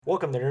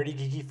Welcome to Nerdy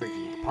Geeky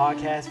Freaky, the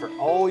podcast for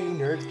all you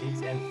nerds,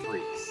 geeks, and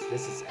freaks.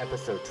 This is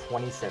episode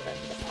 27,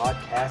 the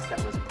podcast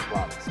that was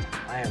promised.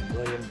 I am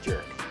William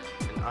Jerk.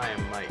 And I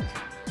am Mike.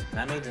 And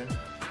I'm Adrian.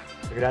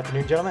 Good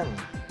afternoon, gentlemen.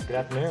 Good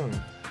afternoon.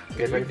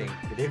 Good evening.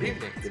 Good evening.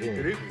 Good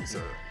evening,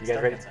 sir. You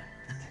guys ready?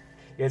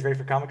 You guys ready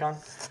for Comic-Con?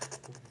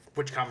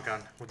 Which Comic-Con?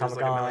 There's like a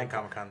Comic-Con. million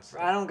Comic-Cons.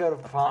 I don't go to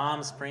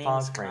Palm Springs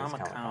Comic-Con.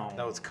 Comic-Con.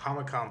 No, it's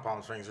Comic-Con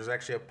Palm Springs. There's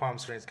actually a Palm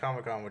Springs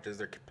Comic-Con, which is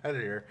their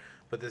competitor,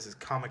 but this is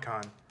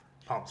Comic-Con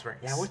Palm Springs.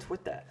 Yeah, what's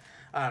with that?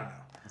 I don't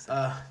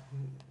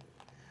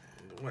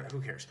know. Who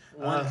cares?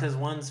 Because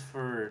one's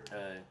for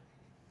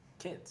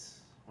kids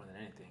more than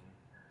anything,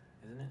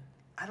 isn't it?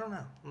 I don't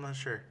know. I'm not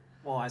sure.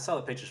 Well, I saw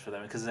the pictures for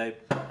that because I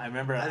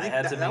remember I think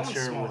had that to make one's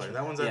sure smaller. which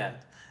That one's yeah.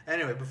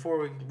 Anyway,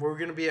 we're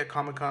gonna be at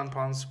Comic-Con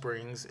Palm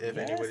Springs. If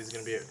anybody's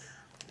gonna be at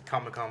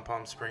Comic-Con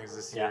Palm Springs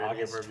this year, Yeah,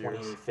 August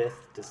 25th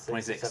to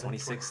 26th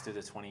 26th. to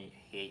the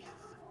 28th.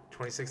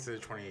 26th to the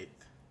 28th.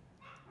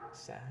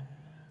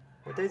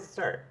 What day does it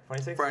start?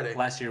 26th? Friday.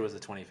 Last year was the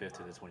 25th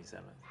to the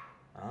 27th.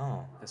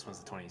 Oh. This one's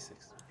the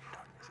 26th.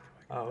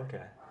 Oh,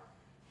 okay.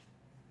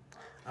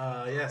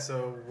 Yeah,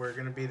 so we're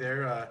gonna be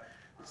there.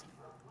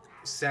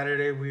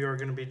 Saturday we are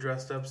gonna be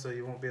dressed up, so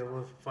you won't be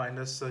able to find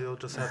us. So you'll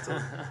just have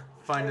to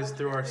find us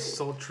through our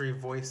sultry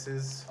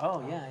voices.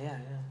 Oh yeah.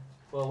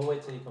 Well, we'll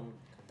wait till you come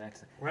back.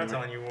 We're not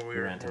telling you when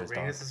we're ran to his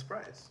bringing dog. us a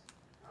surprise.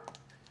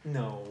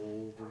 No,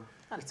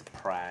 not a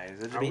surprise.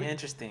 It'll Are be we?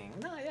 interesting.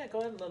 No, yeah, go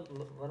ahead. Let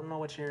them know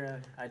what your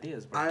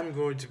ideas were. I'm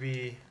going to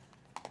be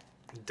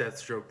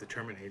Deathstroke the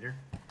Terminator.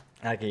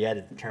 Like you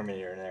added the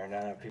Terminator in there.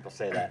 None of people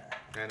say that.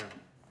 I know.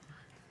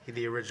 He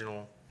the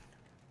original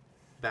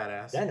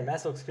badass. Yeah, the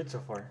mask looks good so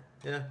far.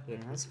 Yeah,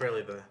 it's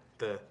barely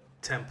the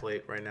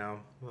template right now.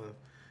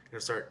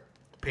 Gonna start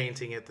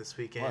painting it this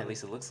weekend. Well, at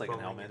least it looks like an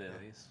Foaming helmet, it.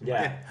 at least.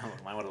 Yeah.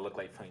 Mine would have looked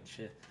like plain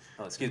shit.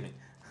 Oh, excuse me.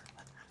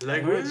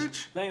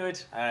 Language.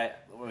 Language. All right,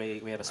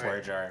 we have a swear All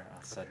right. jar.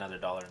 It's another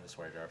 $1 in the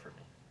swear jar for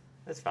me.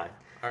 That's fine.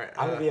 All right.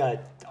 I'm gonna be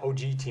a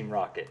OG Team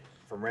Rocket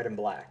from Red and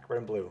Black, Red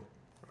and Blue.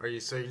 You're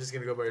just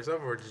gonna go by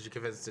yourself, or did you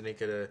convince Danica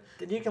to?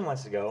 Danica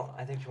wants to go.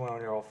 I think she went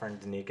with her old friend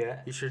Danica.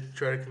 You should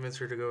try to convince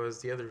her to go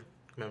as the other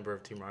member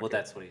of Team Rocket. Well,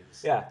 that's what he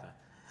was. Yeah.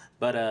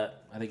 But I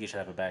think you should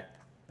have a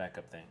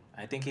backup thing.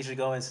 I think he should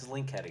go as his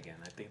Link Cat again.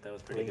 I think that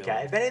was pretty Link good.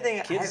 Cat. If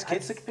anything, Kids I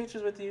took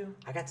pictures with you.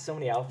 I got so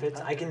many outfits.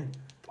 I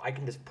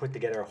can just put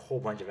together a whole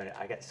bunch of it.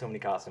 I got so many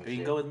costumes. Or you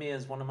can go with me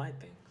as one of my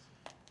things.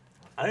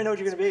 I don't know what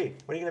you're gonna be.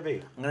 What are you gonna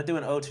be? I'm gonna do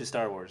an ode to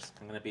Star Wars.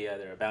 I'm gonna be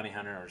either a bounty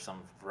hunter or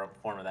some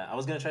form of that. I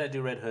was gonna try to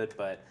do Red Hood,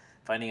 but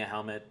finding a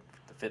helmet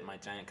to fit my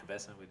giant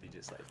cabeza would be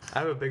just like. I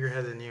have a bigger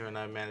head than you, and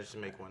I managed to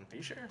make one. Are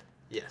you sure?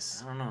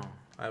 Yes. I don't know.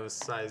 I have a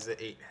size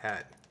 8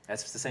 hat.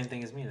 That's the same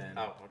thing as me then.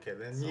 Oh, okay.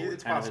 Then So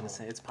it's kind of in possible. the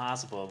same- it's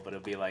possible, but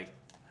it'll be like,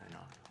 I don't know,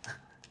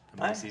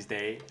 a Alright. Macy's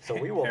Day. So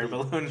we will air be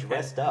balloon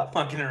dressed up.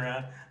 walking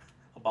around,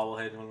 a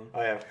bobblehead.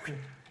 Oh yeah.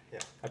 Yeah.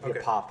 I'd be a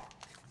pop.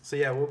 So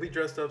yeah, we'll be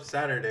dressed up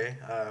Saturday.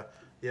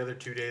 The other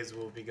 2 days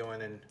we'll be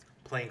going in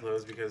plain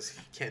clothes because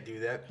you can't do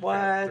that for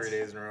What? 3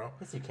 days in a row.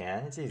 Yes, you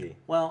can. It's easy.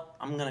 Well,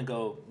 I'm gonna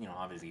go,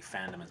 obviously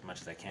fandom as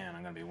much as I can.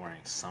 I'm gonna be wearing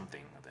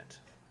something with it.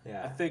 I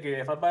Yeah. figure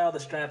if I buy all the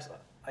straps,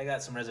 I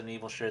got some Resident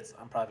Evil shirts.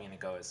 I'm probably gonna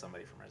go as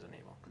somebody from Resident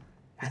Evil.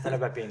 I thought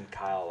about being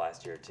Kyle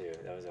last year too.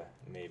 That was a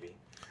maybe.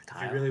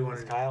 If you really Was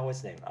wanted, Kyle?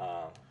 What's his name?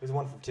 Who's the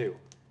one from 2? You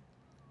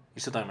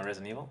still talking about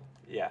Resident Evil?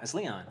 Yeah. It's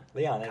Leon.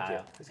 Leon, thank Kyle. you.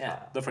 It's Yeah,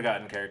 Kyle. the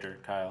forgotten character,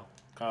 Kyle.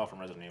 Kyle from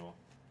Resident Evil.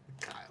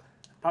 Kyle.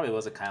 Probably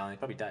was a Kyle and he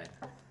probably died.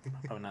 Probably not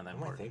that What am I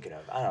important. thinking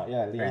of? I don't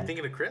know. Yeah, Are you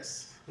thinking of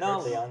Chris? No,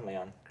 Chris?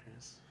 Leon.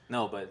 Chris.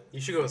 No, but You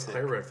should go as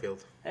Claire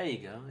Redfield. there you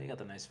go. You got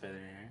the nice feathery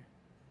hair.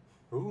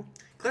 Who?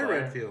 Claire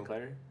Redfield.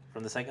 Claire.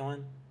 From the second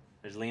one,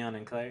 there's Leon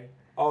and Claire.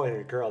 Oh,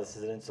 you're a girl. This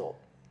is an insult.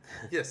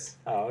 Yes.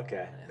 Oh,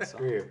 okay. And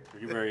Screw you.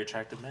 You're a very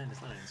attractive man.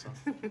 It's not an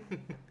insult.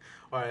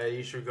 Alright,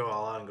 you should go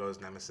all out and go as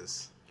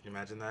Nemesis. Can you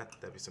imagine that?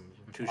 That'd be some.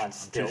 I'm too, On I'm too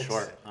stilts.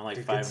 short. I'm like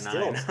Dude, good 5'9".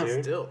 stilts,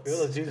 dude. Stilts. Look at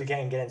those dudes who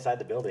can't get inside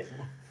the building.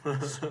 I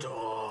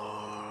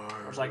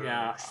was like,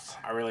 yeah,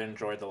 I really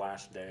enjoyed the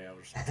last day. I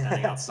was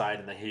standing outside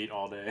in the heat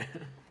all day.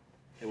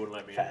 It wouldn't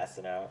let me in. Mm-hmm.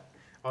 Passing out.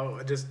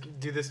 Oh, just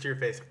do this to your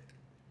face.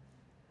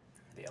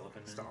 The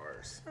elephant.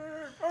 Stars.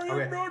 I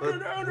am not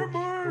an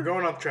animal. We're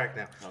going off track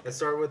now. Okay. Let's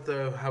start with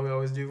how we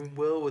always do,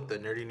 Will, with the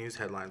nerdy news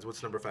headlines.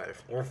 What's number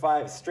 5? Number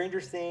 5, Stranger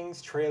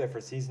Things trailer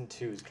for season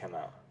 2's come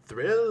out.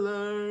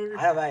 Thriller.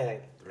 I don't know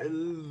anything.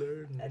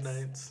 Thriller That's-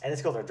 nights. And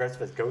it's called they're dressed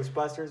as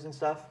Ghostbusters and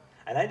stuff.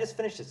 And I just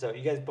finished it, so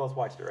you guys both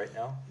watched it right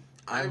now?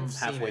 I'm I've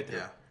seen halfway it, through.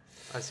 yeah.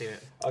 I've seen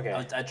it.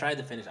 Okay. I tried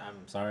to finish.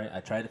 I'm sorry. I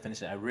tried to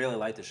finish it. I really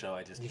liked the show.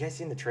 You guys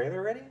seen the trailer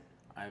already?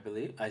 I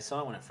believe I saw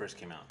it when it first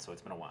came out, so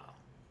it's been a while.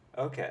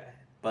 Okay.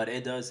 But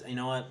it does. You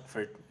know what?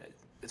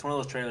 It's one of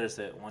those trailers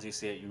that once you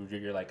see it,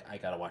 you're like, I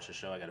gotta watch the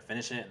show. I gotta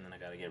finish it, and then I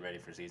gotta get ready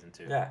for season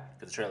 2. Yeah.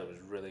 Because the trailer was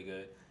really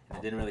good, and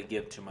it didn't really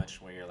give too much.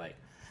 Where you're like,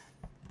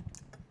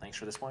 thanks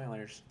for the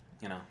spoilers.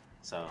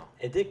 So.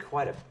 It did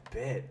quite a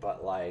bit,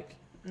 but like.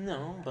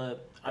 No,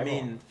 but I I will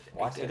mean,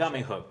 watch it that got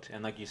me show. hooked,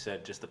 and like you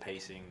said, just the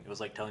pacing. It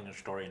was like telling a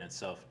story in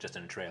itself, just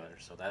in a trailer.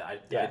 So that I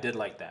Yeah. did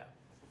like that.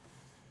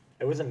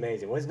 It was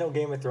amazing. It was no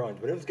Game of Thrones,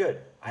 but it was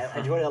good. I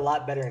enjoyed it a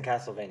lot better than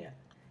Castlevania.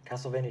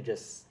 Castlevania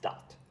just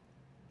stopped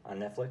on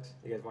Netflix.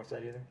 You guys watch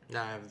that either?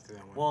 No, I haven't seen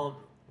that one. Well,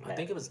 I Man.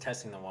 think it was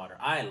testing the water.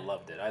 I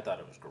loved it. I thought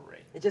it was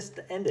great. It just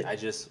ended.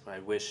 I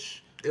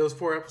wish. It was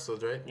 4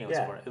 episodes, right? You know,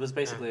 Yeah. it was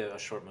basically a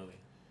short movie.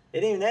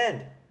 It didn't even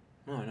end.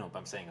 No, I know, but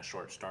I'm saying a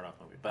short start-off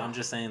movie. But I'm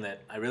just saying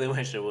that I really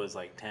wish it was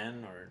like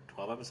 10 or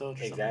 12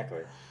 episodes or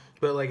Exactly.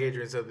 But like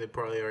Adrian said, they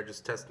probably are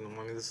just testing them.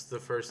 I mean, this is the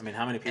first something. I mean,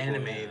 how many people...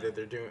 anime that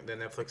they're doing, that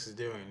Netflix is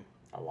doing.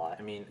 A lot.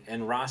 I mean,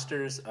 in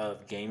rosters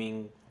of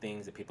gaming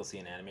things that people see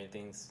in animated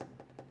things,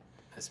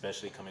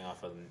 especially coming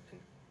off of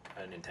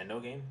a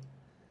Nintendo game,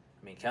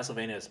 I mean,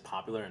 Castlevania is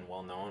popular and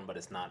well known, but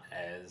it's not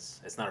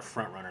a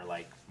front runner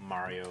like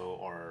Mario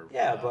or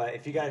Yeah, but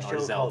if you got a or show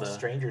Zelda. called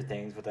Stranger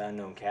Things with an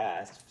unknown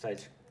cast,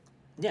 besides,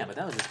 Yeah, but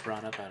that was just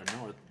brought up out of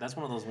nowhere. That's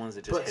one of those ones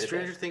that just But hit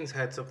Stranger it. Things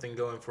had something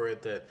going for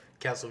it that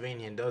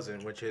Castlevania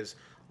doesn't, which is,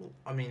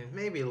 I mean,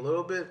 maybe a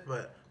little bit,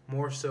 but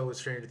more so with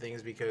Stranger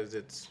Things because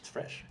It's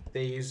fresh.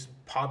 they use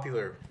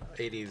popular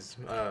 80s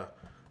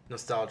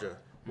nostalgia,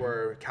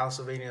 where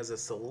Castlevania is a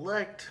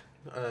select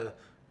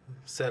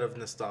set of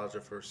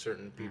nostalgia for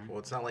certain people.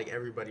 It's not like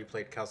everybody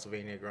played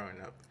Castlevania growing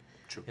up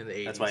True. in the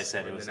 80s. That's why I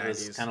said or it in was, the it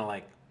was 90s. kind of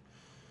like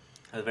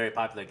a very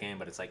popular game,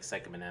 but it's like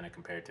second banana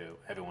compared to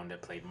everyone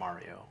that played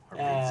Mario or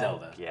played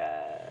Zelda.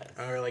 yes.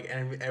 Or like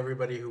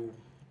everybody who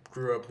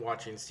grew up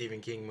watching Stephen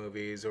King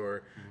movies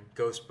or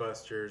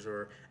Ghostbusters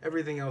or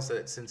everything else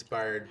that's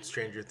inspired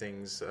Stranger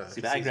Things.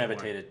 See, but I season one.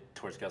 gravitated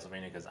towards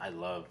Castlevania because I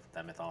love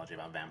that mythology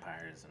about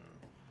vampires and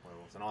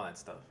werewolves and all that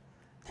stuff.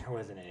 There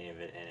wasn't any of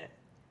it in it.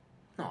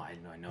 No, I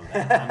know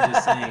that. I'm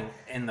just saying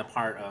in the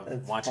part of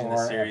It's watching the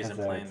 4 series and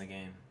playing episodes. the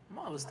game.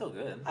 Well, it was still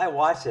good. I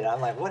watched it.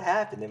 I'm like, what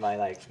happened? Did my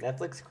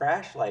Netflix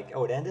crash? Like,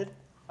 oh, it ended?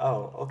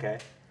 Oh, okay.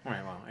 All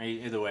right, well,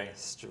 either way.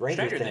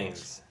 Stranger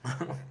Things.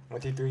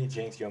 1, 2, 3.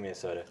 Jinx, you owe me a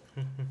soda.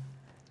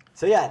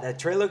 So yeah, that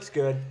trailer looks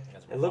good.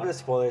 That's A little bit of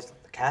spoilers.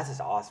 The cast is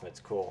awesome.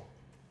 It's cool.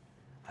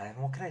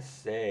 What can I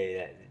say?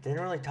 It didn't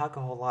really talk a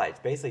whole lot. It's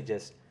basically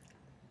just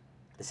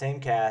the same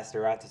cast.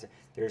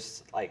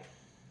 There's like,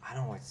 I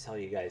don't know what to tell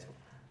you guys.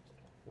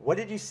 What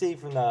did you see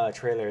from the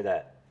trailer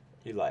that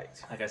you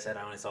liked? Like I said,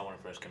 I only saw it when it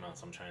first came out,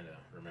 so I'm trying to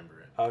remember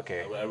it.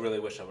 Okay. I really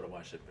wish I would have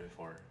watched it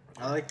before.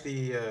 I like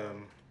the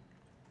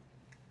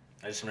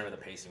I just remember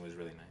the pacing was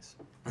really nice.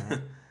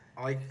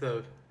 I like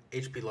the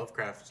H.P.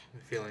 Lovecraft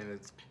feeling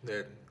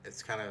that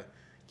it's kind of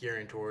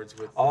gearing towards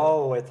with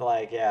It's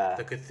like, yeah.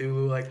 the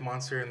Cthulhu like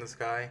monster in the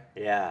sky,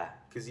 Yeah.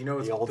 because you know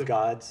it's The old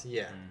gods.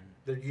 Yeah,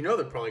 you know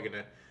they're probably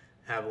gonna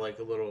have like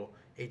a little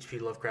H.P.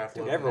 Lovecraft.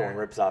 Dude, logo everyone there.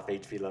 rips off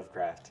H.P.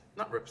 Lovecraft.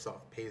 Not rips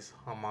off, pays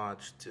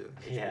homage to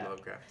H.P. Yeah.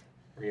 Lovecraft.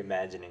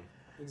 Reimagining.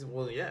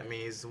 Well, yeah, I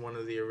mean he's one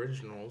of the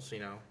originals,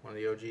 one of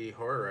the OG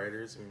horror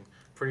writers. I'm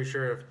pretty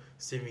sure if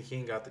Stephen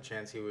King got the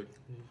chance, he would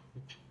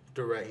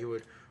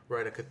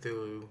write a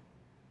Cthulhu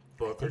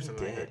book I or think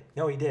something he like did. that.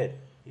 No, he did.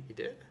 He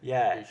did?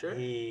 Yeah, Are you sure?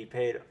 he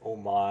paid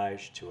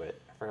homage to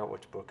it. I forgot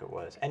which book it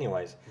was.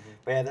 Anyways,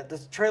 but yeah,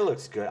 this trailer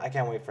looks good. I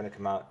can't wait for it to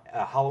come out.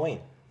 Halloween,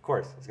 of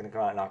course, it's gonna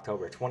come out in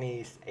October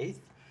 28th.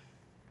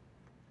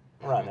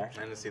 Around there. I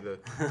didn't see the.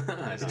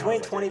 It's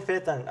Between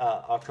 25th and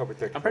October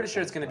 31st. I'm pretty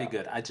sure it's going to be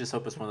good. I just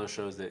hope it's one of those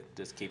shows that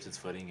just keeps its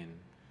footing and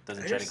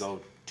doesn't try to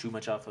go too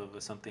much off of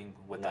something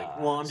with like.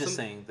 Nah. Well, I'm just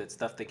saying that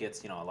stuff that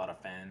gets a lot of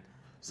fan.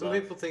 Some love.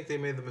 people think they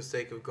made the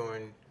mistake of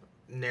going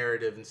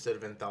narrative instead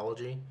of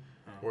anthology,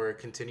 where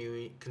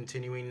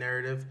continuing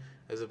narrative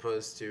as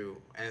opposed to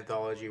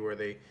anthology, where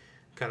they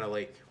kind of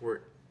like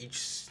where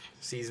each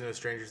season of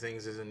Stranger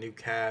Things is a new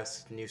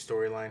cast, new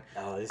storyline.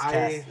 Oh,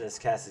 this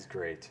cast is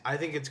great. I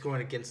think it's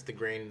going against the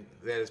grain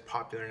that is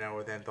popular now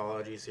with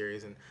anthology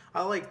series, and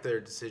I like their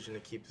decision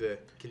to keep the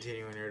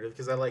continuing narrative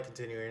because I like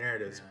continuing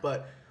narratives.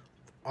 But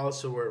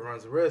also, where it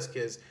runs the risk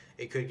is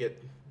it could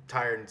get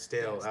tired and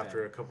stale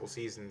after a couple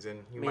seasons,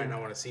 and you might not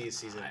want to see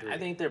season 3. I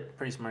think they're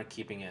pretty smart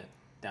keeping it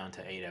down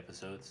to 8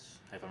 episodes.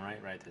 If I'm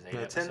right, there's 8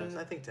 episodes.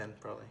 10. I think 10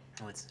 probably.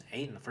 Oh, it's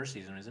 8 in the first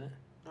season, isn't it?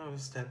 No, it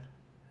was 10.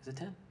 Is it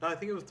 10? No, I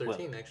think it was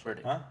 13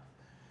 actually. Huh?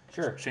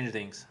 Sure. Stranger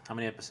Things. How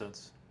many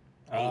episodes?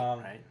 8,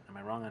 right? Am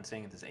I wrong on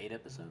saying there's 8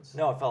 episodes?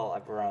 No, it felt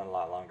like around a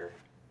lot longer.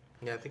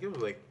 Yeah, I think it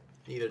was like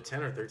either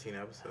 10 or 13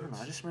 episodes. I don't know.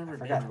 I just remember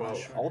I being forgot. really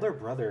His short. older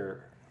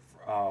brother,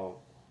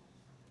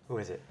 who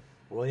is it?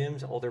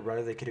 Williams' older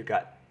brother, the kid who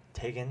got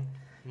taken.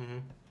 Mm-hmm.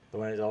 The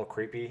one who's all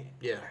creepy.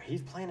 Yeah.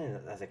 He's playing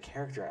it as a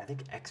character. I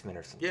think X-Men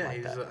or something Yeah, like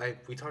he's. that.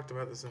 We talked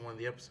about this in one of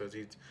the episodes.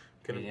 He's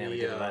gonna Yeah, be. we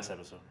did the last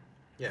episode.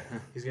 Yeah,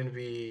 he's gonna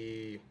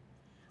be.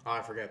 Oh,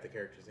 I forgot the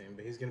character's name,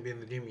 but he's gonna be in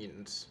the New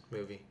Mutants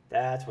movie.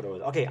 That's what it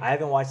was. Okay, I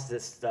haven't watched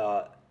this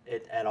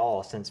it at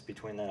all since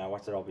between then. I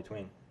watched it all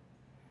between.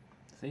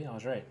 See, I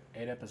was right.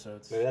 8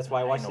 episodes. Maybe that's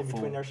why I watched ain't it no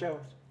between fool. their shows.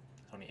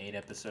 It's only 8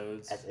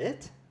 episodes. That's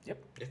it?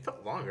 It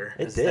felt longer.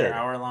 It It's did. their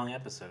hour-long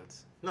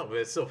episodes. No, but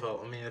it still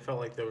felt. I mean, it felt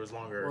like there was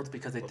longer. Well, it's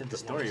because they did the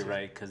story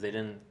right. Because they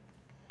didn't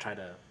try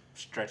to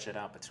stretch it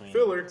out between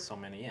Filler. so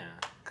many. Yeah.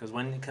 Because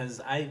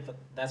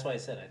that's why I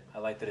said I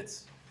like that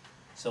it's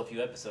so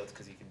few episodes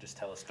because you can just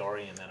tell a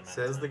story in that amount.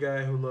 Says of the time.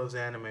 guy who loves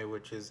anime,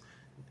 which is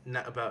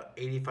about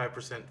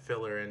 85%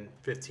 filler and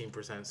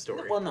 15%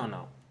 story. Well,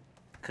 no.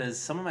 Because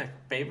some of my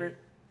favorite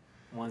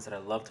ones that I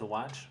love to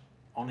watch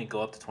only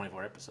go up to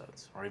 24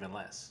 episodes or even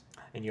less.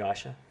 And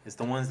Yasha? It's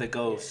the ones that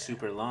go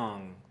super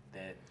long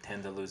that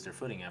tend to lose their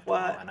footing after a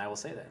while, and I will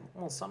say that.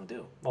 Well, some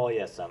do. Well,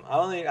 yes, some.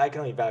 I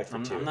can only vouch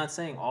for two. I'm not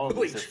saying all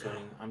lose their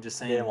footing. I'm just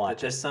saying that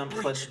there's some,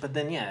 but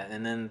then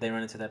and then they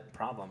run into that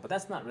problem. But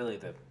that's not really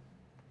the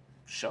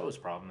show's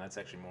problem. That's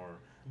actually more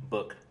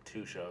book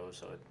to show.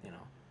 So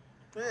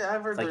Yeah,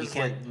 I've heard you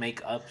can't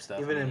make up stuff.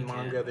 Even in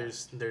manga,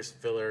 there's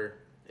filler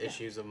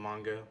issues of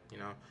manga.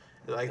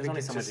 There's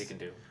only so much you can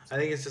do. I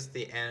think it's just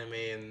the anime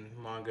and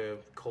manga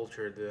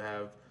culture to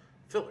have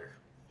filler,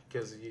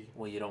 because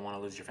you don't want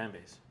to lose your fan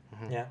base.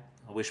 Mm-hmm. Yeah.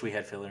 I wish we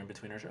had filler in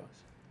between our shows.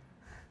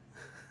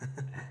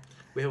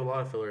 We have a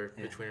lot of filler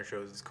between our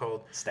shows. It's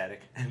called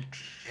static. And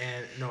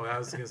no, I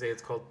was gonna say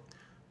it's called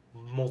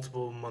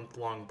multiple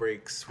month-long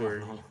breaks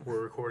where we're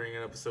recording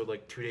an episode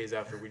like 2 days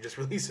after we just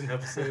released an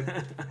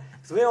episode.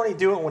 So we only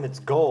do it when it's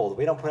gold.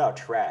 We don't put out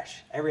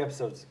trash. Every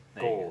episode's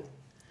gold.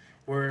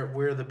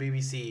 We're the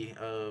BBC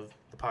of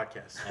the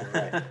podcast.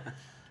 Right.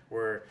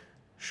 Where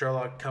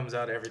Sherlock comes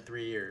out every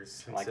 3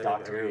 years. Like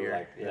Doctor Who.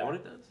 Is that what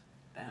it does?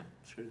 Damn,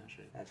 screw that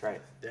shit. That's right.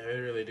 Yeah, they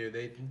really do.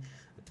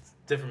 It's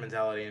different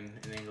mentality in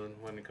England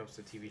when it comes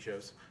to TV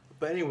shows.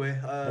 But anyway,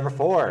 Number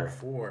four.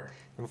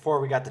 Number 4,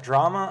 we got the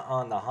drama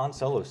on the Han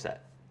Solo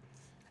set.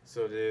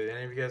 So did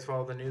any of you guys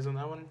follow the news on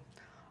that one?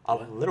 A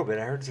little bit.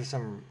 I heard there's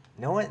some...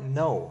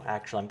 No,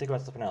 actually, I'm thinking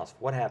about something else.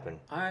 What happened?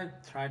 I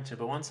tried to,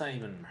 but once I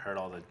even heard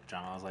all the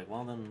drama, I was like,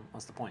 well, then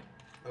what's the point?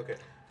 Okay.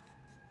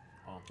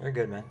 Very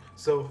good, man.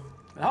 So...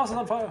 The house is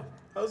on fire.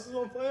 House is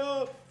on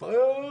fire.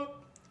 Fire.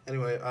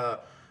 Anyway,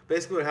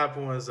 basically what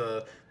happened was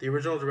the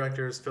original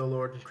directors, Phil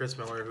Lord and Chris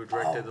Miller, who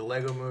directed the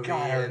Lego movie.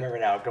 God, I remember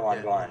now. Go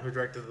on. Who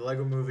directed the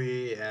Lego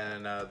movie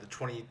and the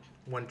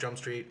 21 Jump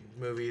Street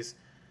movies.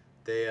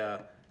 They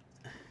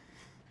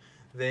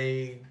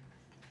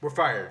were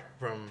fired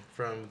from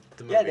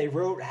the movie. Yeah, they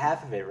wrote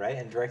half of it, right?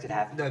 And directed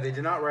half of it. No, they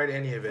did not write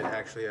any of it,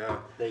 actually.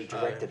 They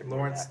directed it.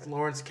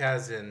 Lawrence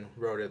Kasdan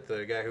wrote it,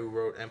 the guy who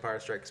wrote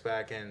Empire Strikes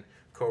Back and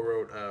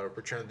co-wrote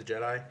Return of the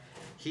Jedi.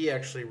 He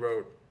actually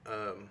wrote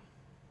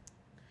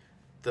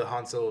the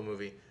Han Solo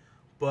movie.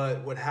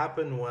 But what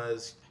happened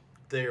was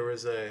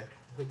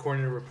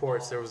according to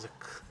reports, there was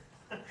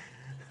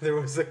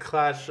a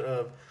clash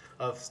of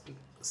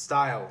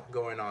style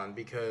going on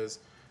because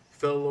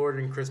Phil Lord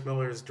and Chris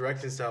Miller's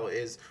directing style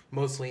is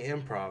mostly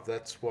improv.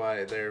 That's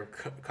why they're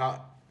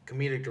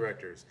comedic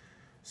directors.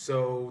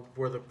 So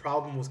where the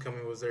problem was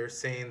coming was they're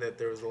saying that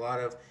there was a lot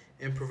of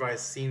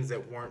improvised scenes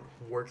that weren't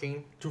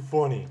working. Too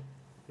funny.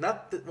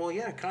 Well,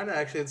 yeah, kind of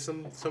actually.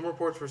 Some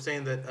reports were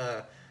saying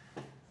that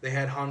they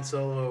had Han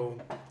Solo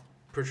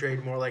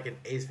portrayed more like an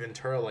Ace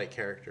Ventura-like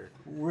character.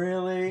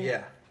 Really?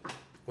 Yeah,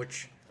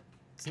 which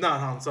it's not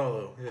Han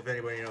Solo. If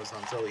anybody knows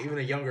Han Solo, even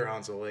a younger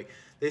Han Solo, like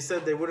they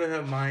said they wouldn't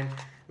have mind.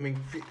 I mean,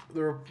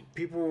 there were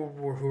people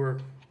who were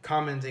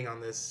commenting on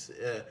this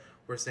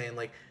were saying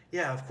like,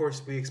 yeah, of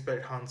course we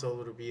expect Han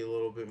Solo to be a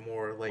little bit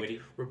more like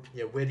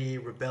witty,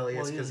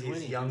 rebellious because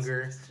he's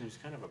younger. He's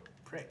kind of a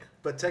prick.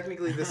 But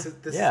technically, this is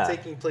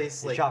taking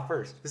place like shot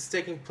first. This is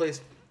taking place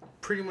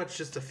pretty much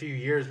just a few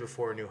years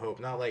before New Hope,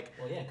 not like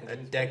a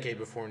decade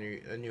before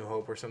A New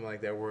Hope or something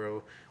like that, where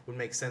it would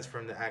make sense for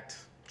him to act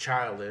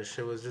childish.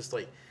 It was just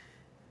like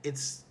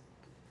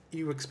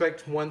you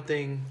expect one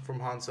thing from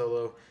Han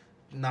Solo,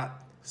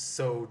 not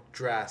so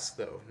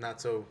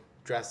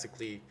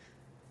drastically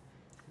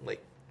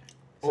like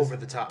over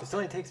the top. This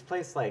only takes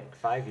place like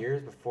 5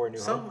 years before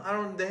New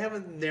Hope. They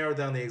haven't narrowed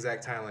down the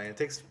exact timeline. It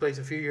takes place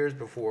a few years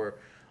before.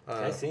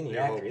 I've seen the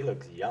actor. He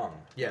looks young.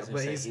 Yeah,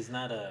 but he's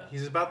not a.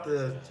 He's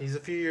a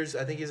few years.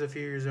 I think he's a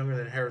few years younger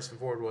than Harrison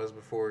Ford was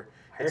before.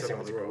 Harrison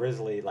was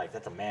grizzly. Like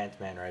that's a man's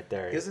man right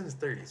there. He was in his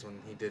 30s when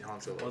he did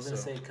Han Solo. I was gonna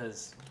say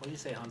because when you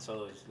say Han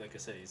Solo, like I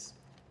said,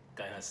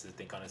 guy has to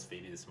think on his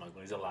feet. He's a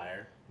smuggler. He's a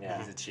liar. Yeah.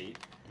 He's a cheat.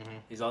 Mm-hmm.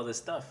 He's all this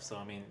stuff. So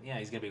I mean, yeah,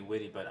 he's gonna be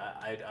witty, but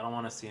I don't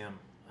want to see him.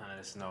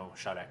 There's no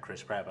shot at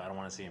Chris Pratt, but I don't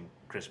want to see him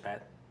Chris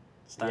Pratt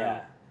style.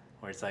 Yeah.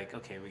 Where it's like,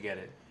 okay, we get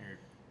it. You're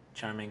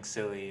charming,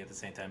 silly at the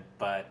same time,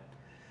 but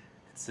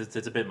it's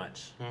a bit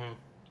much. Mm-hmm.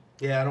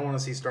 Yeah, I don't want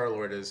to see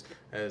Star-Lord as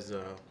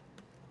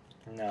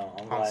no,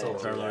 I'm Han Solo.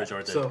 Star-Lord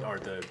or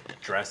the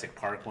Jurassic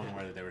Park one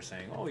where they were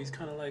saying, oh, he's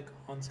kind of like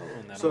Han Solo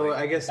in that. So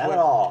I guess not at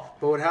all.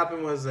 But what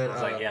happened was that I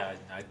was like, yeah,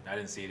 I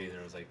didn't see it either.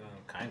 I was like, oh,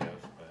 kind of.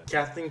 But.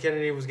 Kathleen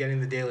Kennedy was getting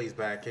the dailies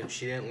back, and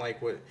she didn't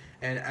like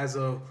and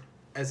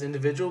as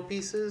individual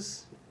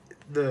pieces,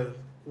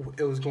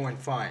 it was going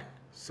fine,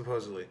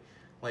 supposedly.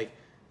 Like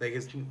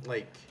it's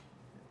like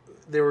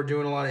they were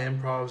doing a lot of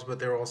improvs, but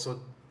they were also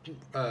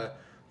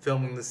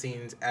filming the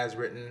scenes as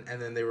written,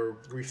 and then they were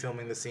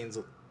refilming the scenes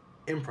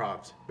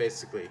improv,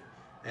 basically.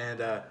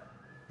 And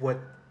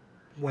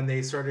when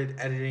they started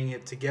editing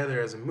it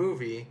together as a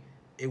movie,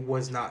 it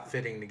was not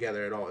fitting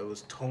together at all. It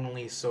was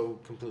tonally so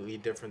completely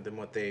different than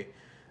what they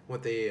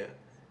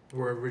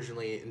were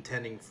originally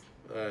intending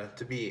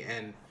to be.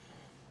 And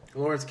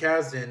Lawrence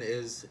Kasdan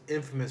is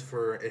infamous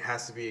for it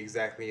has to be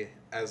exactly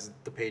as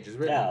the page is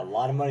written. Yeah, a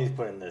lot of money's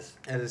put in this.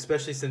 And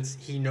especially since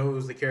he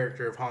knows the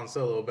character of Han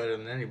Solo better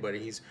than anybody.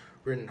 He's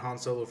written Han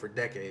Solo for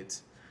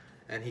decades.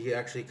 And he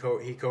actually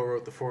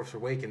co-wrote The Force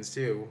Awakens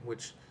too,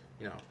 which,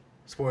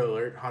 spoiler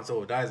alert, Han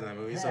Solo dies in that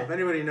movie. So if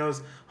anybody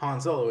knows Han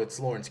Solo, it's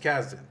Lawrence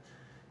Kasdan.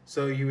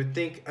 So you would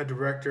think a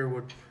director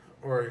would,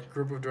 or a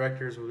group of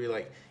directors would be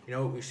like,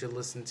 we should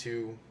listen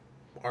to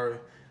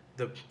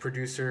the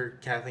producer,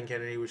 Kathleen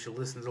Kennedy, we should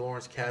listen to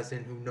Lawrence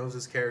Kasdan, who knows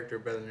his character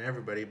better than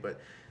everybody, but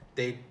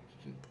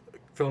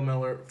Phil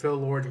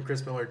Lord and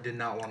Chris Miller did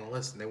not want to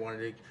listen. They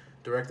wanted to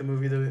direct the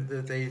movie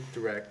that they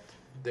direct.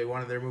 They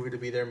wanted their movie to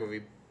be their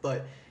movie,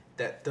 but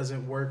that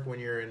doesn't work when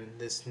you're in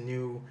this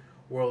new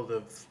world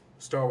of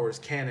Star Wars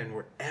canon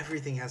where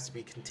everything has to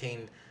be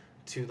contained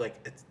to like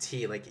a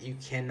T. Like you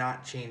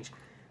cannot change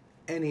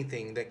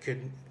anything that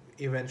could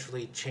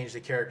eventually change the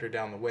character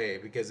down the way,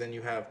 because then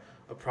you have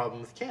a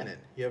problem with canon.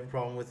 You have a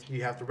problem with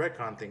you have to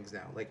retcon things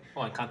now. Like,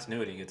 well, and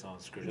continuity gets all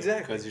screwed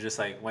Exactly. up because you're just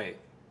like, wait,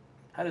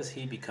 how does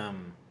he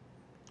become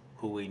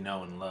who we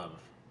know and love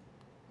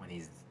when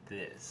he's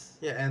this?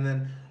 yeah, and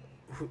then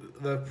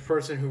the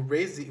person who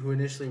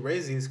initially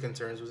raised these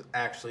concerns was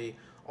actually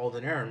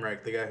Alden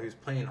Ehrenreich, the guy who's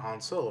playing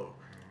Han Solo.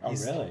 Oh,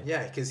 really?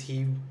 Yeah, because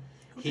he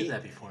did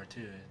that before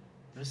too.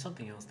 There's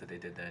something else that they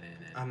did that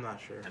in. I'm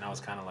not sure. And I was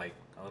kind of like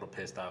a little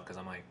pissed off because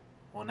I'm like,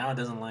 well, now it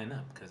doesn't line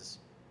up because,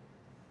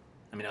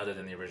 other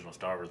than the original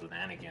Star Wars with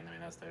Anakin,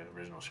 that's the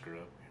original screw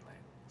up. You're like,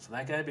 so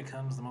that guy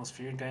becomes the most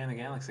feared guy in the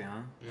galaxy,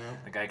 huh? Yeah.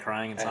 The guy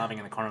crying and sobbing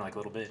in the corner like a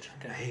little bitch.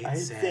 I Okay. hate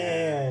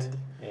sand.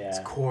 Yeah. It's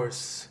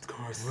coarse. It's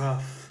coarse.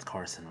 Rough. It's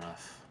coarse and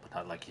rough, but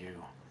not like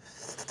you.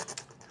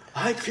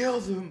 I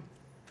killed them.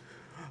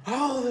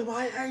 All of them.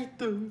 I hate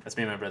them. That's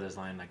me and my brother's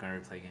line like when we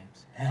play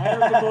games. I am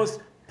the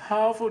most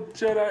powerful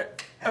Jedi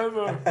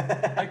ever.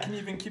 I can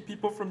even keep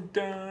people from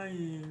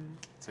dying.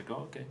 It's like,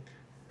 oh, okay.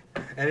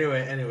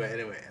 Anyway.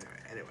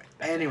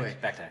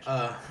 Back to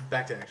action.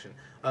 Back to action.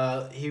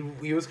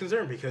 He was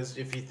concerned because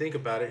if you think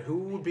about it, who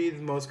would be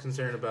the most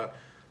concerned about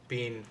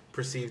being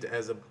perceived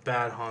as a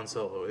bad Han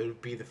Solo? It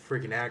would be the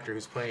freaking actor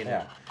who's playing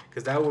him.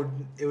 Because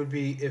it would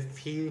be if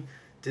he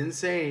didn't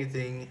say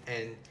anything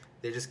and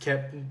they just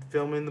kept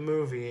filming the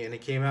movie and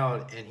it came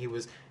out and he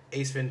was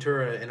Ace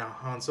Ventura in a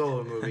Han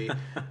Solo movie.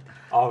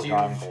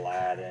 I'm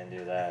glad I didn't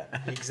do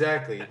that.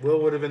 Exactly. Will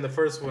would have been the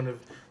first one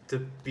to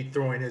be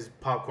throwing his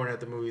popcorn at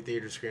the movie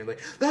theater screen like,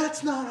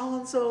 that's not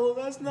Han Solo.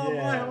 That's not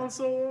my Han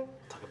Solo.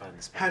 Talk about it in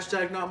the Spanish.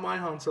 Hashtag not my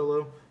Han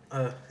Solo.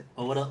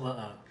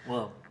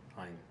 Well,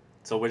 fine.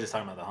 So we're just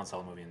talking about the Han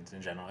Solo movie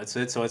in general.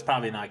 So it's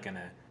probably not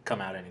gonna come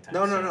out anytime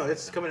soon. No.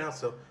 It's coming out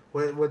still.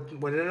 What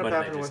ended up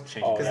happening was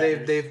because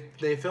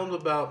they filmed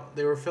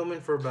they were filming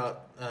for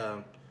about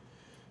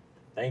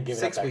they ain't giving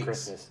 6 up that weeks.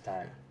 Christmas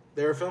time.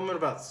 They were filming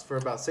for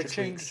about 6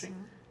 weeks.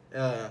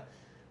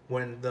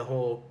 When the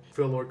whole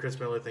Phil Lord Chris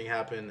Miller thing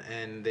happened,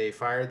 and they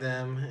fired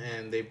them,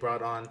 and they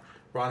brought on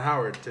Ron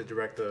Howard to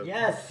direct the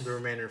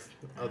remainder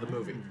of the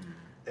movie.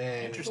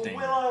 And Interesting.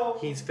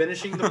 he's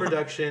finishing the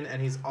production,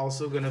 and he's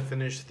also gonna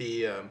finish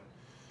the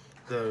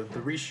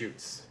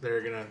reshoots.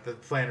 The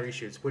planned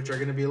reshoots, which are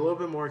gonna be a little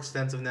bit more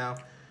extensive now.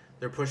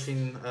 They're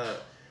pushing.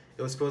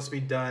 It was supposed to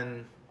be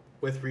done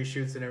with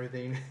reshoots and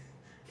everything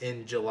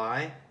in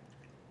July,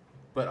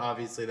 but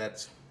obviously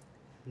that's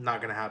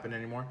not gonna happen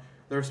anymore.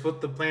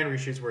 The planned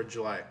reshoots were in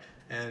July,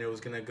 and it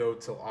was gonna go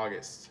till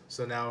August.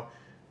 So now,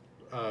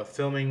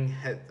 filming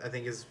I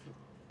think is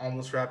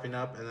almost wrapping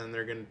up, and then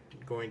they're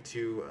going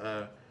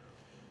to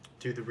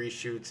do the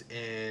reshoots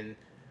in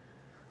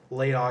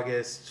late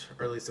August,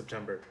 early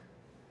September.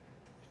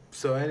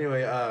 So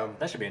anyway,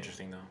 That should be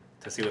interesting though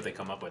to see what they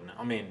come up with now.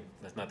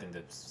 There's nothing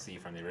to see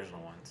from the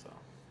original one, so.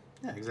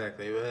 yeah,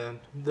 exactly.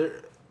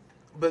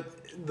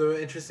 But the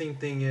interesting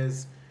thing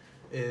is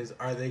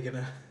are they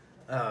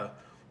gonna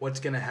what's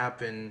gonna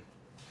happen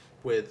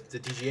with the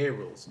DGA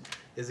rules?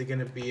 Is it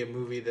gonna be a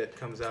movie that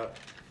comes out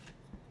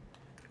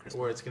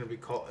where it's gonna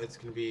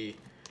be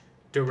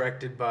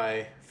directed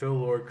by Phil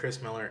Lord,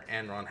 Chris Miller,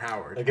 and Ron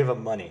Howard? They'll give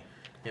them money.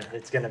 Yeah.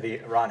 It's gonna be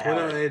Ron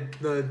Howard.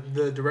 Well, no,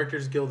 the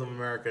Directors Guild of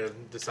America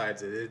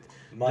decides it.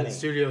 Money. The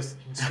studios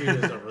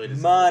don't really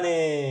decide.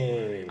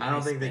 Money. I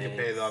don't think they can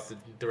pay it off the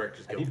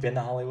Directors Have Guild. you been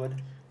to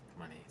Hollywood?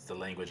 Money. It's the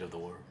language of the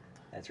world.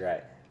 That's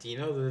right. Do you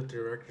know the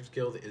Directors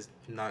Guild is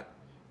not?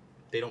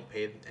 They don't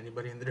pay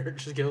anybody in the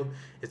Directors Guild.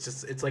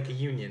 It's like a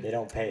union. They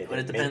don't pay. But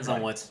it depends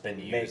on what's been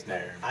used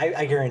there.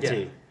 I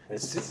guarantee. Yeah.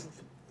 It's just,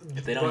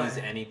 If they don't use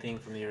anything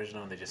from the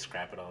original and they just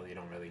scrap it all, you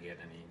don't really get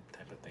any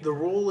type of thing. The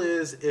rule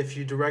is if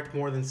you direct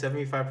more than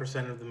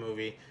 75% of the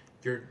movie,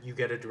 you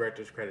get a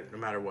director's credit no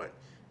matter what.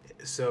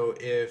 So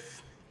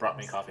if Brought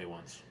me coffee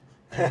once.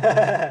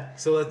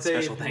 so let's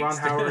say Special Ron thanks.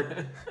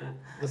 Howard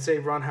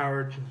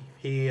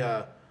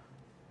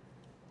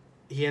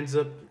he ends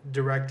up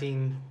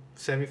directing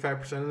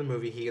 75% of the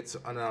movie, he gets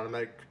an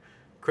automatic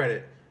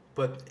credit,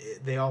 but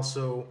they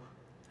also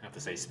I have to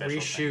say special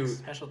reshoot. thanks.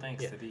 Special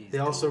thanks to these. They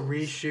also tools.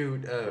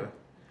 reshoot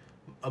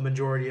a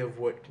majority of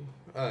what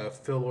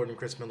Phil Lord and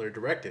Chris Miller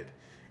directed,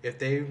 If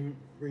they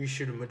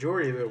reshoot a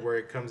majority of it, where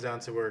it comes down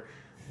to where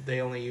they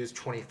only use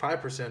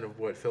 25% of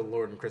what Phil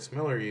Lord and Chris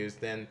Miller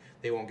used, then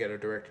they won't get a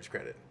director's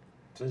credit.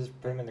 So just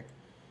put them in the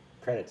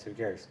credits. Who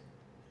cares?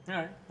 All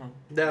right.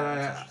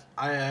 Well,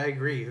 I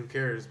agree. Who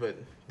cares? But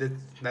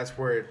that's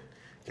where it.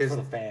 For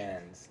the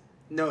fans.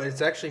 No,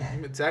 it's actually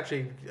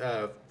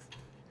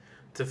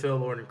to Phil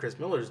Lord and Chris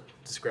Miller's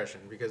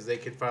discretion, because they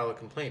could file a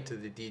complaint to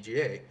the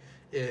DGA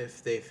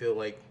if they feel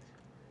like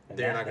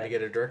they're not going to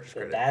get a director's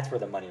credit. That's where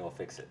the money will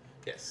fix it.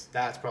 Yes,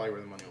 that's probably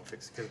where the money will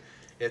fix it. Because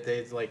if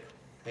they like,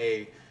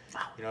 hey,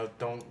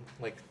 don't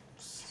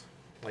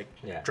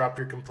drop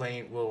your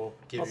complaint, we'll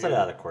set it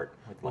out of court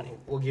with money.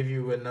 We'll give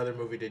you another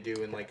movie to do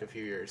in like a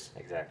few years.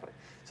 Exactly.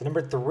 So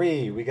number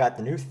 3, we got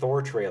the new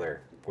Thor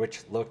trailer,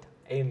 which looked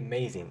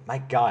amazing. My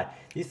God,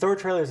 these Thor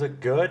trailers look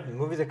good. The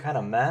movies are kind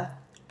of meh,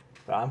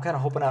 but I'm kind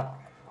of hoping out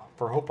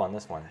for hope on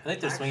this one. I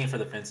think they're swinging for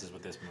the fences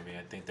with this movie.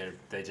 I think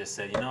they just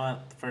said, you know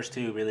what, the first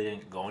 2 really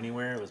didn't go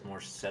anywhere. It was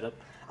more setup.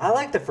 I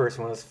like the first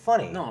one. It was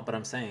funny. No, but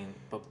I'm saying,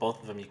 but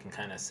both of them you can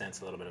kind of sense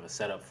a little bit of a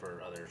setup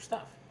for other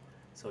stuff.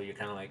 So you're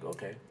kind of like,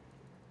 okay,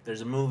 there's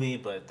a movie,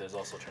 but there's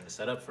also trying to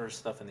set up for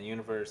stuff in the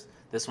universe.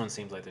 This one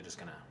seems like they're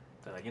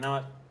like, you know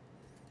what,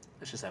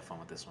 let's just have fun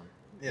with this one.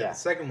 Yeah. The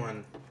second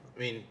one, I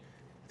mean,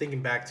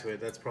 thinking back to it,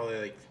 that's probably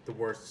like the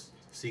worst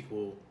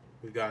sequel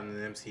we've gotten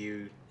in the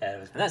MCU.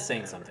 And that's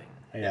saying something.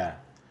 Yeah.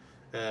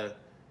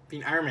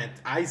 Iron Man,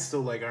 I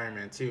still like Iron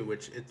Man 2,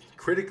 which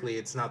critically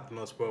it's not the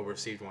most well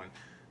received one.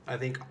 I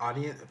think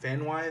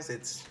fan wise,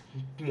 it's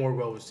more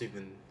well received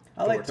than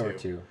I like Thor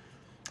 2.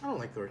 I don't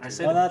like Thor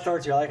 2. Well, not Thor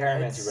 2. I like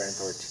Iron Man 2 better than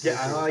Thor 2. Yeah,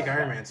 I like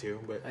Iron Man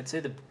 2, but I'd say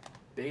the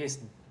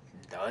biggest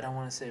dud I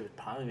want to say would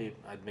probably be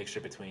a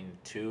mixture between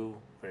 2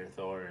 for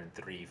Thor and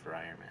 3 for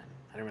Iron Man.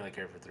 I didn't really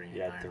care for 3.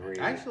 Yeah, Iron 3.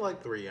 Man. I actually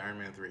like Iron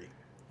Man 3.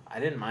 I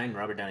didn't mind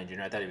Robert Downey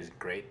Jr. I thought he was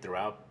great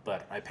throughout,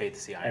 but I paid to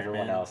see Iron Man.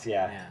 Everyone else,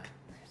 yeah.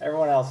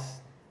 Everyone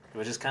else. It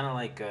was just kind of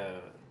like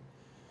it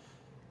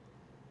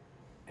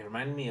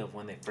reminded me of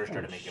when they first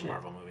started making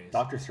Marvel movies.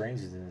 Doctor Strange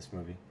is in this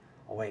movie.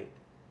 Oh wait,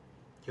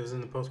 he was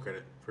in the post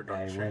credit for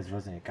Doctor Strange. He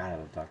wasn't he? God, I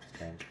love Doctor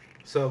Strange.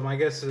 So my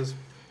guess is,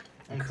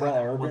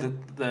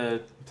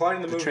 the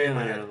plotting the movie trailer in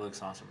my head.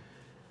 looks awesome.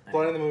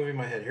 Plotting the movie in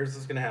my head. Here's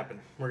what's gonna happen.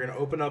 We're gonna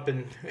open up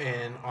in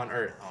on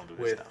Earth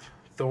with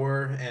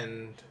Thor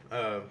and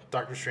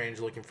Doctor Strange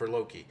looking for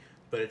Loki,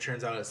 but it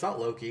turns out it's not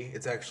Loki.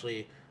 It's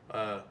actually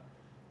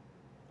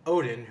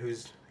Odin,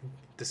 who's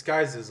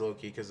disguised as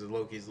Loki because of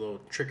Loki's little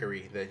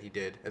trickery that he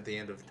did at the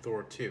end of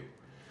Thor 2.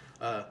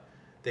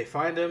 They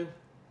find him,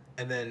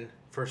 and then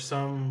for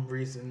some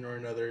reason or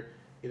another,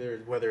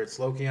 either whether it's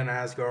Loki on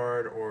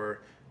Asgard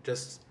or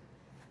just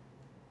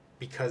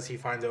because he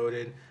finds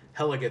Odin,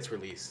 Hela gets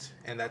released,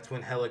 and that's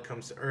when Hela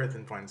comes to Earth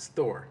and finds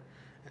Thor.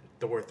 And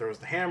Thor throws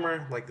the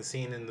hammer, like the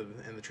scene in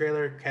the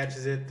trailer,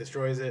 catches it,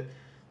 destroys it.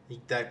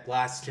 That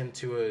blasts him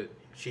to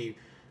she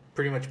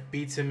pretty much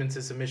beats him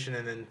into submission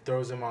and then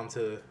throws him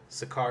onto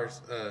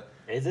Sakar's.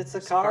 Is it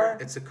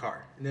Sakar? It's Sakar.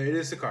 No, it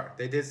is Sakar.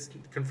 They did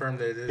confirm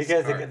that it is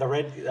because Sakar.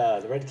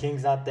 the Red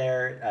King's not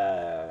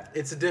there.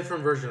 It's a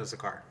different version of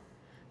Sakar.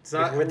 It's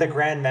not with the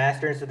Grand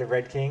Master instead of the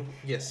Red King.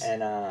 Yes.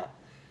 And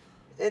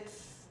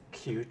it's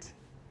cute.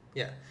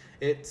 Yeah,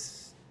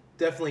 it's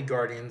definitely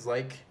Guardians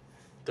like.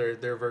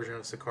 Their version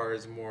of Sakar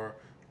is more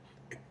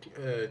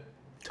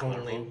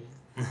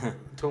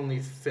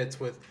tonally fits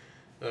with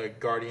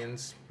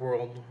Guardians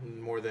world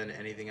more than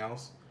anything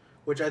else,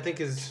 which I think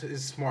is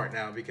smart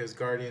now because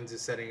Guardians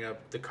is setting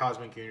up the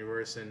cosmic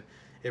universe, and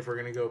if we're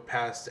gonna go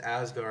past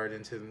Asgard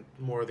into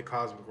more of the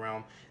cosmic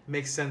realm, it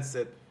makes sense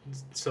that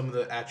some of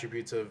the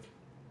attributes of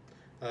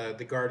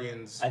the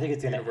Guardians. I think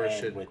it's gonna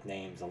end with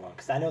names alone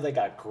because I know they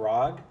got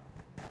Grog,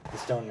 the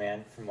Stone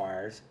Man from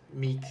Mars.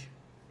 Meek.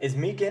 Is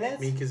Meek in it?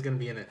 Meek is gonna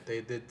be in it. They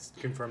did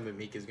confirm that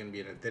Meek is gonna be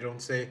in it. They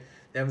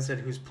haven't said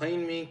who's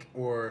playing Meek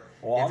or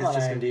if it's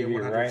just gonna be a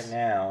 100%. Right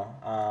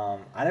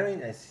now. I don't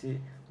even see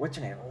what's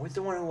her name. What's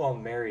the one who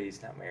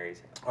marries? Not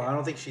marries. Oh, I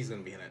don't think she's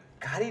gonna be in it.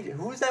 God,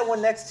 who's that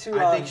one next to?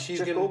 I think she's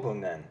Jeff gonna. Goldblum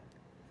then.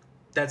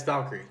 That's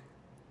Valkyrie.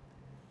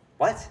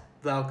 What?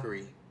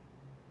 Valkyrie.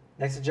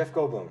 Next to Jeff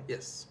Goldblum.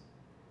 Yes.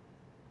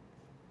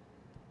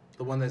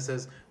 The one that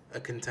says a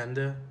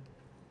contender.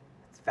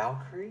 It's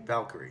Valkyrie.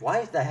 Valkyrie.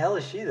 Why the hell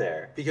is she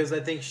there? Because I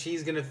think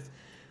she's gonna.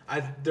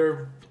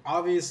 They're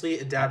obviously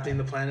adapting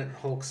the Planet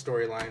Hulk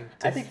storyline.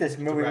 I think this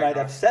movie might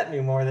upset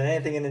me more than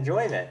anything in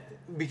enjoyment.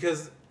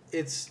 Because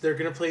they're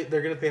gonna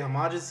pay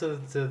homages to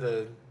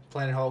the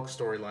Planet Hulk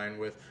storyline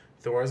with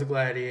Thor as a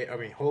gladiator. I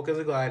mean Hulk as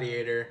a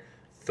gladiator.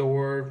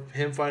 Thor,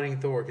 him fighting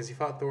Thor because he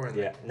fought Thor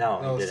in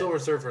Silver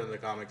Surfer in the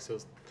comics. So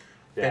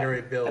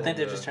better build. I think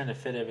they're just trying to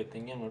fit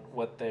everything in with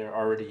what they're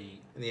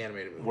already in the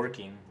animated movie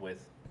working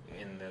with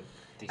in the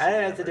DC I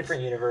know it's a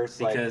different universe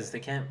because they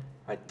can't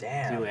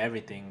do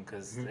everything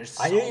because there's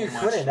so I knew you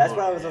much couldn't. That's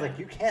more, why I was like,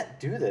 you can't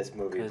do this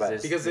movie,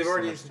 but because they've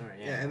already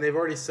and they've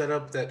already set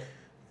up that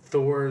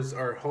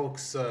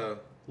Hulk's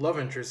love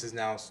interest is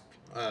now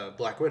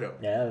Black Widow.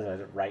 Yeah, that was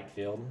a right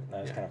field.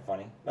 That was Yeah. kind of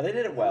funny, but they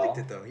did it I well. liked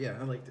it though. Yeah,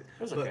 I liked it.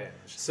 It was But- okay.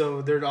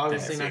 So they're Didn't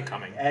obviously see it not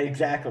coming.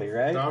 Exactly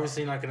right. They're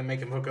obviously not going to make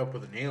him hook up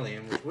with an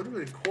alien, which would have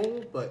been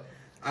cool. But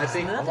I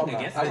think Nothing I'm gonna,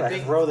 against I'm it. gonna I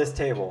think- throw this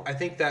table. I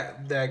think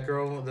that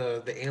girl,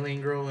 the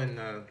alien girl in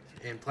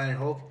Planet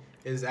Hulk,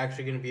 is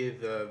actually going to be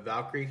the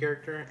Valkyrie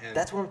character, and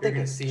That's what I'm you're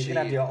thinking. gonna see She's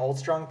gonna have the old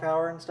strong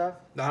power and stuff.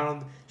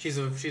 she's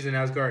an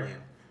Asgardian,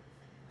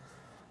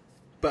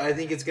 but I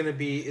think it's going to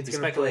be You going to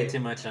speculate play.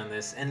 too much on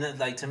this, and then,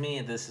 like to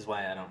me, this is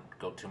why I don't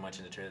go too much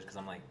into trailers because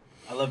I'm like,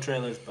 I love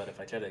trailers, but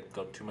if I try to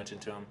go too much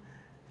into them,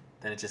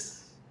 then it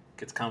just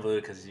gets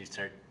convoluted because you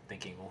start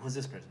thinking, well, who's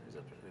this person? Who's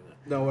that person?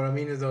 No, what I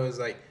mean is though is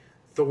like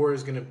Thor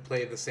is going to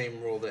play the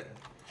same role that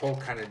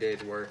Hulk kind of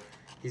did, where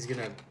he's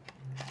gonna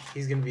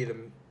be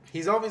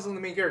he's obviously the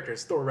main character.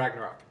 It's Thor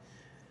Ragnarok,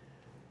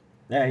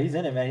 Yeah, he's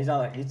in it, man.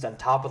 He's on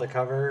top of the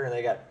cover, and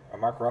they got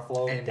Mark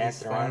Ruffalo and he's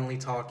dancing around. finally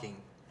talking.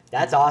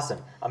 That's awesome.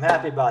 I'm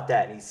happy about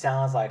that. He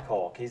sounds like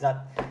Hulk. He's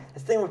not.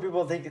 This thing where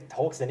people think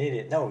Hulk's an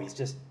idiot. No, he's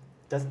just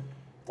doesn't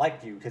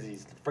like you because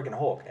he's freaking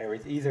Hulk. Or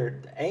he's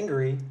either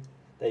angry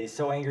that he's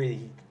so angry.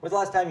 That when's the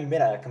last time you made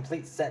a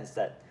complete sentence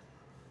that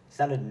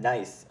sounded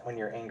nice when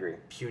you're angry?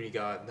 Puny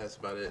God. That's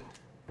about it.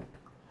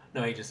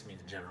 No, he just means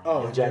in general.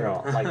 Oh, In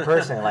general, like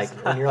personally, like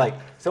when you're like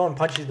someone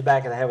punches you in the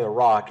back of the head with a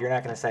rock, you're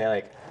not gonna say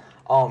like,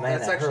 "Oh man,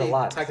 That's that hurt a actually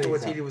lot." Taika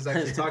Please Waititi don't. was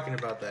actually talking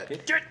about that.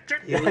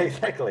 Yeah,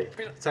 exactly.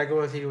 Taika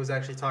Waititi was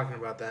actually talking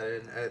about that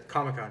at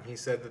Comic-Con. He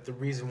said that the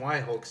reason why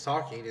Hulk's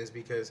talking is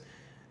because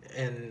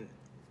in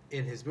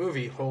his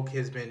movie, Hulk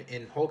has been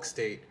in Hulk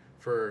state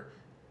for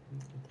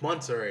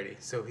months already.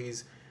 So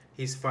he's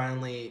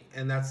finally,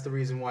 and that's the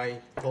reason why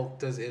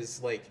Hulk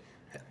is like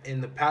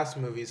in the past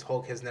movies,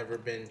 Hulk has never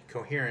been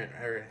coherent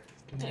or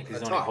Yeah, because he's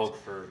only talked. Hulk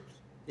for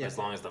Yeah. as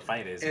long as the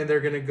fight is. And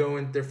they're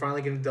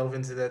finally gonna delve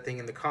into that thing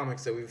in the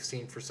comics that we've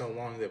seen for so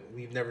long that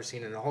we've never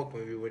seen in a Hulk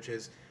movie, which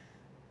is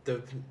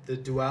the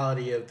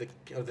duality of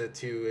the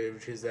two,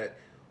 which is that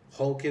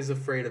Hulk is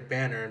afraid of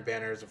Banner and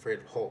Banner is afraid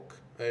of Hulk,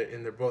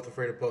 and they're both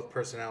afraid of both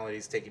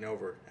personalities taking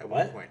over at one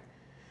What? point.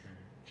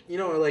 You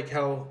know, like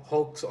how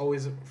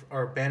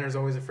Banner's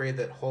always afraid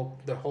that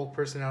the Hulk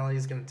personality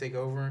is gonna take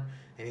over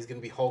and he's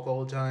gonna be Hulk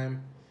all the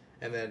time,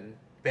 and then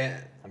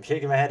I'm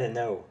shaking my head and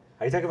no.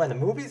 Are you talking about the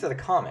movies or the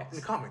comics? in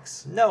the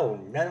comics. No,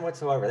 none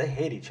whatsoever. They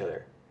hate each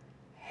other.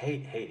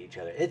 Hate each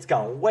other. It's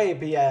gone way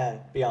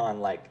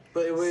beyond like.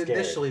 But it was scary.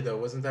 initially though,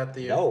 wasn't that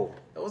the No,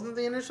 That wasn't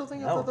the initial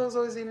thing. I No. thought that was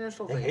always the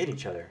initial they thing. hate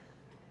each other.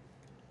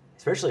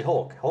 Especially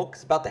Hulk.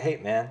 Hulk's about the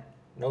hate, man.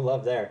 No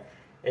love there.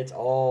 It's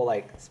all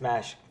like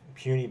smash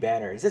puny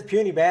Banner. He says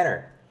puny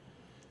Banner.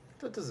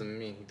 That doesn't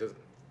mean he doesn't.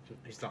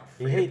 He's not.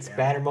 He afraid of hates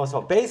Banner most of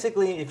all.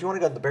 Basically, if you want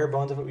to go to the bare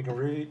bones of it, we can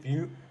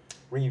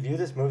review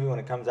this movie when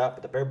it comes out.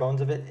 But the bare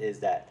bones of it is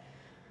that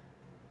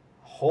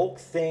Hulk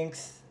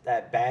thinks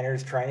that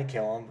Banner's trying to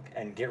kill him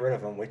and get rid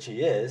of him, which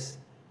he is.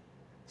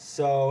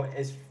 So,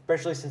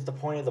 especially since the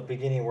point of the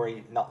beginning where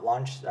he not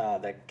launched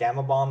the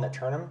gamma bomb that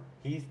turned him,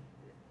 he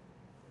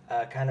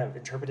kind of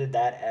interpreted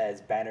that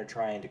as Banner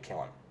trying to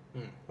kill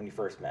him when he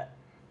first met.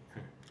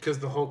 Because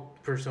the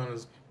Hulk persona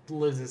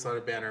lives inside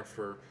of Banner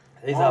for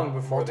He's long got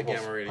before the multiple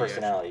gamma radiation.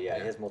 personality. Yeah,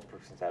 he has multiple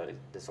personality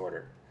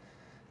disorder.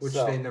 which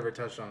So- they never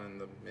touched on in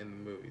the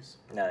movies.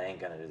 No, they ain't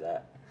gonna do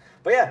that.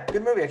 But yeah,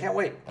 good movie. I can't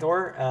wait.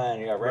 Thor, and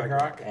you got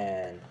Ragnarok,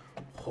 and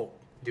Hulk,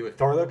 do it,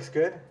 Thor looks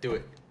good. do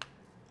it.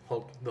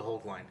 The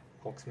Hulk line.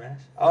 Hulk smash.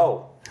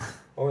 Oh,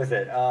 what was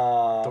it?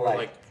 Thor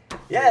like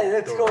yeah, it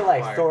looks Thor cool.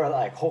 Like fire. Thor,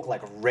 like Hulk,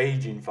 like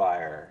raging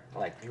fire.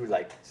 Like you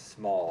like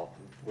small,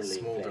 really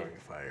Smoldering flame.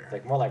 fire.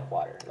 Like more like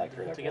water. Like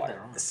you're How'd you like get that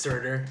water. wrong?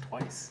 Surtur.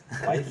 Twice.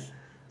 Twice.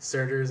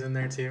 Surtur's in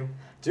there too.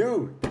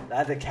 Dude,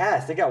 the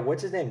cast. They got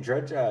what's his name?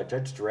 Judge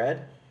Dredd.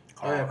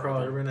 Oh yeah,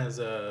 Carl Urban as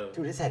a.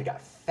 Dude, his head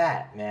got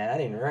fat, man. I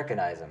didn't even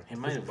recognize him. He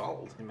might He's have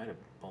bald. He might have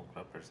bulked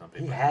up or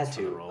something. He but had it's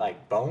for the to. role.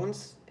 Like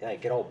bones,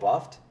 like get all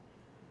buffed.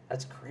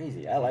 That's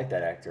crazy. I like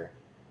that actor.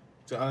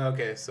 So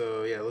okay,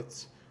 so yeah,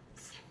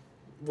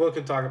 we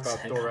can talk about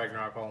Thor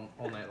Ragnarok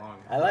all night long.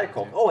 I like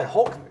Hulk. Oh, and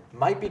Hulk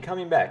might be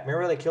coming back.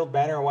 Remember they killed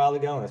Banner a while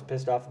ago and was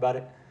pissed off about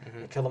it?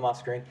 They killed him off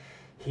screen.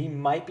 He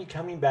might be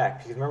coming back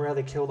because remember how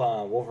they killed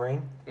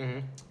Wolverine? Mm-hmm.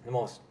 The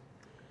most.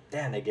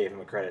 Damn, they gave him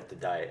a credit to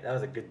die. That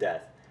was a good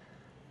death.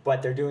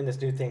 But they're doing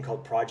this new thing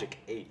called Project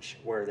H,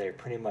 where they're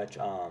pretty much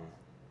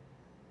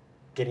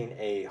getting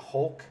a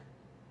Hulk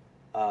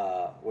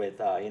with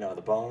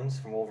the bones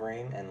from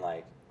Wolverine and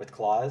like with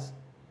claws,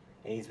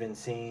 and he's been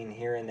seen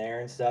here and there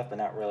and stuff, but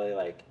not really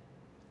like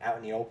out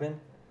in the open.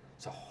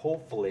 So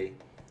hopefully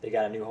they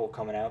got a new Hulk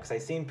coming out because I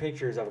seen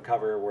pictures of a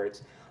cover where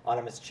it's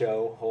Onimus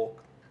Cho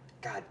Hulk,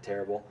 God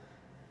terrible,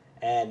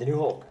 and the new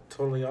Hulk,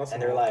 Totally awesome.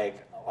 and they're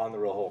like on the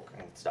real Hulk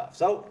and stuff.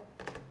 So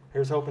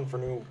here's hoping for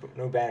new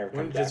Banner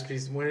coming Wouldn't back.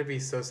 it be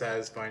so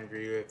satisfying for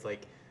you if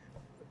like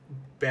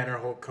Banner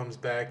Hulk comes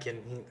back and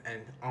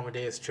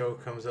Amadeus Cho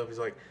comes up, he's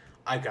like,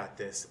 I got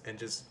this,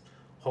 and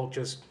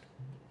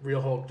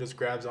real Hulk just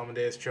grabs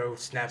Amadeus Cho,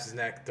 snaps his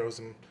neck, throws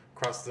him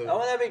across the Oh,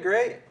 that'd be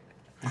great.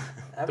 That'd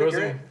be throws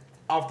great. him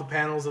off the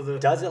panels of the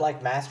Does it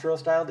like Mastro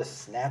style? Just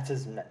snaps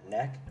his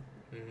neck.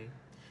 Mm-hmm. Man,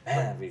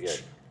 that'd be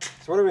good.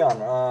 So what are we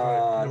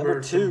on?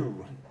 Number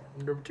 2.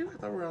 Number 2? I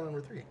thought we were on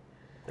number 3.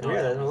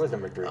 Yeah, that was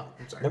number 3. Oh,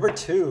 I'm sorry. Number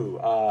 2,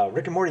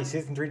 Rick and Morty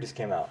season 3 just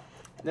came out.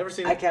 Never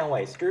seen I it. can't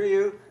wait. Screw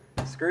you.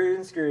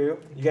 You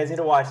guys need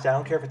to watch that. I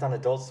don't care if it's on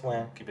Adult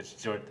Swim. Keep it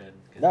short then.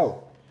 'Cause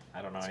No.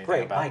 I don't know It's anything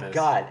great. about My this.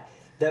 God.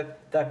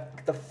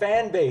 The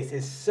fan base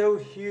is so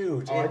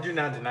huge. Oh, I do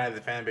not deny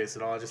the fan base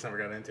at all. I just never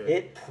got into it.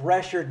 It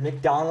pressured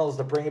McDonald's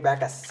to bring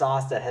back a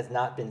sauce that has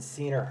not been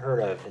seen or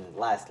heard of in the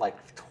last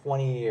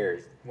 20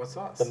 years. What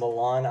sauce? The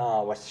Milan,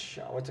 what's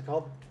it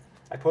called?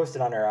 I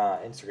posted on our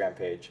Instagram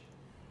page.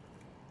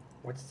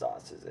 What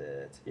sauce is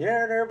it? You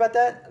never heard about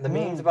that? The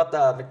memes about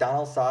the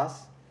McDonald's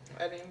sauce?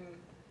 I didn't.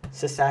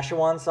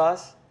 Szechuan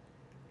sauce?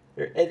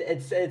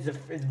 It's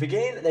the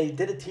beginning. They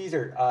did a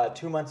teaser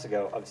 2 months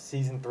ago of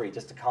season 3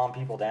 just to calm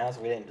people down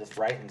so we didn't just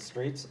riot in the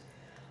streets.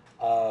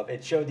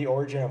 It showed the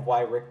origin of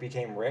why Rick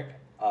became Rick.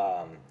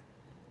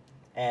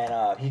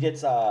 And he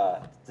gets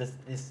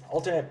these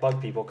alternate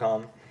bug people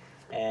come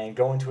and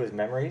go into his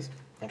memories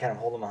and kind of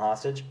hold him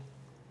hostage.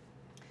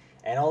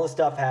 And all this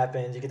stuff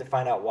happens. You get to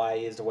find out why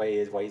he is the way he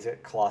is, why he's a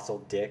colossal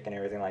dick and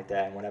everything like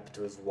that, and what happened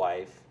to his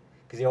wife.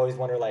 Because he always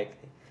wondered,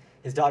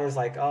 his daughter's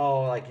like,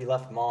 oh, you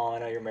left mom, I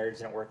know your marriage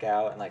didn't work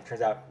out. And,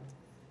 turns out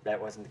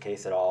that wasn't the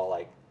case at all.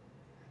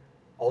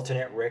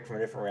 Alternate Rick from a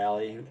different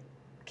reality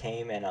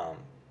came and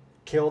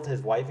killed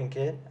his wife and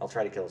kid. I'll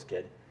try to kill his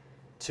kid.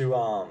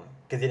 Because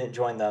he didn't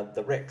join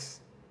the Ricks.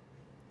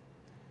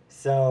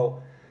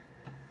 So,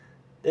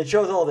 it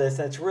shows all this,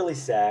 and it's really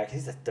sad.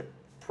 He's a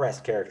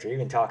depressed character. He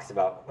even talks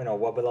about,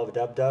 Wubba Lubba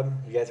Dub Dub.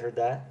 You guys heard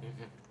that?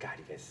 Mm-hmm. God,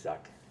 you guys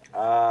suck.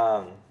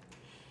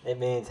 It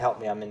means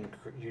help me, I'm in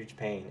huge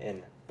pain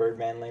in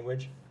Birdman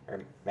language,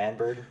 or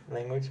man-bird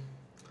language.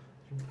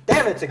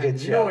 Damn, it's a good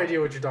show. No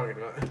idea what you're talking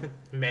about.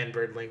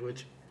 Man-bird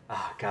language.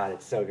 Oh, God,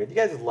 it's so good. You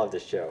guys would love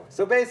this show.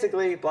 So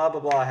basically, blah,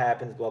 blah, blah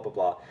happens, blah, blah,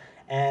 blah.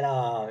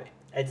 And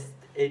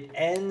it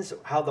ends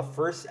how the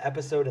first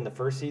episode in the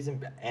first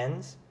season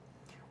ends,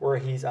 where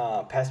he's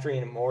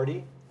pestering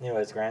Morty,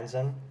 his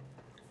grandson.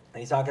 And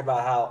he's talking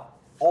about how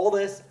all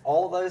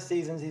those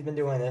seasons he's been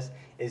doing this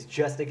is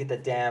just to get the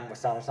damn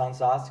Wasana-san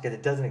sauce because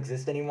it doesn't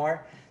exist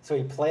anymore. So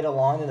he played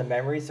along in the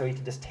memory so he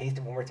can just taste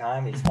it one more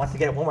time. He just wants to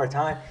get it one more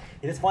time.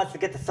 He just wants to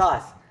get the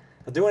sauce.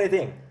 He'll do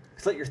anything.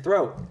 Slit your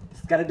throat.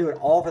 He's got to do it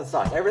all for the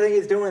sauce. Everything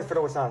he's doing is for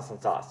the Wasana-san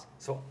sauce.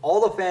 So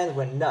all the fans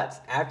went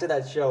nuts after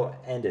that show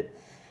ended.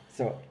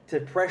 So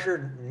to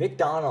pressure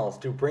McDonald's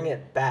to bring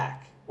it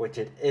back, which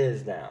it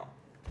is now,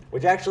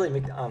 which actually,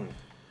 you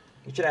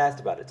should have asked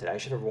about it today. I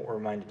should have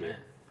reminded you. Man,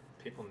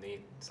 people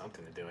need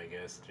something to do, I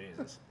guess.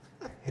 Jesus.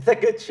 It's a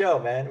good show,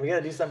 man. We got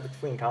to do something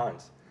between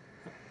cons.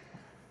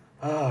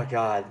 Oh,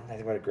 God.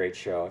 What a great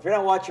show. If you're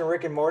not watching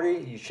Rick and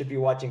Morty, you should be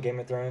watching Game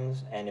of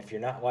Thrones. And if you're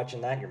not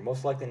watching that, you're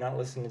most likely not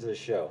listening to the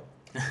show.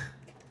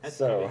 That's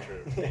So, probably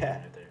true.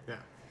 yeah. Right there. Yeah.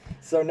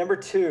 So, number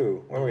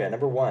 2. Where are we at?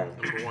 Number 1.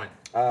 Number 1.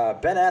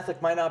 Ben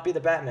Affleck might not be the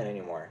Batman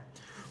anymore.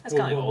 That's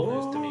kind of old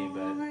news to me,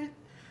 but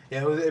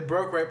Yeah, it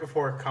broke right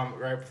before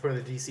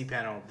the DC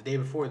panel, the day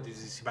before the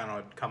DC panel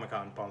at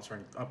Comic-Con Palm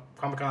Springs,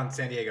 Comic-Con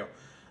San Diego,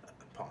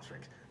 Palm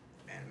Springs.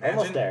 Man,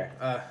 Almost there.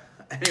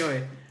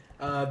 Anyway,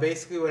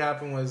 basically what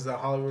happened was the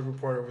Hollywood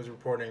Reporter was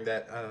reporting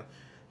that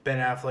Ben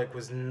Affleck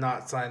was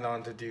not signed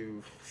on to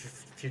do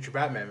future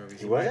Batman movies.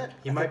 He wasn't?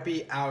 He might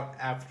be out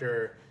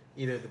after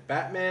either the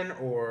Batman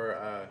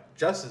or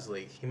Justice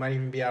League. He might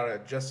even be out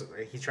at Justice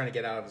League. He's trying to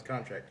get out of his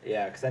contract.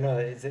 Yeah, because I know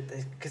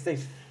because they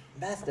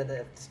messed it.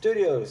 The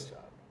studios,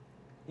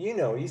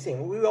 you've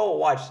seen. We all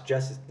watched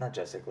not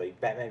Justice League,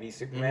 Batman v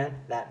Superman.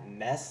 Mm-hmm. That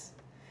mess,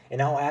 and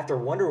now after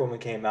Wonder Woman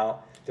came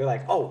out, they're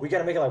like, oh, we got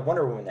to make it like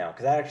Wonder Woman now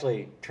because that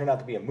actually turned out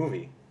to be a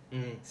movie.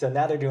 Mm-hmm. So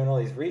now they're doing all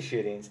these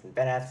reshootings, and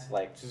Ben Affleck's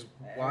like, which is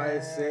why I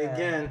say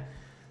again,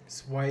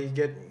 it's why you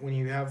get when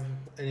you have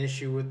an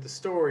issue with the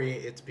story.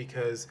 It's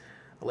because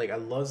I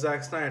love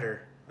Zack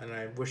Snyder and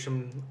I wish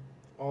him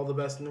all the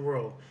best in the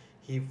world.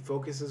 He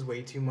focuses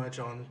way too much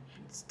on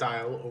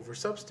style over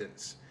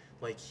substance.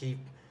 He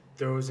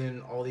throws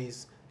in all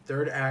these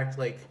third act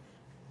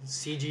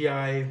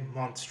CGI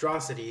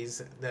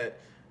monstrosities that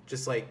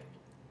just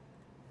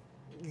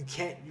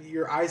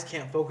your eyes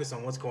can't focus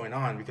on what's going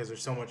on because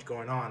there's so much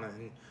going on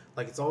and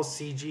it's all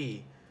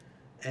CG,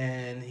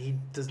 and he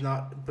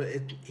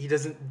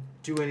doesn't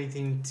do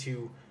anything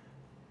to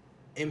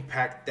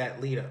impact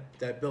that lead up,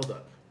 that build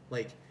up.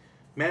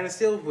 Man of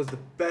Steel was the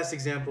best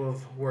example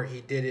of where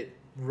he did it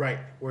right,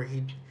 where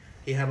he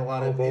had a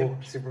lot of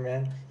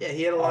Superman. Yeah,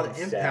 he had a lot of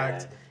sad.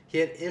 impact. He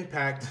had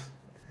impact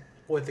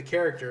with the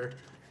character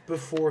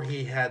before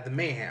he had the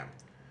mayhem,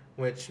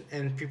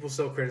 and people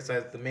still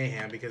criticize the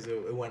mayhem because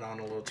it went on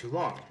a little too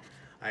long.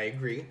 I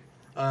agree,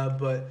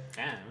 but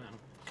yeah,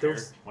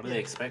 what do they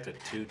expect?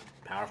 Two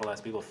powerful ass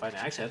people fighting?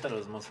 Actually, I thought it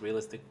was the most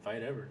realistic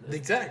fight ever.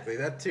 Exactly,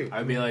 that too.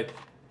 I'd be like,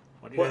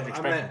 what do you guys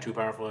expect from two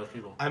powerful ass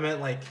people? I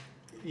meant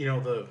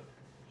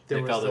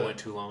They felt it went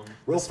too long.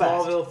 Real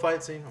fast. Smallville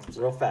fight scene.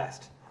 Real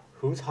fast.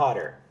 Who's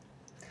hotter?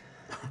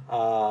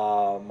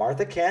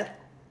 Martha Kent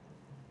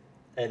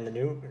in the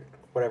new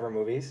whatever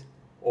movies,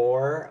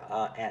 or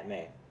Aunt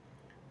May.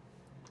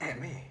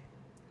 Aunt May.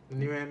 The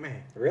new Aunt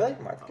May. Really?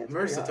 Martha Kent's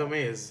pretty Marissa hot.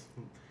 Tomei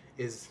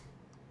is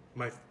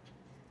my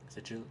Is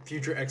it Julie?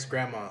 future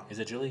ex-grandma Is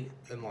it Julie?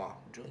 in-law.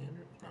 Julie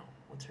Andrews? No.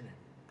 What's her name?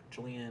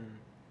 Julianne.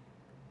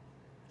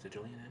 Is it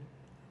Julianne?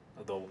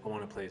 The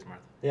one who plays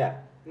Martha. Yeah.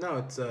 No,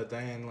 it's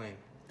Diane Lane.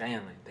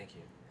 Diane Lane. Thank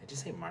you. Did you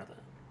say Martha?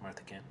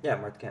 Martha Kent. Yeah,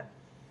 Martha Kent.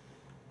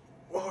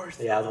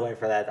 Martha. Yeah, I was waiting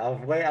for that. I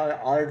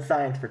heard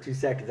signs for 2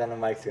 seconds. I know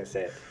Mike's gonna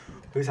say it.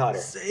 Who's hotter?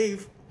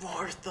 Save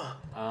Martha.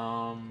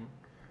 I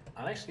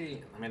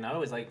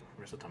always like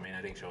Marissa Tomei.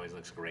 I think she always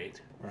looks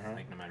great,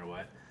 like no matter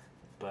what.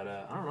 But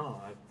I don't know.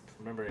 I'm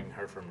remembering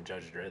her from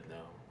Judge Dredd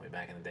though, way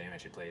back in the day when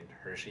she played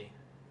Hershey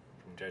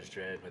from Judge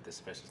Dredd with the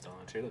Sylvester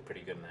Stallone. She looked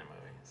pretty good in that movie.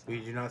 So. We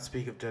do not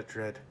speak of Judge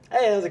Dredd.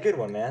 Hey, that was a good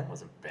one, man. It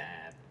wasn't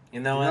bad. You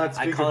know Do what? not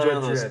I speak call of it one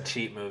of Judge those Dredd.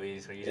 cheap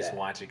movies where you just Yeah.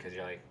 watch it because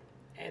you're like,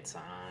 it's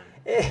on.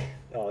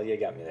 Oh, you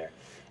got me there.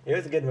 It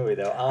was a good movie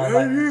though.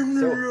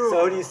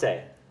 So who do you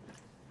say?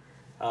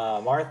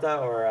 Martha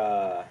or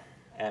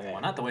Aunt May?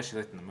 Well, not the way she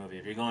looked in the movie.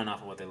 If you're going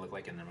off of what they look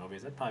like in their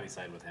movies, I'd probably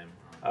side with him.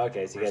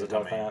 Okay, so you guys Marissa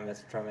both Tomei. on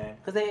Mr. Tomei.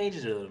 Because they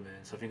aged her a little bit.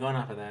 So if you're going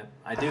off of that,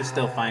 I do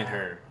still find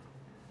her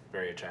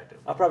very attractive.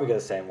 I'll probably go the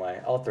same way.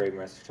 All three of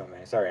Mr.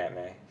 Tomei. Sorry, Aunt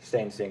May.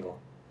 Staying single.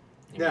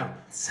 Now.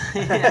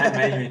 You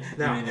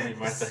mean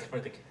Martha?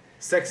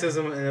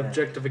 Sexism and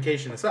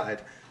objectification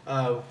aside,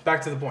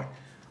 back to the point.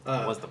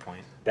 What was the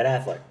point? Ben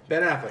Affleck.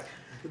 Ben Affleck.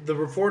 The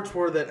reports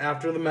were that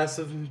after the mess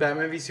of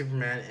Batman v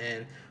Superman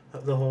and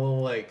the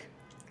whole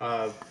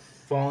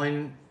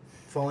falling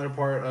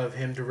apart of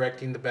him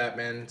directing the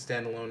Batman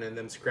standalone and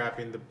them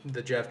scrapping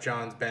the Jeff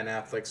Johns Ben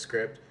Affleck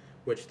script,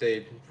 which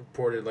they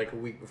reported like a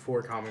week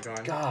before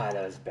Comic-Con. God,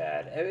 that was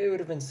bad. It would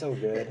have been so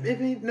good.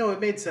 It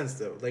made sense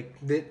though. Like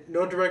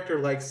no director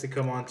likes to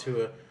come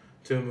onto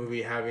a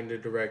movie having to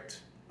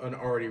direct an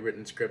already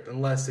written script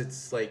unless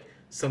it's like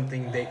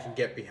something they can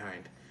get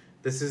behind.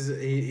 This is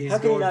he's How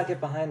can you going, not get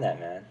behind that,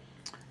 man?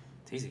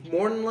 It's easy.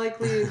 more than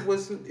likely it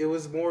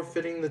was more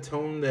fitting the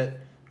tone that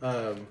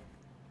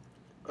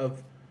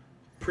of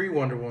pre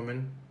Wonder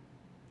Woman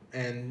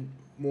and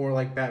more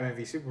like Batman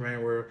v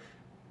Superman,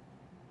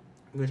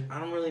 which I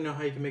don't really know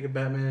how you can make a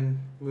Batman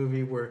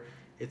movie where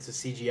it's a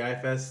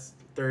CGI fest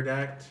third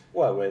act.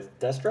 What, with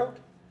Deathstroke?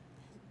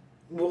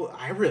 Well,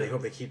 I really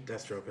hope they keep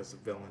Deathstroke as the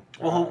villain.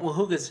 Well,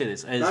 who could say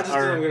this? Not just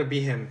because I'm going to be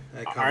him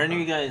at Are Comic-Con. any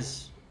of you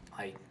guys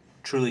like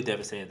truly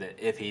devastated that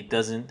if he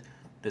doesn't,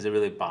 does it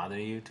really bother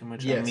you too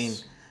much? Yes. I mean,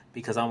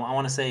 because I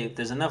want to say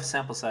there's enough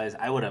sample size.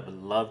 I would have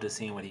loved to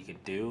see what he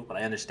could do, but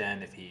I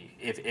understand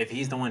if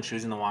he's the one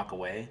choosing to walk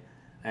away,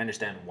 I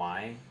understand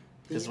why.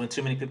 Because when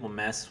too many people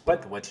mess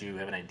with what you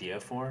have an idea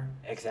for,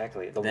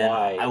 Exactly. The then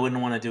why. I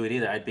wouldn't want to do it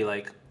either. I'd be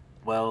like,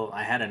 well,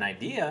 I had an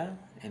idea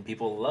and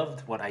people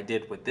loved what I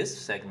did with this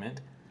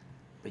segment,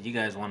 but you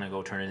guys want to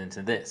go turn it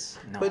into this.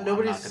 No, But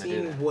nobody's I'm not gonna do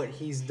seen that. what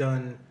he's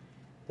done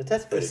the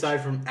test footage.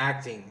 aside from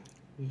acting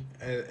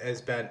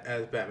as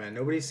Batman.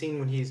 Nobody's seen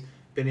when he's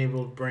been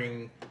able to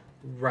bring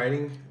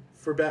writing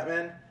for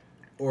Batman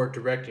or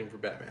directing for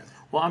Batman.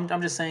 Well,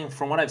 I'm just saying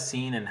from what I've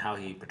seen and how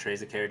he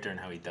portrays the character and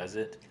how he does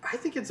it, I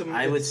think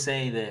I would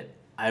say that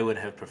I would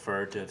have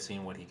preferred to have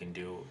seen what he can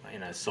do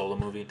in a solo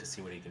movie to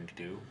see what he can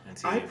do. And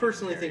see I if he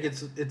personally can think carry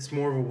it. it's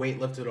more of a weight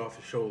lifted off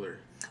his shoulder.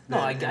 No,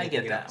 I than get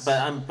anything that,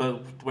 else.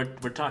 but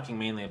we're talking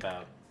mainly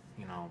about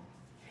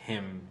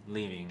him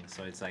leaving.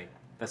 So it's like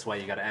that's why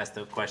you got to ask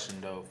the question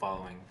though.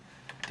 Following,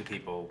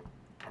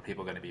 are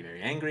people going to be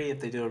very angry if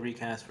they do a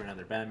recast for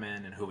another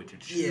Batman, and who would you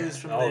choose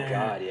from Oh there?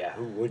 God, yeah.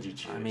 Who would you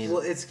choose? I mean,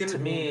 Well, it's gonna to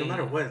me, no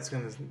matter what, it's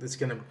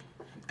gonna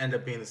end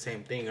up being the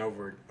same thing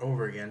over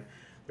again.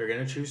 They're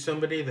gonna choose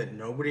somebody that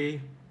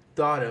nobody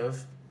thought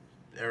of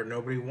or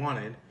nobody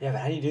wanted. yeah,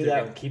 but how do you do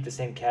that and keep the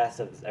same cast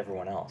as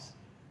everyone else?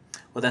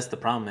 well, that's the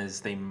problem. Is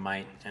they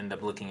might end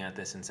up looking at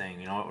this and saying,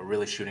 you know what, we're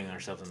really shooting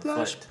ourselves in the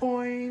foot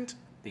Flashpoint.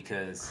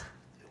 because,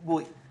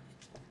 well,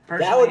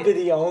 That would be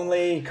personally, the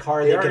only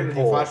card They they are can gonna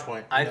do pull.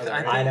 Flashpoint. I You know that,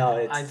 th- right? I know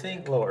it's I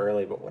think- a little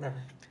early, but whatever.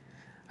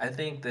 I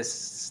think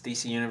this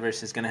DC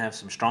universe is going to have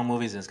some strong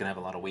movies and it's going to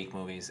have a lot of weak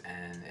movies,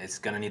 and it's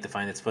going to need to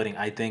find its footing.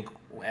 I think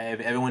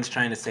everyone's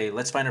trying to say,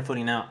 let's find our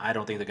footing now. I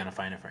don't think they're going to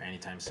find it for any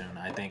time soon.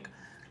 I think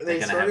They they're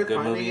going to started have good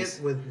finding movies.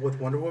 it with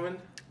Wonder Woman.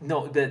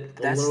 No,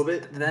 that's little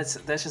bit? That's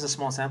just a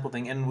small sample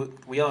thing, and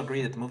we all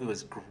agree that the movie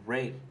was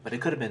great, but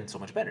it could have been so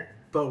much better.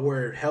 But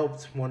where it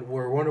helped,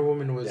 where Wonder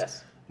Woman was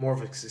Yes. more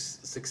of a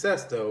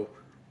success, though,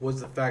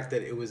 was the fact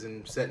that it was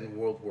set in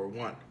World War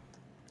One.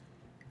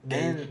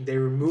 They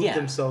removed yeah.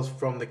 themselves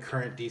from the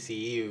current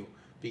DCEU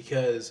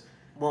because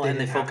Well, and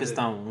they didn't have focused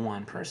to- on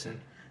one person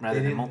They rather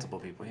than didn't- multiple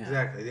people. Yeah.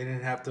 Exactly. They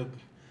didn't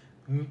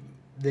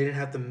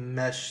have to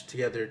mesh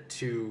together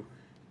two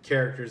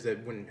characters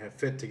that wouldn't have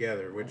fit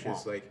together, which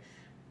is like,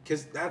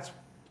 because that's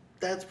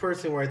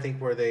personally where I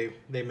think where they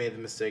made the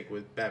mistake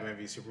with Batman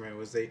v Superman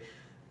was they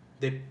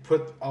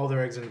put all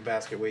their eggs in the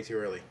basket way too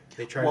early.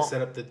 They tried to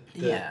set up the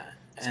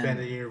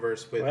expanded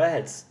universe with Well, I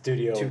had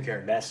studio two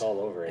characters. mess all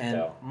over it, And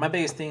though. my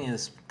biggest thing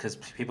is because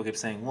people keep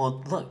saying,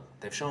 "Well, look,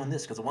 they've shown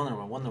this because of Wonder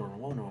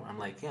Woman." I'm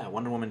like, yeah,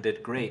 Wonder Woman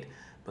did great,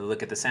 but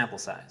look at the sample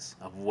size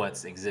of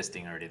what's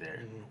existing already there.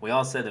 Mm-hmm. We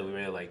all said that we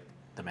really liked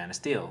the Man of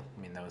Steel.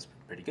 I mean, that was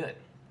pretty good.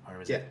 Or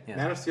was it?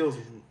 Man of Steel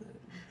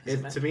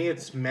Is it to me,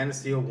 it's Man of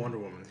Steel, Wonder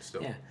Woman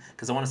still. Yeah,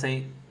 because I want to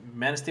say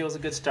Man of Steel was a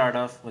good start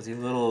off. Was he a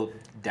little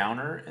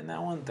downer in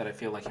that one? That I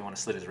feel like he wanted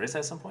to slit his wrist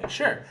at some point?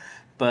 Sure.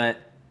 But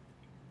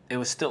it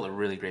was still a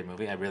really great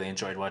movie. I really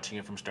enjoyed watching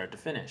it from start to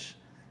finish.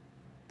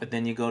 But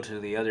then you go to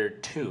the other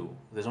two.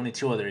 There's only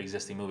two other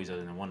existing movies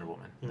other than Wonder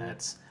Woman. Mm-hmm.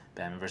 That's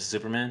Batman vs.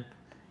 Superman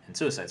and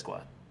Suicide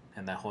Squad.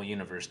 And that whole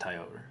universe tie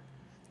over.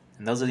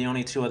 And those are the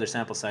only two other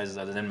sample sizes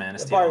other than Man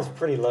of The Steel. bar is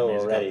pretty low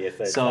years ago. already. If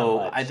there's So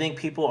not much. I think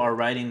people are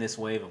riding this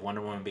wave of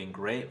Wonder Woman being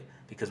great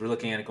because we're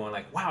looking at it going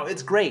like, wow,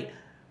 it's great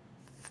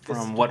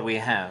from what we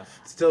have.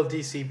 Still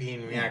DC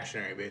being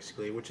reactionary,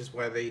 basically, which is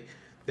why they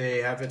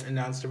haven't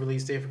announced a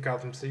release date for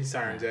Gotham City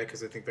Sirens yet,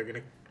 because I think they're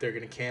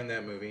gonna can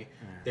that movie.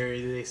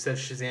 They said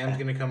Shazam's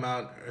gonna come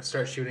out,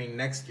 start shooting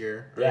next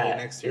year.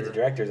 Next year. The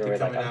directors are They're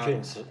already like, coming I'm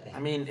out. shooting. I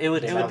mean, it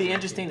would be 2019.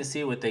 interesting to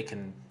see what they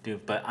can do,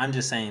 but I'm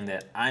just saying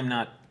that I'm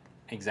not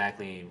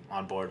exactly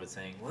on board with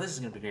saying, well, this is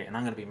going to be great, and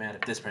I'm going to be mad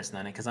if this person's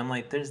not in it, because I'm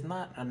like, there's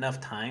not enough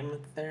time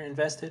there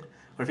invested.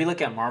 Or if you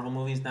look at Marvel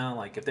movies now,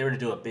 like if they were to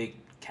do a big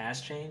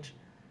cast change,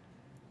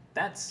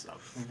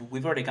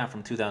 we've already gone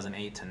from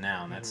 2008 to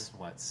now, and that's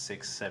what,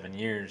 6, 7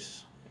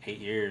 years, 8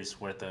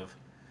 years worth of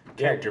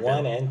character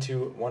one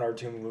build. one or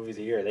two movies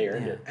a year. They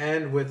earned it.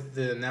 And with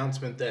the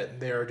announcement that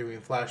they are doing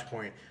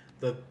Flashpoint,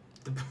 the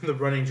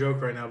running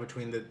joke right now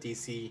between the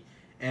DC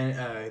and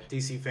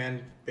DC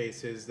fan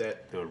base is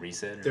that Do a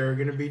reset. Or... they're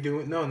gonna be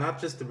doing not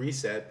just the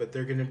reset, but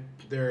they're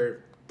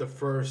the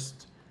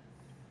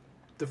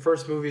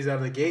first movies out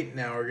of the gate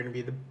now are gonna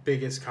be the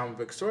biggest comic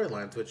book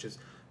storylines, which is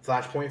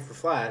Flashpoint for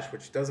Flash,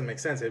 which doesn't make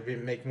sense.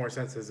 It'd make more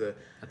sense as a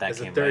third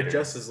later.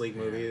 Justice League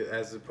movie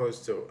as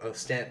opposed to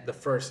the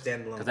first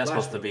standalone. Because that's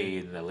Flash supposed to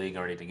movie. be the league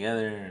already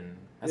together, and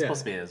that's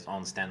supposed to be its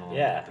own standalone.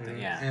 Yeah. thing.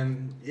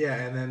 Yeah.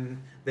 And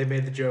then they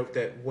made the joke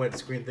that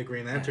what's the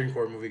Green Lantern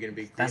Corps movie going to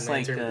be? Green That's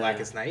like, Lantern,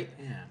 Blackest Night.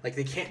 Yeah. Like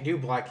they can't do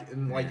Black.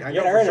 Like I You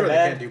know gotta for earn sure it, they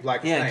man. can't do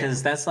Blackest Yeah, Night.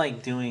 because that's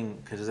like doing,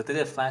 because if they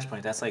did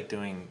Flashpoint, that's like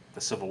doing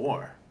the Civil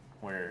War,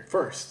 where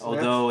First,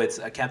 although it's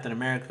a Captain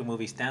America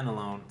movie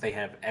standalone, they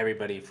have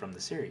everybody from the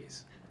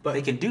series. But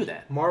They can do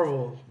that.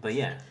 Marvel. But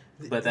yeah,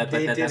 but that's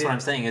they what did I'm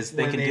it saying is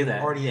they when can they've do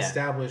that. Already Yeah.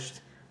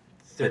 established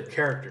their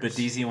characters. But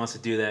DC wants to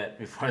do that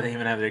before they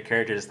even have their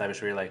characters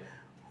established. Where you're like,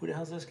 who the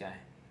hell's this guy?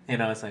 You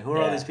know, it's like, who are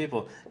all Yeah. these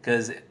people?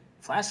 Because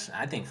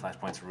I think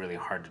Flashpoint's really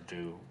hard to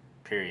do.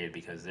 Period,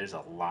 because there's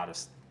a lot of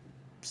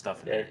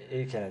stuff in Yeah, there.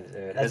 you can. That's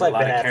There's like a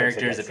lot Ben of Affleck's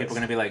characters against that people are us.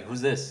 gonna be like, "Who's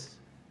this?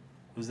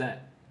 Who's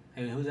that?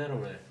 Hey, who's that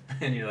over there?"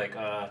 And you're like,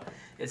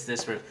 it's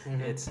this."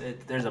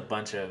 There's a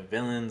bunch of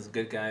villains,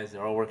 good guys.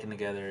 They're all working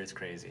together. It's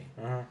crazy.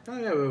 Oh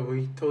yeah, but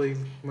we totally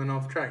went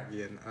off track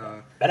again.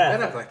 Ben Ben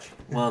Affleck. Affleck.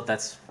 Well,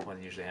 that's what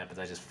usually happens.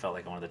 I just felt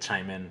like I wanted to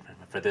chime in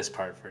for this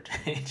part for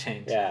a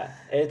change. Yeah,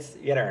 you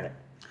gotta earn it.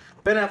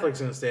 Ben Affleck's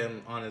gonna stay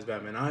on as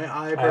Batman. I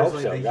hope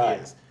personally so, think God.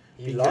 he is.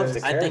 He loves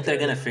Because- the I think they're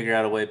character. gonna figure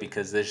out a way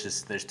because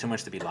there's too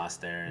much to be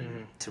lost there,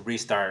 and to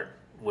restart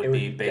would It would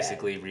be be bad.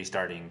 basically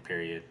restarting.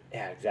 Period.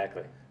 Yeah,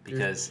 exactly.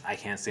 Because I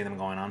can't see them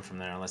going on from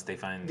there unless they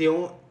find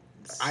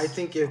I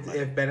think if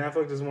Ben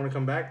Affleck doesn't want to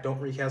come back, don't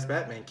recast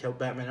Batman. Kill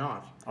Batman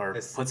off. or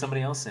It's put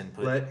somebody else in.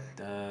 Put let-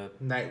 uh,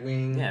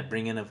 Nightwing. yeah,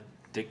 bring in a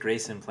Dick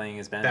Grayson playing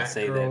as Batman.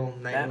 Say that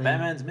Batgirl, Nightwing.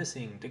 Batman's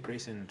missing. Dick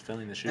Grayson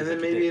filling the shoes. And then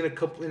like he maybe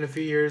did. in a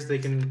few years they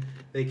can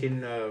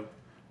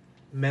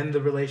mend the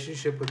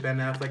relationship with Ben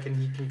Affleck and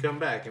he can come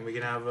back and we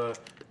can have a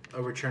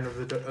return of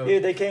the.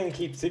 Dude, they can't even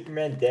keep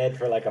Superman dead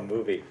for like a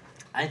movie.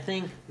 I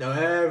think No,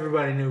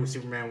 everybody knew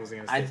Superman was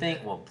gonna. I stay think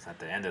dead. well at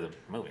the end of the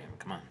movie. I mean,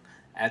 come on.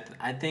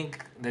 I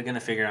think they're gonna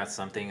figure out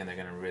something and they're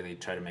gonna really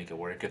try to make it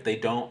work. If they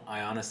don't,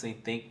 I honestly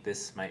think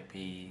this might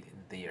be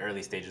the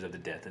early stages of the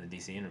death of the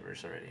DC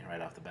universe already,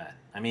 right off the bat.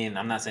 I mean,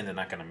 I'm not saying they're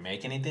not gonna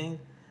make anything.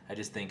 I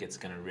just think it's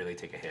gonna really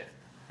take a hit,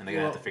 and they're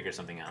gonna have to figure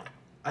something out.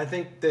 I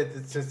think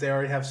that since they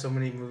already have so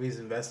many movies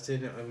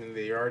invested, I mean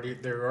they're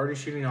already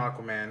shooting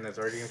Aquaman. That's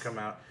already gonna come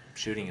out.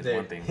 Shooting is They-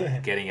 one thing,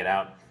 but getting it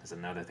out is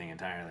another thing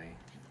entirely.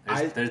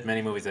 There's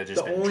many movies that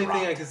just The been only dropped.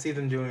 thing I can see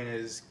them doing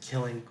is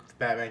killing the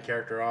Batman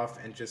character off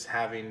and just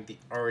having the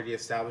already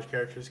established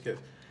characters. Because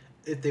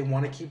if they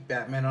want to keep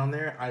Batman on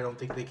there, I don't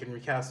think they can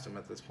recast him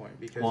at this point.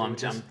 Because Well, it I'm would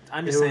just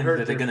it would saying hurt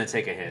that they're their- gonna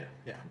take a hit.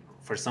 Yeah.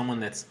 For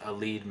someone that's a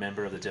lead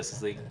member of the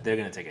Justice League, they're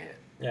gonna take a hit.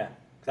 Yeah,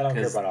 'cause I don't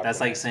care Because about that's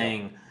Aquaman, like so.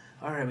 saying,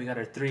 all right, we got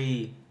our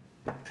 3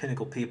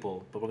 pinnacle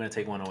people, but we're gonna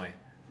take one away.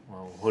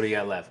 Well, who do you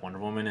got left? Wonder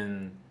Woman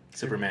and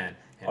Superman.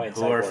 And Oh, and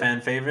who are Cyborg.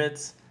 fan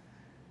favorites?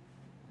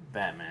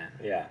 Batman.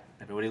 Yeah.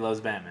 Everybody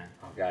loves Batman.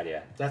 Oh God,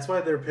 yeah. That's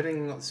why they're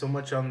pitting so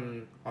much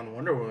on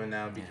Wonder Woman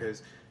now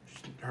because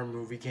her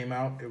movie came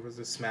out. It was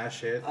a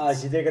smash hit. So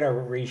they're gonna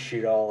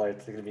reshoot all.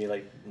 It's gonna be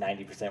like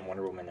 90%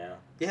 Wonder Woman now.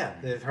 Yeah,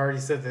 they've already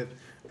said that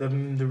the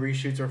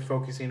reshoots are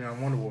focusing on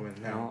Wonder Woman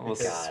now. We'll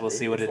because- God, we'll dude,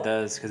 see what it's it like-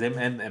 does because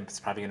it's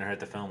probably gonna hurt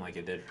the film like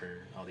it did for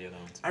all the other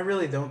ones. I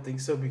really don't think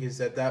so because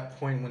at that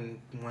point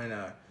when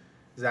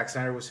Zack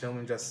Snyder was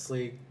filming Justice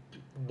League,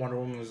 Wonder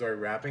Woman was already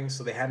wrapping,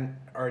 so they hadn't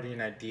already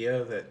an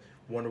idea that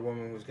Wonder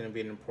Woman was going to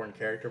be an important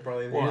character.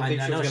 Probably. They Well, didn't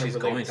think I she know was she's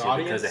relate going the to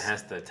because it audience.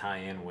 has to tie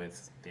in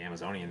with the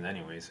Amazonians,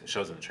 anyways. It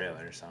shows in the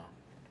trailer, so.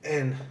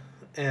 And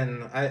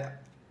I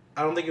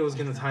don't think it was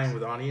going to tie in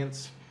with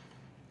audience.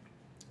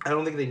 I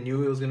don't think they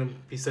knew it was going to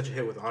be such a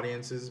hit with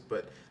audiences,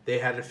 but they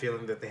had a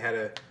feeling that they had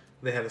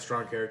a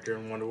strong character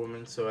in Wonder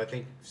Woman. So I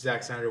think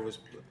Zack Snyder was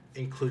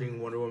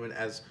including Wonder Woman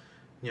as,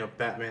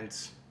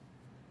 Batman's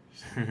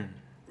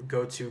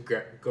go-to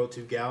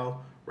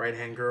gal,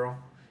 right-hand girl,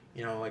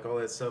 like all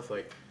that stuff.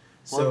 Like,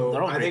 Well,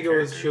 they're so all I think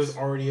great she was characters.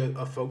 already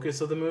a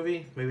focus of the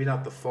movie. Maybe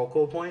not the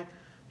focal point,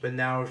 but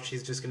now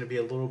she's just going to be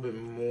a little bit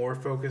more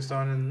focused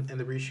on in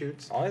the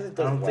reshoots. As long as it I does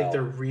don't think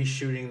well. they're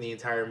reshooting the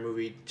entire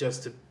movie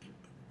just to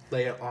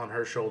lay it on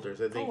her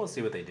shoulders. I Oh, think we'll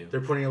see what they do. they're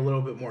putting a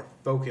little bit more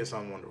focus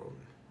on Wonder Woman.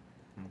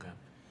 Okay.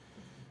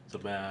 So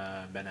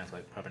Ben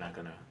Affleck probably not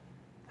gonna.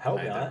 Hope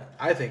I not.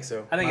 I think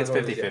so. I think My it's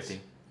vote is 50-50. yes.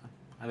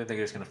 I think they're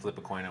just gonna flip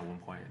a coin at one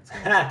point. It's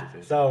gonna be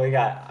 50-50. So we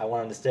got. I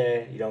want him to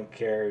stay. You don't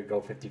care. You go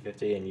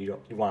 50-50, and you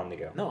want him to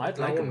go. No, I'd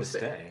I like him want to him to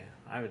stay.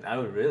 I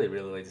would really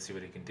like to see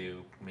what he can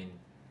do. I mean,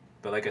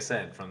 but like I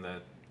said, from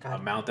the God.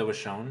 amount that was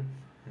shown,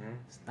 Mhm.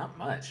 it's not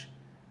much.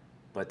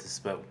 But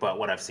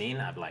what I've seen,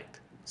 I've liked.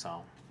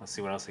 So let's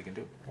see what else he can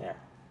do. Yeah.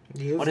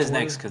 What is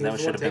next? Because that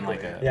should have been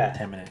like a Yeah.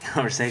 10-minute So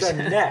conversation.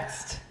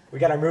 next, we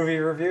got our movie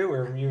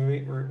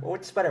review.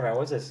 What's Spider-Man?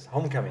 What's this?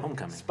 Homecoming.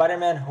 Homecoming.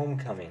 Spider-Man: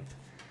 Homecoming,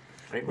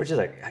 Great. which is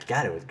like,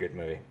 God, it was a good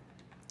movie.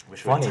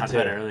 Wish funny, we talked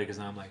about it too. earlier because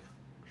now I'm like,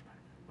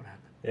 what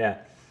happened? Yeah.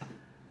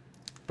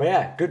 But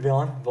yeah, good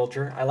villain,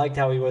 Vulture. I liked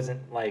how he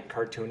wasn't like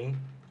cartoony.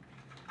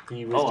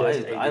 He was Oh,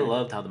 just a I dude.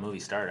 loved how the movie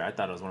started. I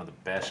thought it was one of the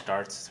best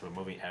starts to a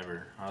movie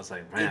ever. I was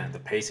like, man, the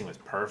pacing was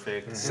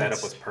perfect. The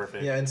setup was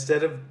perfect. Yeah,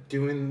 instead of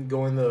going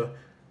the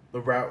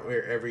route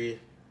where every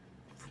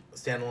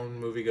standalone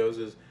movie goes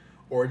is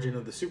origin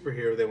of the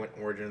superhero, they went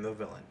origin of the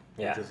villain.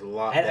 Yeah. Which is a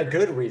lot and better. a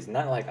good reason,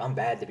 not like I'm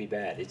bad to be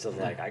bad. It's just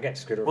like I got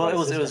screwed over. Well, by it the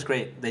was system.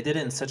 great. They did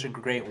it in such a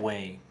great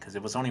way because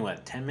it was only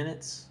 10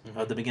 minutes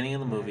of the beginning of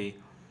the movie,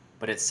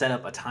 but it set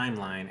up a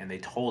timeline and they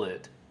told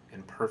it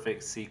in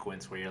perfect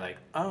sequence where you're like,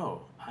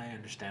 oh, I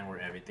understand where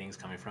everything's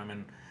coming from,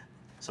 and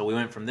so we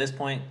went from this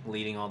point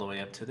leading all the way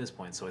up to this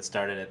point. So it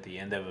started at the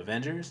end of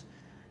Avengers,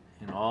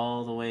 and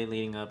all the way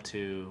leading up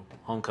to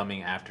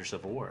Homecoming after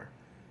Civil War.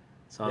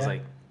 So I was Yeah.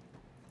 like,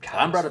 God,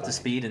 I'm it brought was up to funny.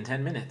 speed in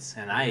 10 minutes,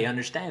 and I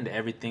understand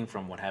everything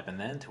from what happened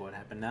then to what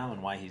happened now,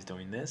 and why he's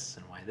doing this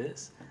and why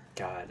this.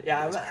 God,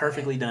 yeah, It was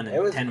perfectly done in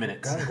it was 10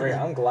 minutes. Great.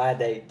 I'm glad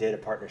they did a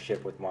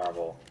partnership with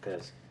Marvel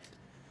because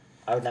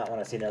I would not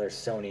want to see another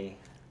Sony.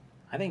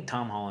 I think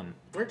Tom Holland.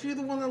 Weren't you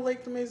the one that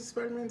liked Amazing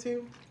Spider-Man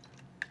 2?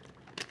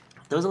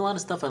 There was a lot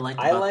of stuff I liked.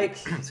 I About like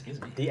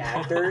excuse me. the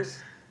actors.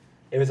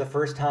 It was the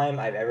first time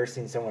I've ever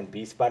seen someone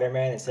be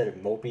Spider-Man instead of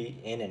mopey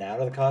in and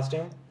out of the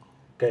costume.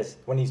 Because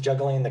when he's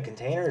juggling the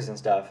containers and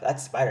stuff,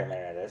 that's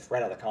Spider-Man. That's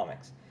right out of the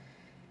comics.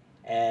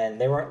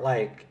 And they weren't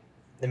like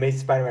the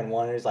Amazing Spider-Man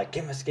 1. It was like,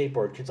 give him a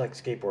skateboard. Kids like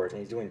skateboards. And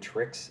he's doing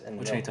tricks. And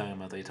Which one are you talking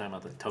about? Are you talking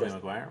about the Tobey This-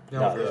 Maguire? No,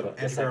 No, for the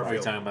Andrew second one. Or are you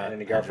Garfield. talking about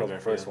Andrew Garfield, the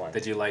Andrew first one.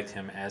 Did you like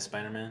him as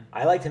Spider-Man?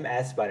 I liked him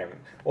as Spider-Man.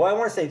 Well, I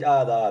want to say the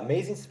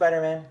Amazing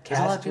Spider-Man There's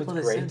a lot of cast people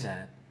was that great. said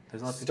that.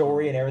 There's a lot of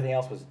Story and people. everything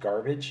else was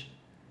garbage.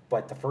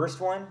 But the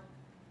first one,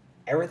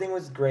 everything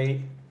was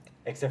great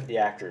except for the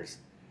actors.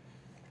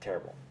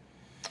 Terrible.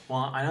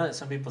 Well, I know that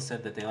some people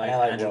said that they liked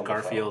like Andrew Willem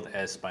Dafoe. Garfield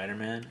as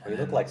Spider-Man. He and looked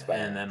then- like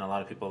Spider-Man. And then a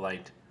lot of people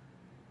liked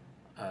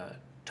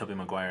Tobey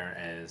Maguire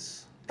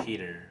as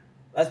Peter.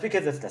 That's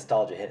because it's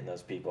nostalgia hitting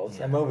those people. Yeah.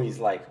 That movie's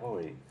like,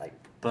 holy, like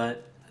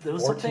But there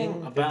was 14,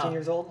 something 15 about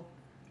years old?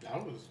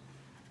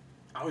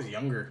 I was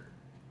younger.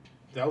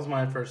 That was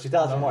my first.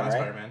 2001, right?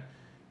 Spider-Man.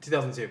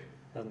 2002.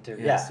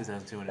 2002. Yeah, Yeah. it's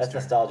 2002 when it That's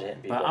started. nostalgia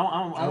hitting people. But I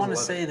was want to 11.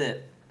 say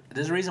that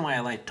there's a reason why I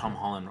like Tom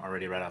Holland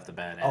already right off the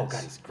bat as, Oh,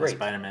 God, he's great.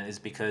 Spider-Man is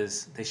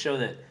because they show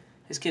that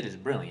his kid is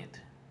brilliant.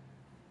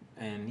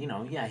 And,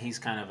 yeah, he's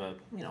kind of a,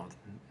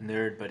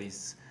 nerd,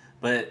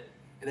 but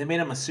they made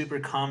him a super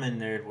common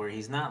nerd where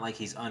he's not like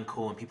he's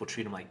uncool and people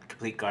treat him like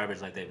complete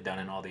garbage like they've done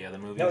in all the other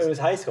movies. No, it was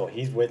high school.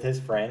 He's with his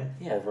friend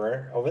Yeah.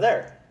 over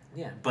there.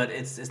 Yeah, but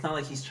it's not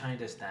like he's trying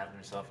to establish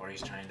himself or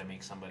he's trying to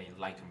make somebody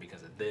like him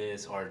because of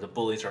this or the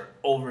bullies are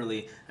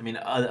overly. I mean,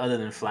 other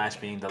than Flash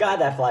being the God,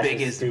 that Flash is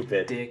biggest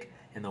stupid. dick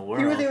in the world.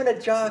 He wasn't even a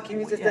jock. He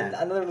was just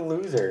Yeah. another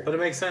loser. But it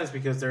makes sense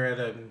because they're at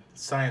a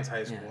science high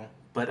Yeah. school.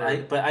 But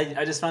Right.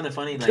 I just found it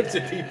funny like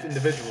Gifted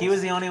individuals. he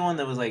was the only one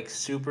that was like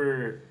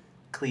super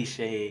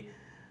cliche.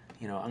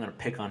 I'm gonna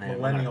pick on him.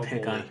 Millennial I'm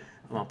gonna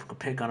bully.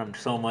 pick on him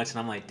so much, and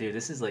I'm like, dude,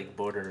 this is like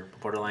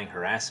borderline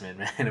harassment,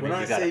 man. I mean, When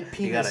I you gotta, say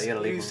penis, you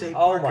gotta leave you him. say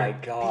Oh Barker. my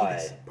God.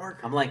 Penis,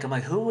 Barker. I'm like,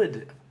 who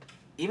would,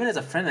 even as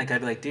a friend, that guy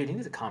be like, dude, you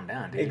need to calm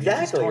down, dude. You're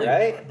just Exactly,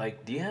 right?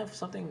 Like, do you have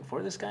something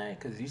for this guy?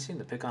 Because you seem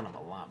to pick on him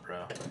a lot,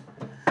 bro.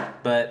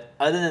 But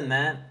other than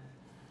that,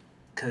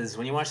 because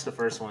when you watch the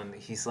first one,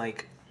 he's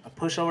like a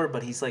pushover,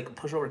 but he's like a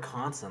pushover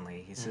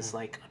constantly. He's just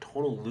like a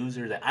total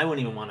loser that I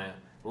wouldn't even want to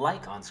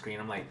like on screen.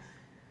 I'm like,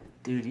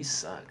 dude, you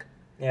suck.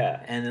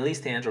 Yeah. And at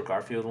least the Andrew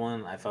Garfield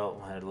one, I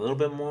felt had a little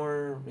bit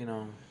more,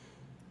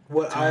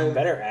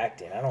 Better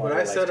acting. I don't know what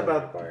I said Tobey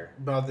about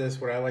Maguire. this.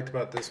 What I liked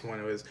about this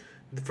one was,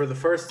 for the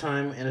first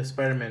time in a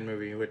Spider-Man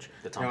movie, which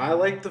I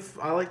liked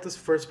this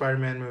first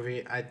Spider-Man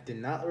movie. I did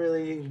not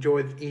really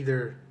enjoy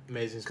either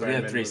Amazing Spider-Man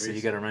we have three, movies. so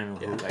you got to remind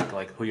me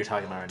who you're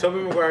talking about right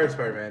Tobey now. Maguire's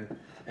Spider-Man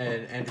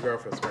and Andrew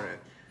Garfield's Spider-Man.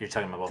 You're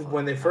talking about both of them.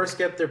 When they first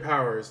get their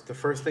powers, the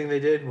first thing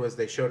they did was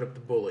they showed up the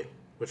bully,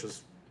 which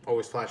was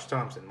always Flash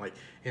Thompson. Like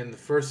in the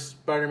first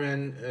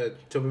Spider-Man,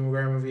 Tobey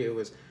Maguire movie, it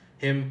was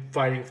him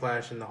fighting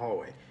Flash in the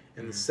hallway.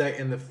 In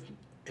the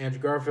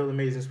Andrew Garfield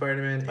Amazing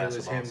Spider-Man, it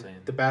was him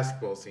the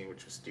basketball scene,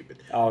 which was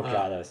stupid. Oh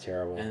god, that was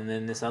terrible. And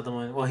then this other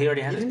one, well, he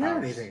already had his powers. He didn't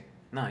have anything.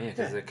 No, yeah,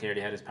 because he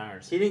already had his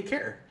powers. He didn't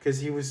care because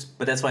he was.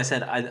 But that's why I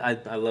said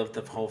I love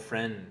the whole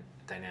friend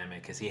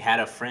dynamic, because he had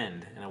a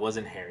friend, and it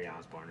wasn't Harry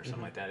Osborn or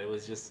something like that. It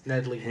was just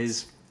Ned Leeds.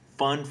 his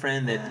fun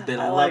friend that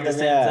I loved like the him,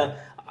 same yeah. stuff.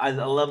 I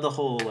love the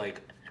whole,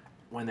 like,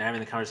 when they're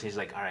having the conversation, he's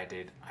like, all right,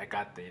 dude, I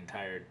got the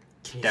entire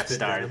Death spit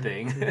Star venom?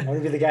 thing. I want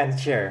to be the guy in the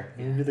chair.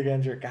 I want to be the guy in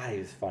the chair. God, he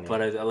was funny.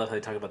 But I love how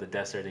they talk about the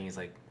Death Star thing. He's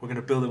like, we're going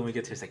to build it when we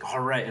get to it. He's like, all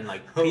right. And,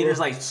 like, Peter's,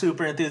 like,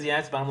 super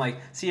enthusiastic. But I'm like,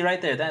 see,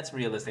 right there, that's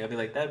realistic. I'd be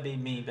like, that'd be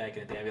me back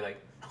in the day. I'd be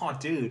like, oh,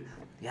 dude,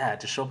 yeah,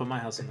 just show up at my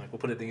house and, like, we'll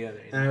put it together.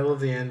 You know? And I love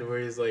the end where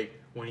he's like,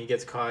 when he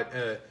gets caught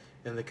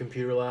in the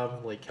computer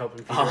lab, like helping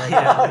Peter. Oh, out.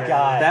 yeah. Oh,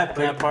 God.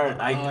 That part,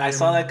 I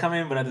saw that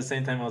coming, but at the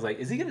same time, I was like,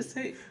 is he going to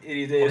say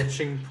anything?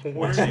 Watching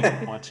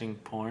porn. Watching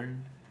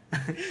porn.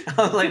 I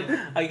was like,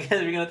 I guess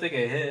we're going to take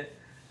a hit.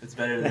 It's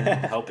better than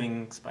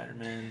helping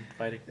Spider-Man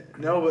fighting.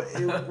 No,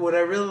 but what I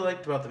really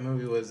liked about the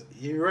movie was,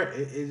 you're right,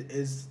 it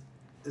is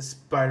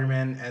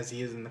Spider-Man as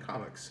he is in the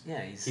comics.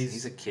 Yeah,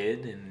 he's a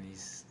kid, and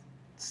he's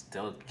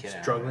still a kid.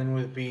 Struggling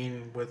with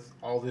being with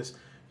all this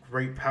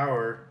great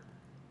power.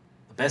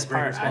 The best great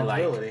part I like,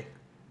 responsibility.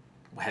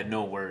 had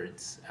no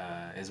words,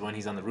 is when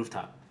he's on the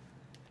rooftop.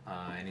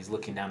 And he's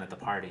looking down at the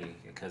party,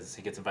 because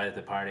he gets invited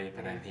to the party,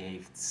 but then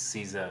he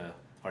sees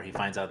or he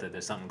finds out that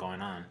there's something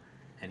going on.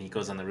 And he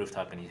goes on the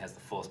rooftop and he has the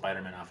full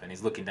Spider-Man outfit and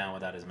he's looking down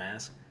without his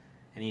mask.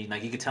 And you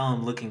could tell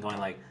him looking, going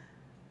like,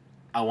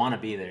 I want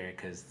to be there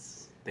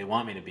because they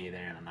want me to be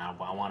there, and I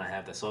want to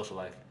have the social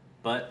life.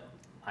 But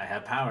I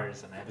have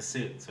powers and I have a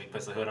suit. So he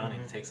puts the hood on and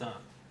he takes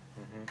off.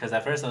 Because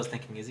at first I was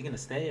thinking, is he going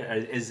to stay or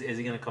is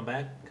he going to come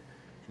back?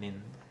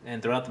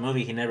 And throughout the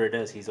movie, he never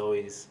does. He's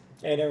always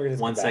Yeah, he never does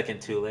 1 come back.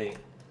 second too late.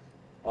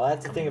 Well,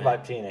 that's the thing coming about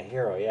back. being a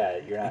hero. Yeah,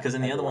 you're not. Because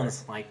in the other everywhere.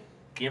 ones, like,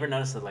 you ever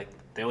notice that, like,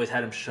 they always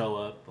had him show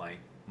up, like,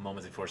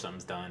 moments before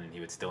something's done, and he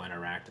would still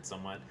interact with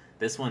someone.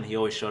 This one, he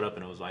always showed up,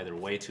 and it was either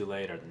way too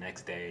late or the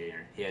next day,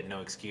 or he had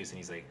no excuse, and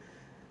he's like,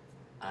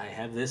 I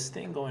have this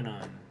thing going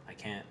on. I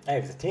can't.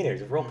 Hey, he's a teenager.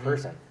 He's a real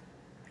person.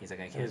 He's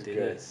like, I It can't was do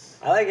good. this.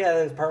 I like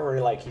this part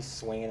where like he's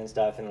swinging and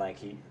stuff, and like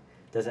he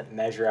doesn't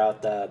measure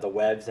out the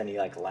webs, and he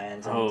like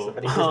lands on stuff.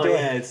 But he's just doing,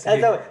 yeah, it's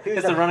he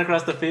was to run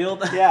across the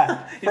field.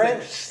 Yeah, He's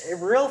like,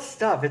 French, real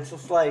stuff. It's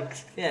just like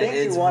yeah, things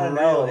it's you want to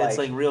real, know. It's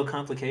like real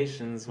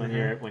complications when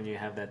you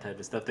have that type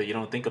of stuff that you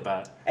don't think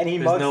about. And he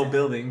There's mows- no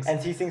buildings. And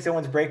he thinks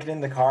someone's breaking in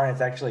the car, and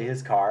it's actually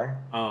his car.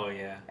 Oh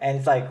yeah. And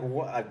it's like,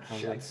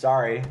 I'm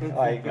sorry.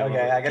 Like,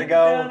 okay, I gotta Keep it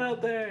down go.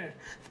 out there.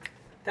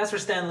 That's where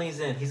Stan Lee's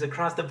in. He's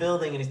across the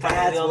building and he's talking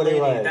to That's the old what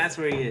he lady. was. That's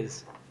where he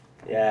is.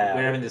 Yeah. We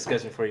were having a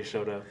discussion before he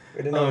showed up. We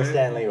didn't know who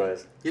Stan Lee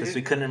was. Because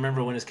we couldn't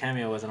remember when his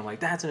cameo was, and I'm like,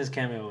 that's when his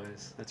cameo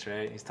was. That's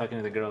right. He's talking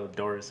to the girl,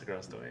 Doris,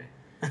 across the way.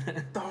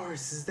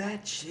 Doris, is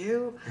that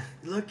you?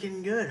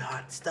 Looking good,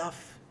 hot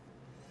stuff.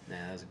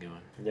 Yeah, that was a good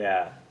one.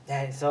 Yeah.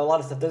 Yeah. So a lot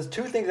of stuff. There's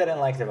two things I didn't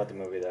like about the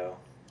movie, though.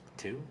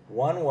 2?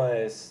 One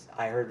was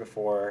I heard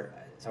before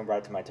someone brought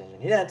it to my attention.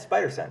 He had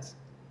spider sense.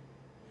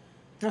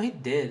 No, he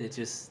did. It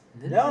just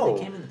didn't No. really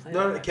came into play.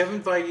 No, that much.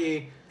 Kevin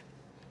Feige,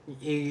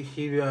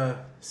 he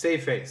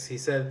saved face. He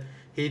said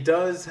he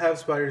does have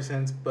spider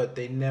sense, but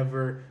they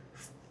never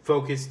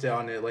focused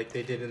on it like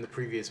they did in the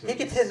previous He movies.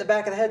 gets hit in the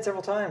back of the head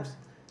several times,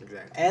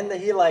 Exactly. and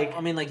he like.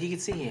 I mean, like, you can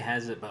see he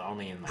has it, but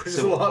only in, like, Which is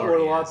Civil what War a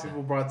he lot of has it.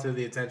 people brought to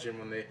the attention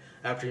when they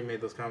after he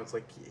made those comments.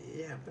 Like,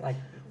 yeah, Like,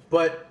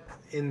 but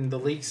in the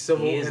leaked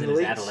He is in his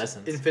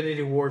adolescence.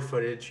 Infinity War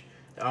footage,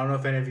 I don't know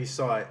if any of you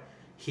saw it.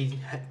 He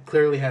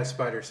clearly has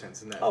spider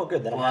sense in that. oh,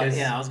 good. Then, Well, I,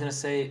 yeah, I was gonna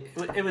say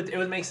it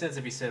would make sense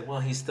if he said, well,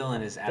 he's still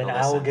in his then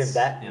adolescence. I will give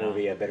that you know?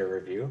 movie a better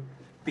review.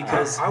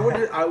 Because I would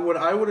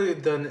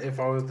have done if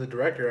I was the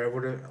director. I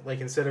would have,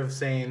 like, instead of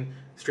saying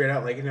straight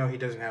out, like, he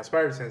doesn't have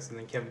spider sense, and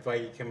then Kevin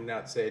Feige coming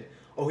out and said,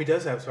 oh, he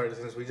does have spider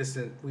sense. We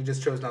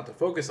just chose not to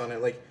focus on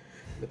it like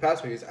in the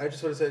past movies. I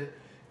just would have said,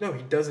 no,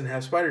 he doesn't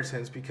have spider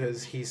sense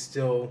because he's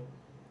still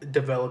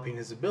developing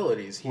his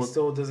abilities. He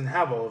still doesn't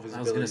have all of his I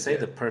was abilities. gonna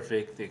say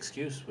yet. the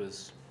excuse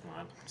was,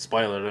 well,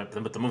 spoiler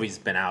alert, but the movie's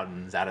been out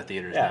and is out of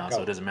theaters Yeah, now, go.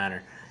 so it doesn't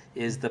matter.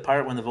 Is the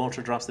part when the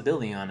Vulture drops the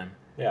building on him,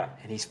 Yeah.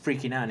 and he's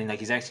freaking out, and like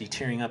he's actually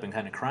tearing up and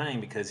kind of crying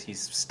because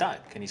he's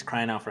stuck and he's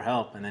crying out for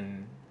help, and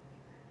then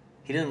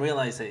he didn't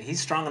realize that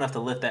he's strong enough to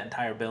lift that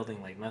entire building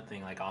like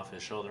nothing, like off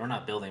his shoulder, or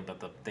not building, but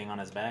the thing on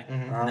his back.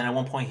 Mm-hmm. And then at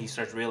one point he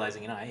starts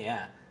realizing, hey,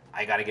 yeah,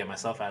 I got to get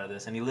myself out of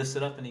this, and he lifts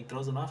it up and he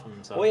throws it off of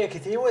himself. Well, yeah,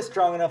 because he was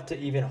strong enough to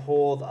even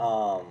hold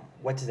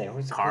what's his name?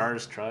 Who's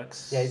Cars,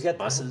 trucks, Yeah, he's got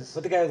buses.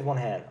 What the guy with one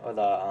hand or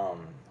the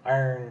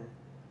Iron.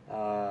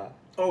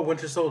 Oh,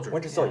 Winter Soldier.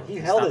 Winter Soldier. Yeah. He He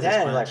held stopped his his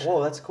hand. Like, punch.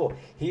 whoa, that's cool.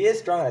 He is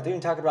strong. I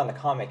didn't talk about in the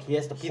comic. He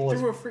has to He pull his.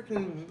 threw a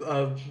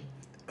freaking.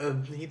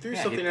 He threw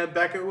Yeah, something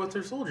back at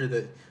Winter Soldier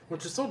that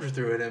Winter Soldier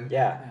threw at him.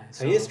 Yeah. Yeah,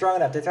 So he is strong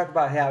enough. They talk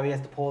about how he has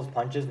to pull his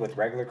punches with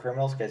regular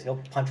criminals because he'll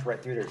punch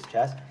right through his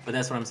chest. But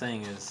that's what I'm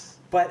saying is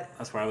But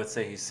that's where I would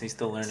say he's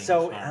still learning.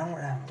 so He's fine.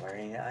 I'm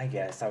learning. I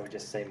guess I would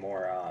just say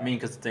more. I mean,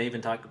 because they even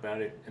talk about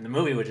it in the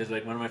movie, which is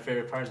like one of my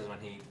favorite parts is when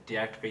he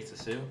deactivates the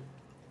suit.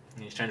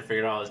 And he's trying to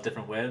figure out all his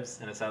different webs,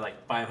 and it's at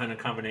like 500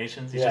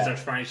 combinations. He Yeah. just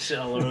starts throwing shit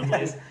all over the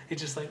place.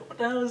 He's just like, what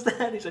the hell is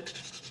that? He's like,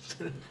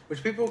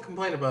 Which people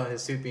complain about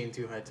his suit being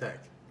too high tech.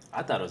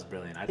 I thought it was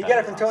brilliant. he got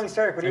it from Tony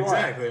Stark. What do you want?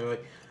 Exactly.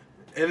 Like,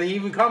 and he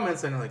even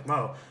comments and like,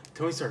 "Wow,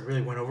 Tony Stark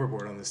really went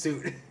overboard on the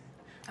suit."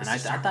 And I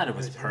thought it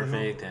was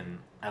perfect, and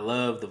I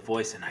love the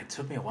voice. And it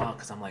took me a while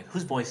because I'm like,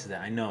 whose voice is that?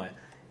 I know it,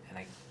 and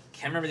I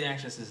can't remember the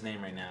actress's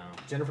name right now.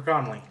 Jennifer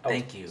Connelly,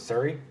 Thank you.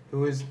 Surrey.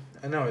 who is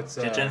I know it's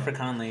Jennifer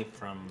Connelly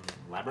from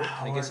Labyrinth,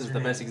 I what guess was is her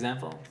the best name?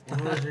 example.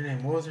 What was her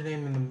name? What was her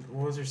name?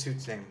 What was her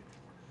suit's name?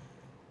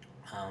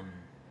 What the hell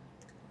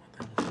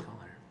did they call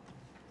her?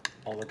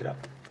 I'll look it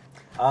up.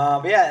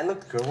 But yeah, it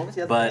looked good. What was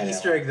the other But- thing?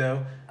 Easter egg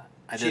though.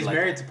 I did She's like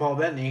married that. to Paul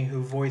Bettany,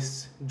 who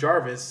voiced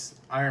Jarvis,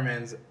 Iron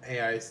Man's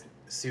AI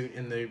suit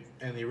in the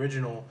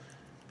original,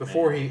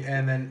 before he,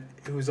 and then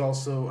who's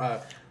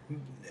also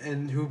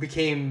and who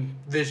became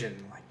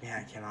Vision. Like, man,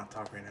 I cannot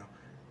talk right now.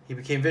 He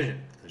became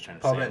Vision. They're trying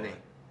to Paul say Bettany.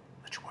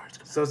 Let your words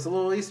come So it's a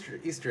little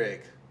Easter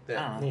egg. I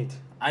That, don't know. Neat.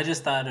 I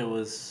just thought it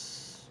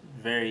was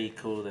very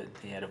cool that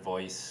he had a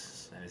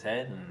voice in his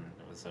head, and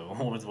it was a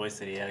woman's voice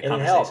that he had a And it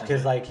conversation helped because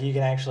with. like he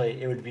can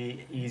actually. It would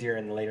be easier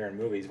in later in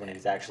movies when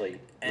he's actually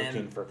looking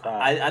And for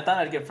crime. I thought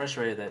I'd get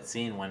frustrated that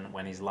scene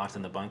when he's locked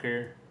in the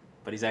bunker,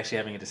 but he's actually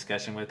having a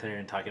discussion with her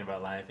and talking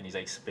about life, and he's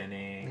like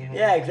spinning. And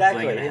Yeah,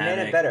 exactly. laying in It a made it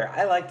hammock, better.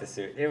 I like the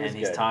suit. It was and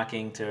he's good.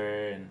 talking to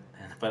her,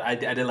 but I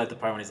did like the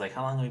part when he's like,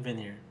 "How long have we been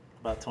here?"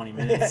 About 20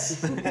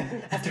 minutes.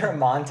 After a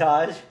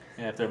montage.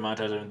 Yeah, after a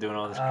montage of him doing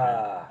all this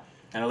crap.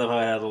 And I love how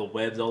it had little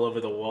webs all over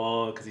the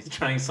wall because he's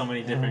trying so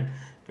many different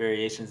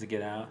variations to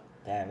get out.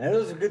 Damn, that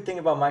was a good thing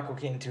about Michael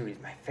Keaton too. He's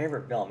my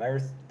favorite villain ever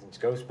since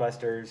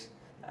Ghostbusters.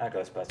 Not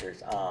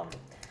Ghostbusters.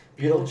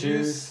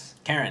 Beetlejuice.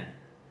 Karen.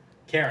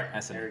 Karen.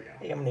 That's There we it. go.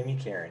 Hey, I'm gonna name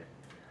you Karen.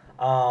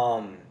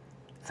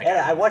 It's like And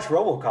I watched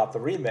RoboCop the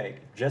remake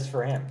just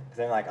for him because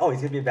I'm like, oh,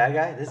 he's gonna be a bad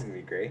guy. This is gonna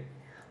be great.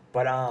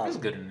 But It was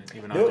good in it,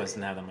 even though No, it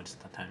doesn't have that much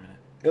time in it.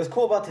 it was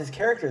cool about his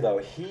character though.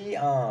 He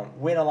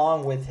went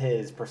along with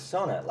his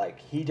persona. Like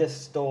he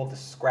just stole the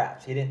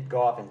scraps. He didn't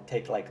go off and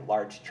take like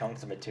large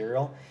chunks of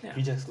material. Yeah.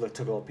 He just took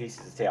little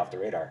pieces to stay off the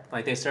radar.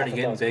 Like they started I thought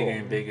getting that was bigger cool.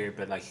 and bigger,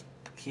 but like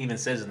he even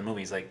says in the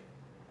movie, he's like,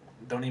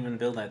 "Don't even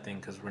build that thing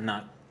because we're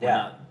not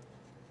trying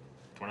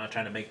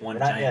to make one We're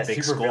not giant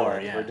big super score."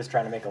 villains. Yeah, We're just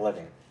trying to make a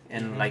living.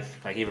 and like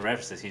even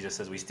references, he just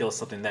says, "We steal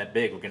something that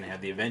big, we're gonna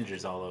have the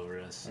Avengers all over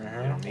us. We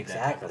don't need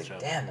that type of Exactly. show."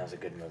 Damn, that was a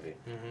good movie.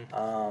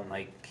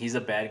 Like he's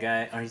a bad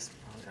guy, or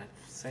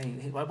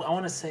I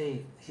want to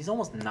say he's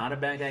almost not a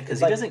bad guy because It's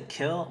he like- doesn't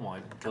kill. Well,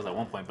 he kills at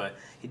one point, but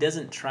he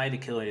doesn't try to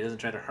kill it. He doesn't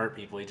try to hurt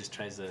people. He just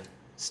tries to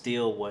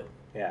steal what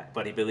Yeah.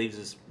 he believes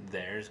is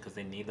theirs because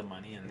they need the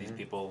money, and these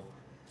people.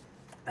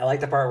 I like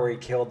the part where he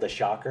killed the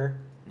Shocker.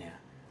 Yeah,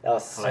 That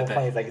was I so like that.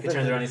 funny. He's like, He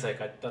turns around, he's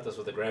like, "I thought this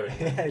was the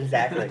gravity."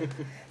 exactly.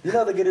 You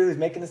know the dude who's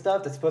making the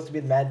stuff that's supposed to be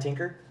the Mad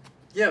Tinker?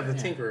 Yeah, the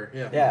Yeah. Tinkerer.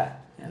 Yeah. Yeah.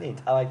 Yeah. Neat.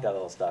 I like that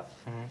little stuff.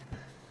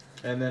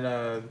 And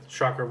then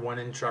Shocker 1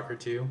 and Shocker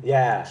 2,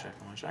 Yeah.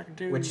 Shocker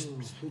 2. which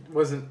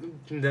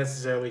wasn't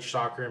necessarily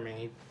Shocker. I mean,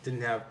 he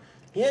didn't have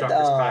He had,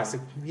 Shocker's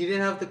classic. He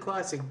didn't have the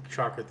classic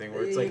Shocker thing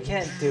where it's You like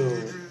can't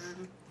do.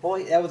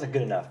 Well, that wasn't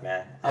good enough,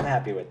 man. I'm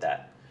happy with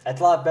that.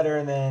 That's a lot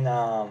better than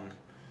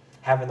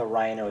having the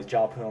Rhino as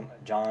John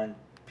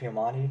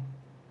Giamatti.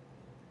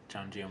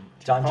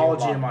 Paul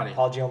Giamatti.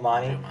 Paul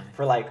Giamatti Giamatti.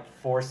 for like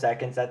 4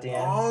 seconds at the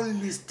end. Oh,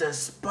 Mr.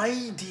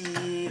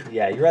 Spidey.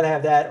 Yeah, you'd rather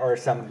have that or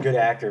some good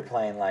actor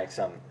playing like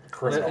some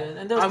criminal.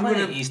 And there was I'm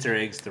plenty of gonna- Easter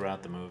eggs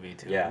throughout the movie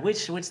too. Yeah.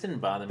 Which didn't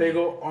bother me. Big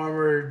old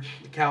armored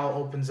cowl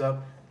opens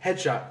up.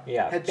 Headshot.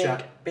 Yeah,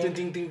 Headshot. bink,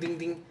 Ding, ding, ding, ding,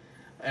 ding.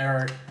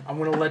 Or I'm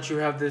going to let you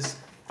have this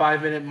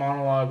 5-minute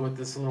monologue with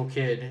this little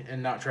kid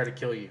and not try to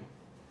kill you.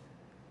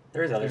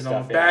 There's other Even though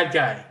I'm stuff. a bad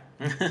guy.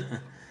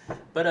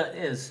 But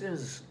it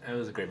was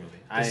a great movie.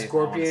 The I wanna say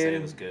Scorpion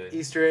it was good.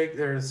 Easter egg.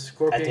 There's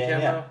Scorpion At the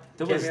end, cameo.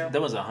 yeah.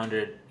 There was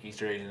 100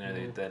 Easter eggs in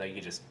there that you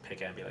could just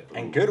pick at and be like,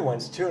 And "Ooh." good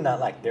ones too, not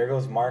like there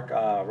goes Mark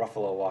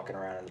Ruffalo walking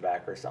around in the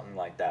back or something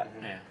like that.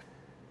 Yeah.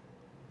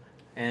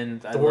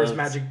 And I Thor's loved-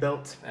 magic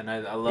belt. And I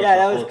love Yeah,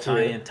 that the was whole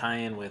cute.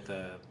 tie-in with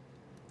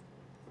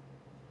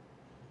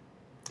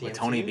DMC?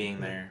 Tony being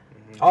there.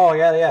 Oh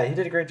yeah, he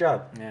did a great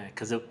job. Yeah,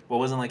 because it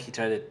wasn't like he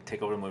tried to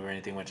take over the movie or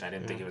anything, which I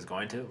didn't think he was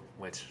going to.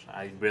 Which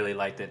I really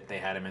liked that they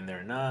had him in there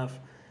enough,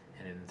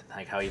 and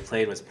like how he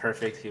played was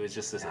perfect. He was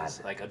just this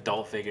like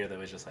adult figure that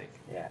was just like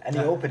Yeah, and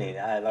the opening,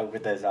 I love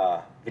with his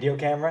video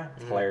camera,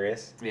 it's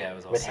hilarious. yeah, it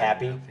was all With set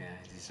Happy. up. Yeah,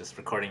 he's just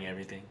recording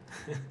everything.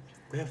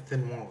 we have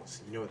thin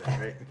walls. You know that,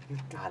 right?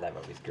 God, that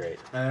movie's great.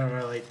 I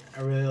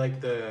really like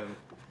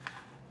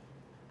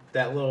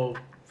that little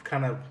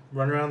kind of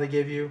runaround they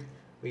give you,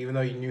 even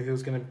though you knew he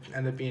was gonna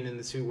end up being in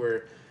the suit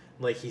where,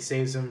 like, he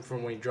saves him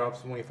from when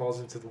he falls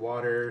into the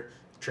water.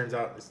 Turns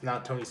out it's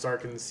not Tony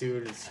Stark in the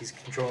suit. He's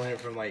controlling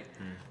it from like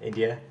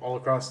India, all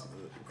across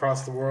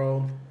the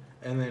world.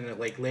 And then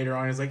like later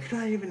on, he's like,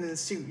 "You're not even in the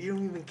suit. You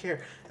don't even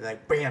care." And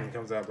like, bam, it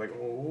comes out like,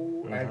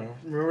 "Oh!" I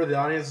remember the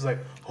audience was like,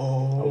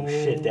 "Oh, oh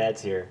shit,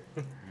 Dad's here."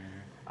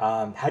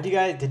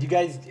 Did you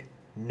guys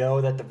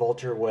know that the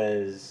Vulture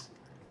was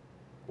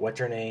what's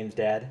her name's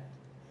dad?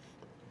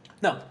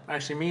 No,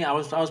 actually, me, I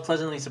was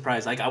pleasantly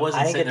surprised. Like, I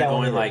wasn't I didn't sitting get there that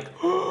one going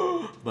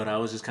either. like, but I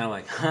was just kind of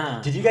like,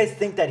 huh. Did you guys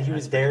think that he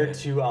was That's pretty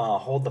there good. to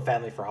hold the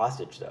family for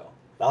hostage though?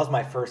 That was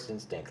my first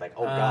instinct. Like,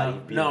 oh god, he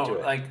beat no, him to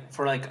it. like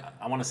for like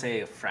I want to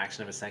say a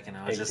fraction of a second,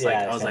 I was just Yeah, like,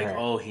 I was same like, here.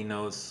 oh, he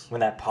knows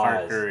When that pause.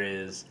 Parker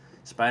is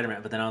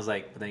Spider-Man. But then I was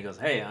like, but then he goes,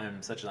 hey,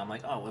 I'm such. I'm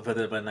like, oh,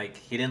 but like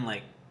he didn't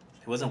like,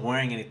 he wasn't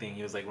wearing anything.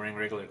 He was like wearing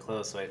regular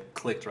clothes. So it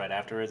clicked right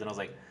afterwards, and I was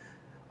like,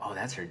 oh,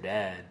 that's her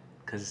dad,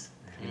 because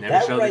he never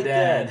that showed right the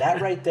dad.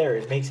 that right there,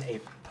 it makes a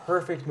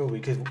perfect movie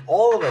because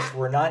all of us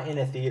were not in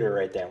a theater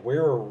right then. We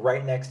were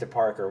right next to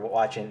Parker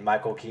watching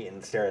Michael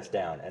Keaton stare us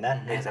down, and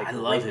that makes Man, a I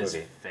great love his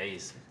movie.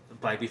 face.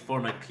 Like before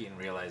Michael Keaton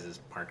realizes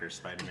Parker's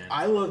Spider-Man.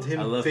 I loved him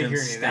figuring it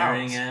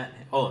staring out. at.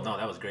 Oh no,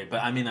 that was great.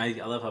 But I mean, I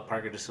love how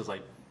Parker just was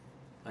like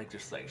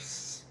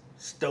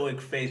stoic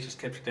face, just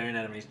kept staring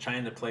at him. He's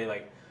trying to play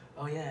like,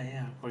 oh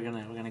yeah, we're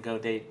gonna go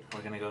date.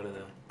 We're gonna go to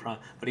the prom.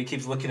 But he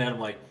keeps looking at him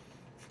like,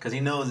 because he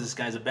knows this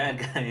guy's a bad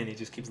guy, and he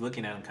just keeps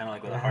looking at him kind of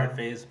like with a hard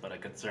face, but a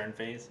concerned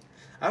face.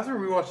 I have to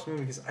rewatch the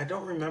movie because I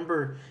don't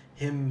remember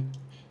him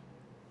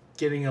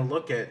getting a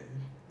look at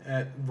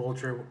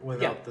Vulture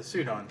without the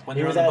suit on. When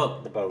He they're on was the at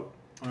boat. the boat.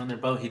 When on their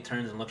boat, he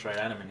turns and looks right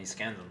at him, and he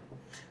scans him.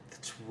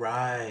 That's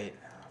right.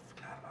 I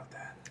forgot about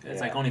that. It's Yeah.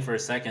 like only for a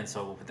second,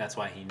 so that's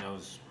why he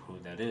knows who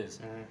that is.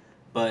 Mhm.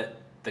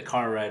 But the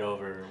car ride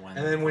over And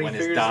then when he his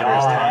figures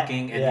daughter's it out-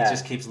 talking and yeah. he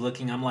just keeps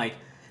looking, I'm like,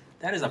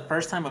 that is the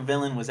first time a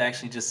villain was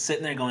actually just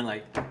sitting there going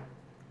like,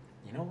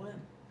 you know what?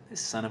 This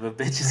son of a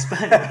bitch is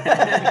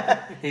Spider-Man.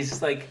 He's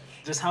just like,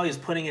 just how he's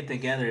putting it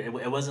together. It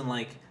wasn't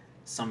like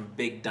some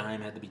big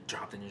dime had to be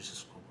dropped and you're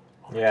just,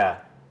 oh, Yeah.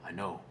 I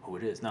know who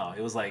it is. No,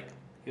 it was like,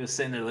 he was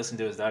sitting there listening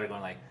to his daughter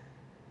going like,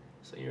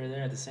 so you were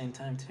there at the same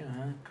time too,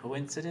 huh?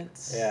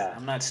 Coincidence? Yeah.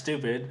 I'm not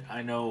stupid.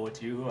 I know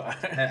what you are.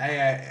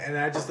 And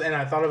I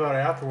thought about it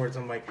afterwards.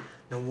 I'm like,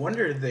 no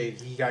wonder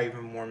he got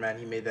even more mad.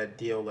 He made that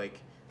deal like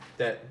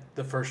that.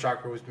 The first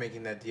Shocker was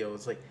making that deal.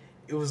 It's like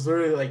it was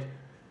literally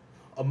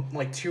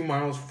like 2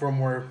 miles from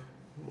where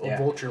a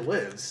Vulture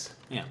lives.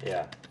 Yeah.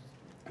 Yeah.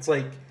 It's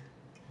like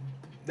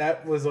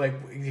that was like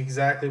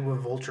exactly what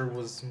Vulture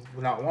was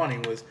not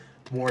wanting was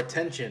more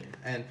attention,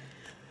 and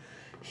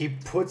he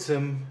puts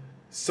him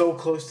so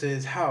close to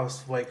his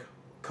house. Like,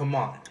 come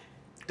on,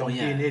 don't be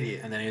an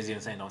idiot. And then he was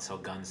even saying don't sell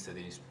guns to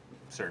these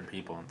certain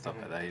people and stuff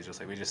like that. He's just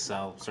like, we just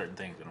sell certain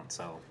things, we don't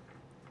sell.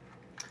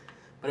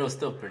 But it was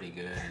still pretty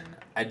good, and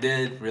I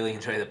did really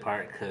enjoy the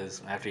part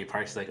because after he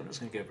parks, he's like, I'm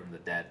just gonna give him the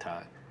dad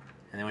talk.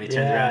 And then when he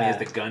turns around, he has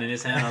the gun in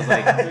his hand. I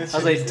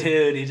was like,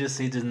 dude, he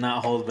does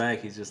not hold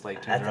back. He's just like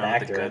turns That's an around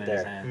with the actor gun right in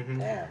his there. hand. Mhm.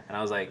 Yeah. And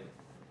I was like,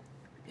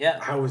 yeah,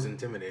 I was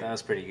intimidated. that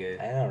was pretty good.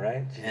 I know,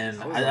 right? And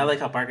Jesus. I like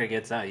how Parker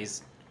gets out.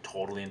 He's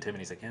totally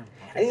intimidating. He's like, yeah.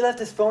 And Okay. he left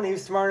his phone. He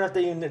was smart enough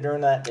that even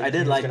during that. I he did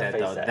was like gonna that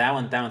face though.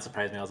 That one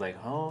surprised me. I was like,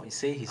 oh, you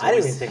see, I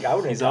didn't even think- I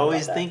wouldn't he's have thought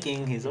always about that.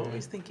 thinking. He's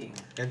always thinking.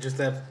 And just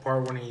that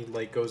part when he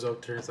like goes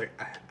up to her, it's like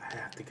I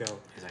have to go.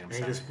 He's like, I'm and he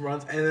sorry. just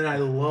runs. And then I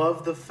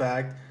love the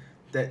fact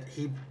that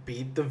he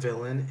beat the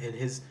villain in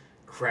his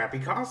crappy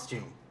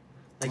costume.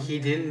 Like he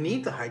didn't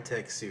need the high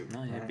tech suit.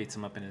 No, yeah, beats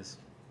him up in his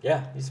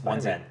Yeah, he's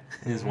onesie, Spider-Man.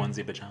 his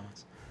onesie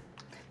pajamas.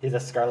 He's a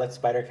Scarlet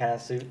Spider kind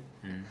of suit.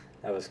 Mm.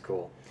 That was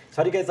cool. So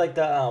how do you guys like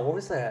the? What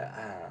was the?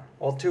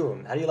 Well, two of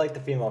them. How do you like the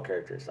female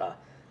characters?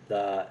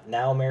 The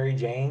now Mary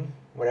Jane,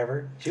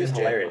 whatever. She was MJ.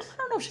 hilarious. I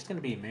don't know if she's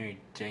gonna be Mary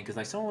Jane because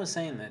like someone was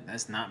saying that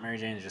that's not Mary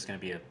Jane. It's just gonna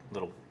be a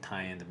little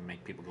tie-in to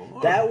make people go. Oh,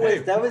 That was hey,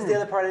 the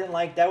other part I didn't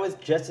like. That was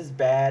just as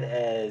bad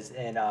as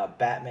in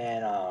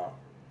Batman.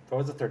 What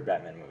was the third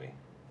Batman movie?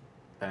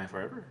 Batman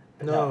Forever.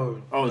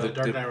 No. Oh, the the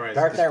Dark Knight Rises.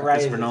 Dark Knight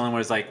Rises. Christopher Nolan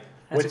was like,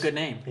 that's Which- a good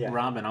name, yeah.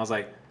 Robin. I was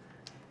like,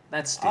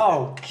 that's stupid.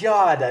 Oh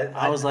God!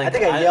 I was like, I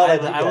think I yelled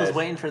at you I was guys.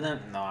 waiting for them.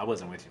 No, I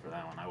wasn't with you for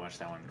that one. I watched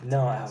that one. No,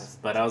 I was.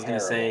 But I was gonna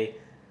terrible. say,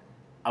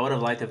 I would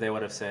have liked if they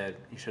would have said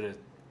you should have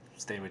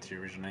stayed with your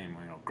original name.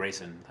 You know,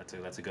 Grayson.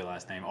 That's a good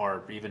last name,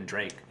 or even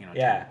Drake. You know,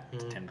 Yeah.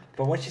 Tim.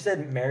 But when she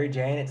said Mary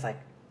Jane, it's like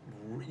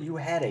you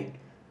had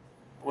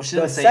Well, she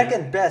the didn't say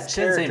second best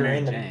she didn't say character Mary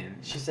in the. Jane.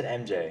 She said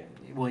MJ.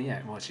 Well,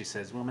 yeah. Well, she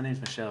says, well, my name's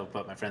Michelle,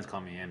 but my friends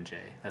call me MJ.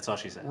 That's all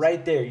she says.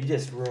 Right there, you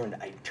just ruined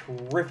a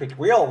terrific.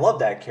 We all love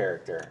that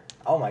character.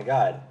 Oh my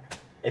God!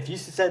 If you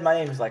said my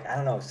name was like I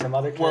don't know some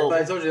other character. Well,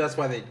 But I told you that's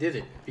why they did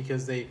it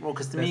because they. Well,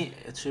 because to me,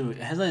 it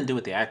has nothing to do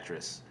with the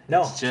actress.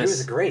 no, It's she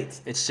was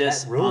great. It's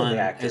just That ruined on. the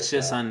actress, It's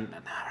just though. on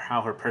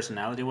how her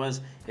personality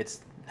was. It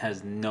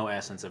has no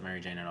essence of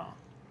Mary Jane at all.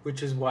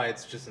 Which is why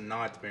it's just a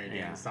nod to Mary Jane.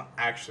 Yeah. It's not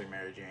actually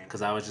Mary Jane.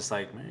 Because I was just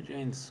like, Mary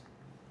Jane's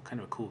kind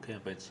of a cool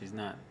kid, but she's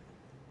not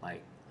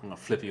like, I'm gonna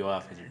flip you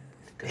off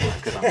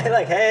because I'm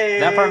like, hey.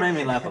 That part made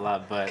me laugh a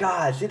lot, but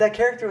God, see, that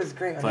character was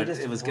great. but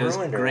it was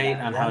ruined her great in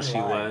that on how one she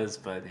line. was,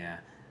 but yeah.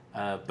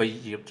 But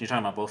you're talking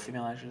about both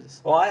female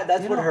actresses? Well,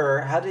 that's You what know,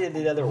 her. How did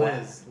the other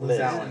one? Liz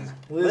Allen.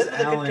 Liz Liz was a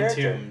good Allen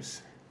character.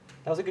 Toombs.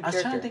 That was a good I was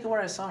character. trying to think of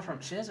where I saw her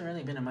from. She hasn't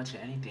really been in much of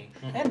anything.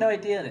 I had no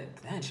idea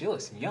that, man, she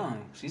looks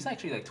young. She's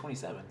actually like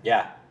 27.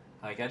 Yeah.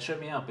 Like, that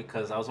tripped me out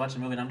because I was watching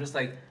the movie and I'm just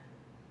like,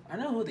 I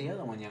know who the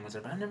other one young was,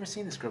 but I've never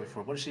seen this girl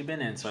before. What has she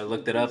been in? So I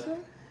looked it up,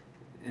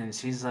 and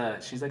she's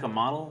like a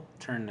model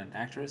turned an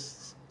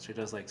actress. She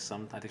does like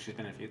I think she's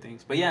been in a few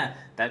things. But yeah,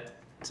 that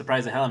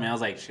surprised the hell out of me. I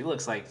was like, she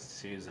looks like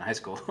she was in high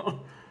school.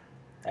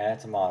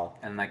 That's a model.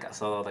 And I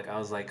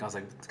was like, because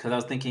I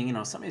was thinking,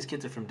 some of these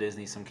kids are from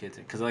Disney, some kids,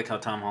 because I like how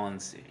Tom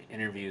Holland's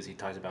interviews, he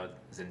talks about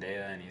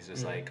Zendaya, and he's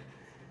just like,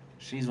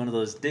 she's one of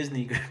those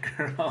Disney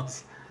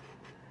girls.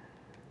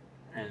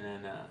 And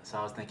then, so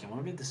I was thinking,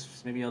 well,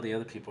 maybe all the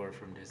other people are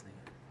from Disney.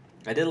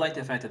 I did like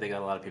the fact that they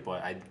got a lot of people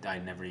I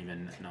never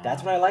even know.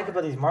 That's what I like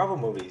about these Marvel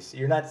movies.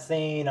 You're not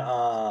saying,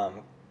 I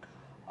don't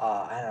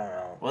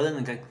know. Well,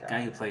 then the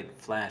guy who played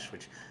Flash,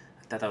 which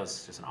I thought that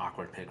was just an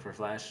awkward pick for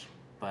Flash,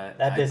 but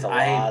That pissed a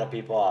lot of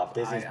people off.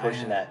 Disney's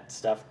pushing I- that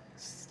stuff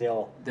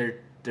still.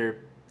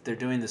 They're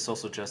doing the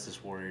social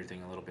justice warrior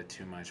thing a little bit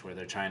too much, where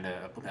they're trying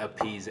to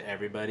appease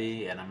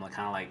everybody, and I'm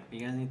kind of like, you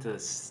guys need to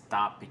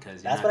stop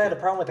because That's what I had a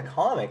problem with the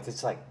comics.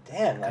 It's like,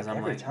 damn, like I'm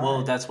every like, time.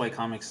 well, that's why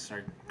comics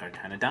are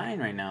kind of dying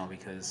right now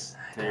because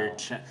I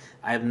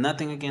have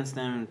nothing against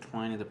them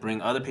trying to bring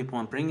other people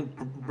and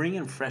bring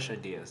in fresh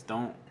ideas.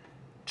 Don't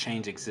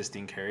change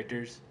existing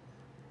characters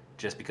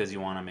just because you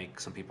want to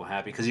make some people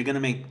happy, because you're gonna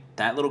make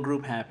that little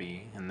group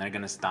happy and they're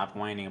gonna stop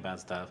whining about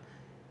stuff,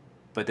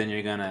 but then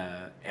you're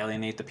gonna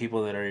alienate the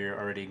people that are your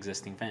already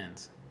existing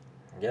fans.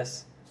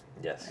 Yes.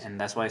 And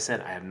that's why I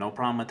said I have no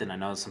problem with it. I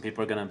know some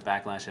people are gonna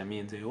backlash at me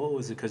and say, "Oh,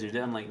 is it because you're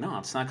dead?" I'm like, no,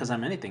 it's not because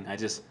I'm anything.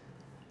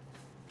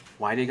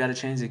 Why do you gotta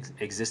change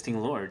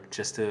existing lore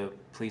just to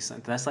please?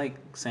 That's like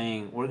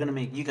saying we're gonna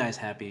make you guys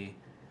happy,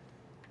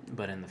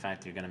 but in the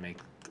fact you're gonna make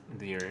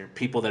your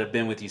people that have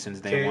been with you since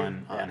day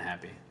one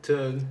unhappy.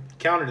 To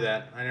counter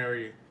that,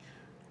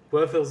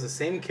 what if it was the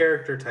same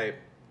character type,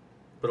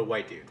 but a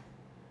white dude?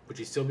 Would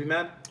you still be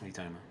mad? What are you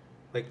talking about?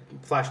 Like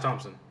Flash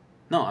Thompson.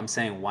 No, I'm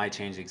saying why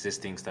change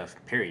existing stuff,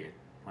 period?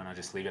 Why not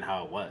just leave it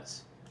how it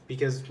was?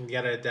 Because you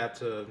gotta adapt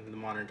to the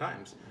modern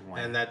times.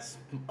 Why? And that's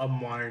a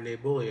modern day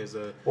bully as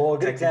a Well, a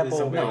good technically example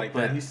somebody of like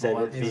what that. you said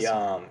Well, would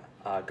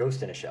be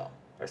Ghost in a Shell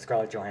or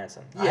Scarlett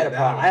Johansson. I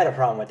Yeah, had a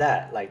problem with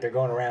that. Like they're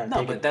going around. No,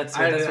 taking, but that's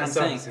I what I'm still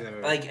saying. haven't seen that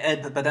movie.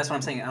 Like, but that's what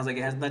I'm saying. I was like,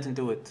 it has nothing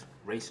to do with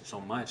race so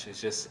much.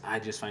 It's just I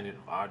just find it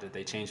odd that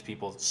they change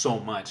people so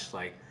much.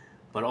 Like,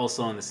 but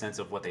also in the sense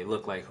of what they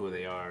look like, who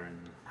they are, and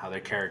how their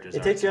characters.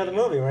 it takes you out of the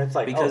movie when it's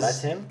like, oh,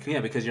 that's him. Yeah,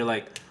 because you're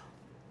like,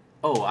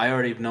 oh, I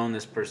already have known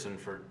this person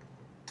for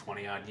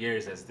 20 odd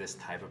years as this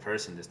type of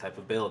person, this type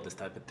of build, this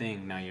type of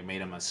thing. Now you made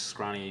him a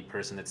scrawny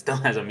person that still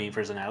has a mean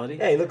personality.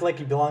 Yeah, he looked like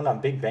he belonged on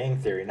Big Bang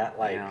Theory, not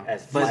like Yeah.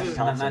 as But Flash he's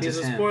Thompson. He's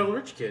just a him. spoiled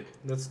rich kid.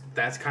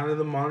 That's kind of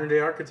the modern day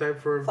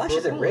archetype for Flash for a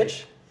isn't bully.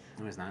 rich.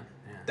 No, he's not.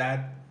 Yeah.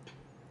 That,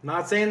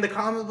 not saying the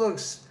comic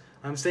books.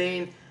 I'm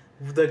saying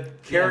the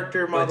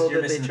character but model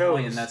you're that they missing the chose.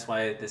 point, and that's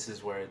why this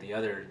is where the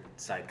other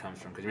side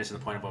comes from. Because you're missing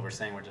the point of what we're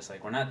saying. We're just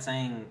like, we're not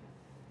saying,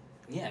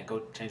 yeah,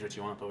 go change what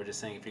you want, but we're just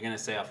saying if you're gonna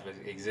stay off of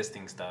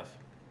existing stuff.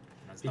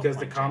 there's no Because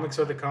the point comics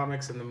changing are the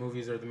comics and the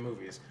movies are the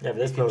movies. Yeah, but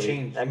this You can movie,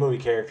 change- that movie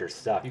character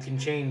sucked. You can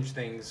change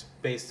things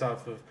based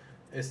off of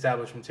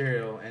established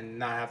material and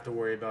not have to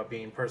worry about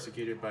being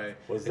persecuted by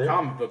Was the there?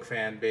 comic book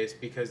fan base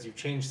because you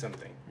changed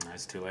something. No,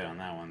 it's too late on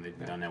that one.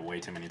 They've done that way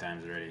too many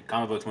times already.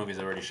 Comic books movies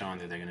are already shown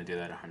that they're gonna do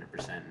that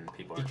 100%, and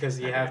people are Because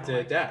you never have gonna to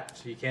like it.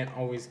 adapt. You can't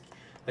always,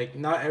 like,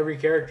 not every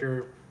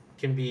character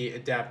can be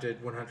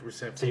adapted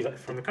 100% So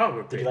from the comic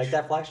book Did page. you like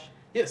that Flash?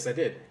 Yes, I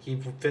did. He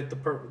fit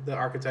the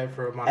archetype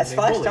for a modern As day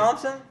Flash bully.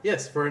 Thompson?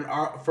 Yes, for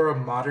a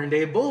modern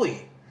day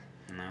bully.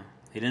 No,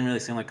 he didn't really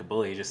seem like a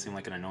bully. He just seemed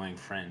like an annoying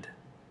friend.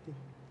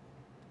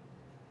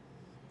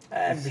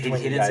 He Between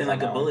you didn't guys seem on like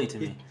a that bully one. to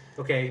me.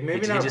 Okay,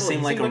 maybe He not. just bully. seemed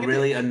He like a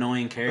really dick.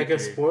 annoying character. like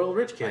a spoiled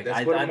rich kid. Like, That's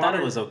I what a thought it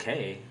modern- was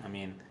okay. I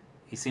mean,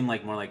 he seemed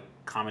like more like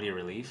comedy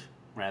relief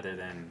rather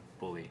than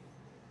bully.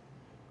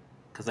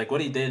 Cause like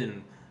what he did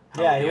and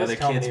how Yeah, he the was other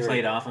comedy kids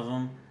played relief. off of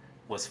him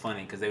was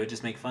funny because they would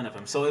just make fun of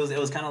him. So it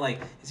was kind of like,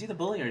 is he the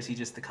bully or is he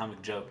just the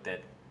comic joke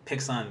that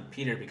picks on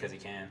Peter because he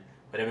can,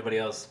 but everybody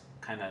else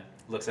kind of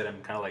looks at him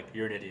kind of like,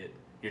 you're an idiot.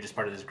 You're just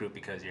part of this group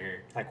because you're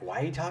here. Like,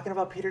 why are you talking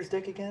about Peter's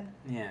dick again?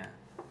 Yeah.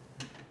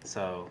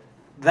 So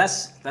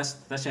that's the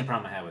only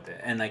problem I have with it.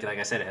 And like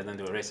I said, it has nothing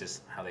to do with race.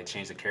 Just how they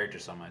changed the character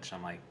so much.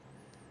 I'm like,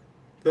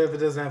 But if it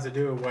doesn't have to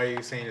do with why are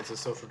you saying it's a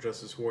social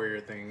justice warrior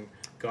thing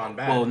gone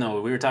bad? well,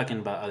 no, we were talking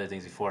about other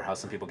things before. How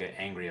some people get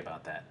angry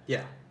about that.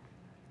 Yeah.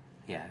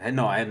 Yeah.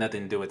 No, I had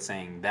nothing to do with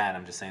saying that.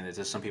 I'm just saying that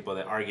there's some people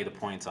that argue the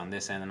points on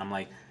this end, and I'm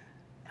like,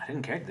 I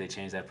didn't care that they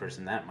changed that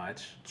person that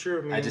much. Sure,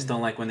 I mean, I just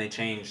don't like when they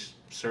change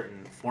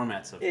certain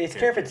formats of. It's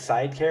fair if it's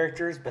side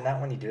characters, but not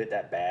when you do it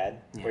that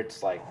bad. Yeah. Where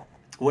it's like.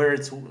 Where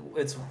it's like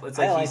he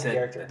the said.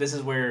 character. This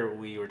is where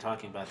we were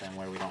talking about them,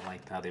 where we don't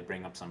like how they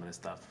bring up some of this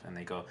stuff, and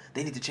they go,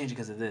 they need to change it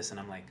because of this, and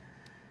I'm like.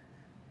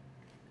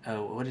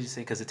 Oh, what did you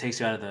say? Because it takes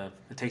you out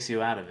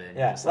of it.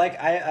 Yeah,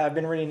 like I've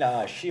been reading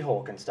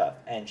She-Hulk and stuff,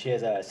 and she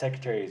has a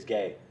secretary who's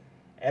gay.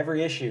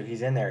 Every issue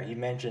he's in there, he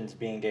mentions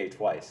being gay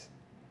twice,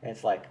 and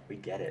it's like we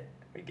get it.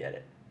 But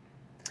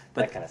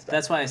that kind of stuff.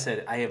 That's why I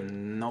said I have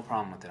no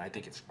problem with it. I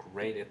think it's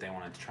great if they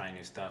want to try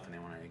new stuff and they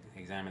want to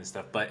examine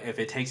stuff. But if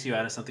it takes you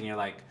out of something, you're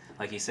like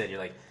you said, you're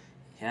like,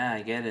 yeah,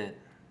 I get it.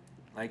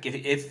 Like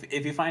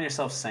if you find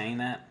yourself saying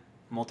that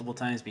multiple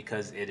times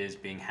because it is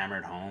being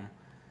hammered home.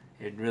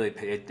 It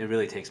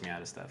really takes me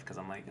out of stuff because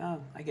I'm like, oh,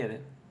 I get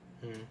it.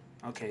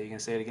 Okay, you can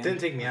say it again. Didn't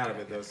take me out of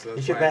it though. So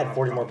He should have had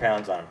 40 more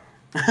pounds on him,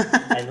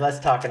 and less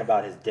talking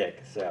about his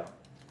dick. So.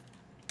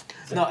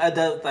 No,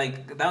 that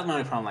was my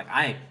only problem. Like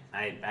I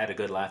had a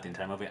good laugh the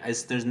entire movie.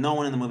 There's no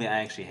one in the movie I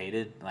actually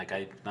hated. Like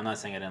I'm not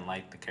saying I didn't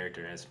like the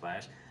character as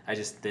Flash. I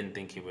just didn't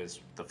think he was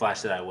the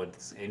Flash that I would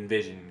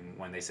envision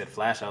when they said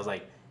Flash. I was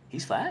like,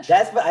 he's Flash.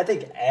 That's what I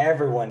think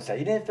everyone said.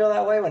 You didn't feel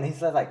that way when he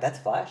said like that's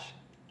Flash?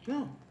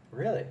 No.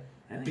 Really?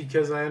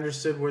 Because I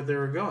understood where they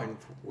were going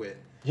with.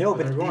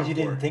 But you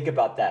didn't think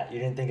about that. You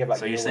didn't think about.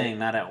 So you're saying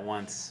not at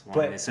once.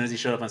 As soon as he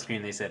showed up on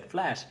screen, they said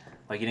Flash.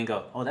 Like you didn't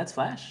go, oh, that's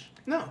Flash.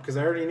 No, because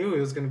I already knew it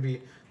was going to be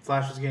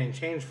Flash was getting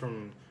changed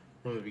from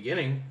the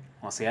beginning.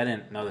 Well, see, I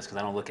didn't know this because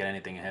I don't look at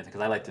anything ahead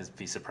because I like to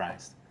be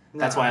surprised.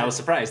 That's why I was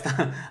surprised.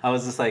 I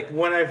was just like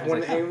when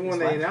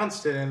they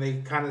announced it and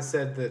they kind of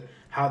said that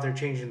how they're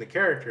changing the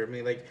character. I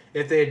mean, like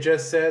if they had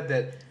just said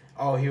that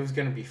he was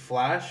going to be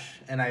Flash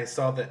and I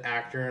saw the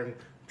actor and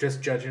just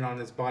judging on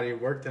his body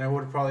of work, then I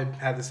would have probably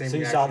had the same. So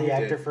you reaction saw the you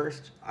actor did.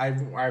 first?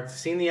 I've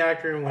seen the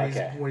actor and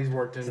when he's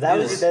worked in. So that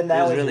was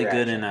really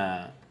good in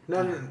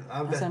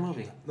what's that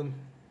movie?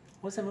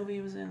 What's that movie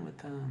he was in with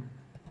Oh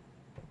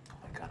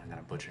my god, I'm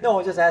gonna butcher it. No, I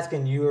was just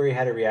asking. You already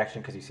had a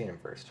reaction because you seen him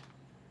first.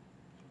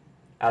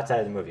 Outside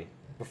of the movie,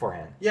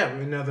 beforehand. Yeah,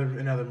 in other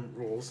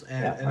roles,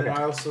 and then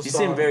I also you saw.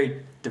 seem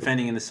very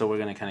defending in this, so we're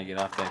gonna kind of get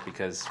off that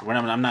because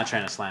I'm not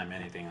trying to slam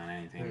anything on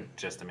anything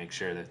just to make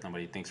sure that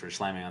nobody thinks we're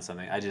slamming on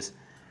something. I just,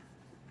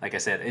 like I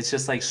said, it's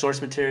just like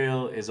source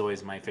material is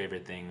always my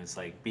favorite thing. It's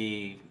like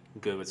be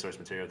good with source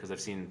material because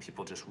I've seen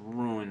people just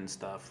ruin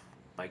stuff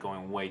by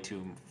going way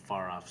too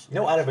far off.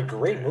 Out of a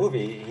great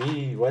movie,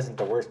 he wasn't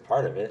the worst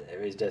part of it.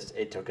 It was just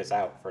it took us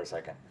out for a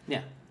second.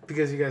 Yeah.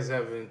 Because you guys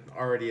have an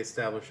already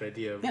established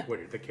idea of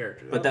what the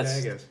character is. But I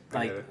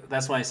guess.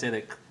 That's why I say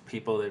that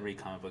people that read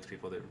comic books,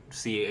 people that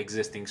see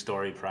existing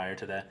story prior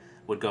to that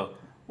would go,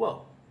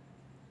 whoa,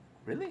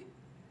 really?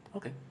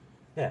 Okay.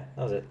 Yeah,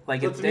 that was it.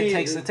 Like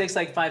it takes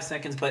like 5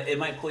 seconds, but it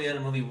might pull you out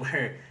of a movie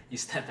where you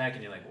step back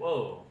and you're like,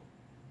 whoa.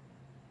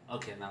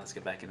 Okay, now let's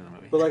get back into the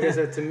movie. But like I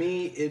said, to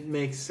me, it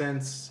makes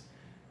sense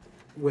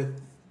with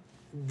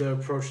the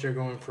approach they're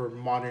going for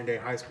modern day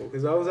high school.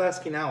 Because I was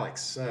asking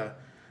Alex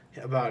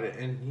about it,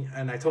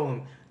 and I told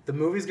him the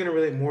movie's going to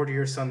relate more to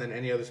your son than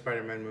any other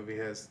Spider-Man movie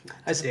has.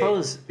 I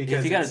suppose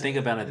if you got to think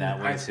about it that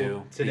way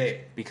too.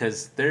 Today,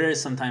 because there is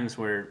sometimes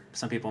where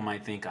some people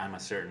might think I'm a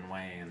certain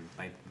way, and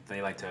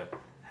they like to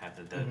have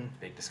the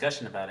big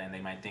discussion about it, and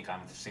they might think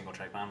I'm single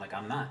track, but I'm like,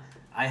 I'm not.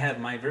 I have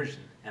my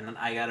version, and then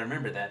I got to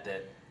remember that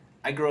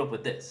I grew up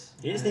with this.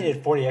 You just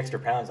needed 40 extra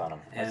pounds on him.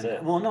 That's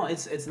it. Well, no,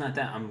 it's not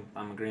that.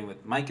 I'm agreeing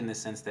with Mike in the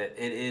sense that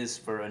it is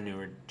for a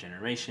newer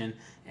generation,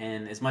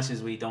 and as much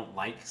as we don't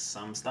like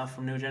some stuff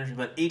from newer generation,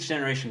 but each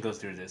generation goes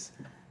through this.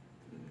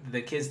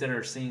 The kids that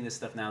are seeing this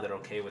stuff now that are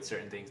okay with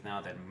certain things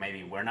now that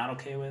maybe we're not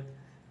okay with,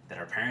 that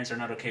our parents are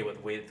not okay with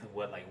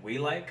what like we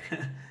like.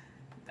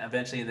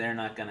 Eventually, they're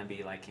not gonna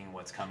be liking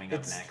what's coming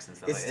up next and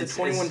stuff. It's the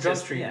 21 Jump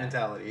Street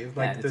mentality.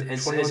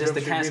 It's just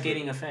the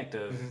cascading effect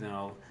of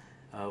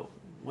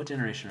what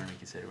generation are we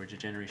considered? We're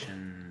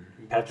generation...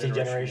 Pepsi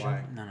generation?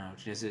 Y. No.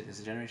 Is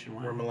it generation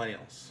Y? We're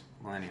millennials.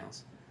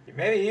 Millennials.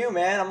 Maybe you,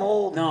 man. I'm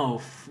old.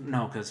 No,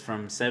 because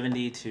from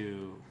 70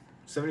 to...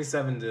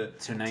 77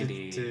 to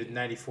 90... To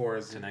 94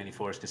 is... To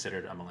 94 is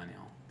considered a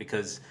millennial.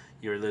 Because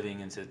you're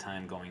living into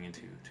time going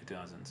into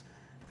 2000s.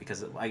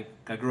 Because I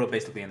grew up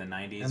basically in the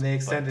 90s. And they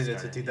extended it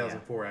to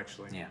 2004,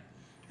 actually. Yeah.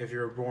 If you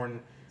were born...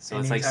 So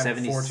it's like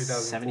 70, before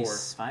 2004,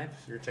 75?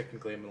 You're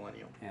technically a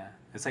millennial. Yeah.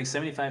 It's like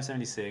 75,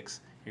 76...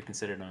 You're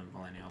considered a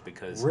millennial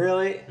because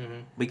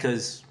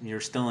because you're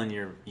still in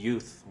your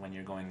youth when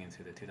you're going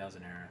into the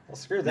 2000 era. Well,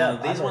 screw that.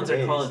 Now these ones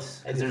are called.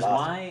 There's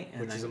Y,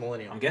 and which is a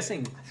millennial. I'm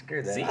guessing.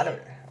 Screw that. Z? I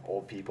don't.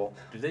 Old people.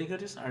 Do they go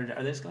just? Are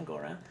they just gonna go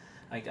around?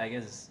 I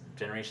guess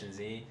Generation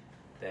Z.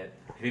 That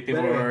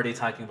people were already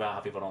talking about how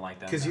people don't like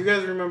that. Because you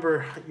guys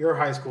remember your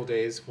high school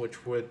days,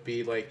 which would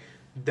be like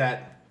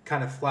that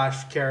kind of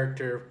Flash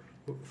character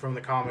from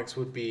the comics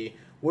would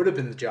have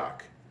been the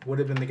jock. Would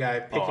have been the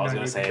guy picking on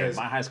you because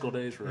my high school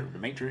days were the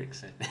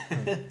Matrix.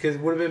 Because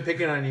would have been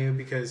picking on you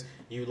because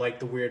you liked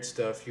the weird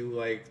stuff, you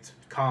liked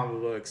comic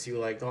books, you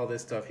liked all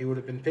this stuff. He would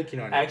have been picking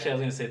on you. Actually, I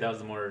was gonna say that was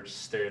the more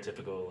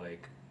stereotypical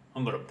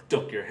I'm gonna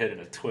dunk your head in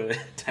a toilet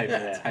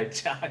type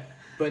jock.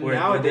 But where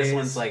nowadays, this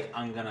one's like,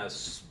 I'm gonna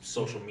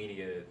social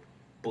media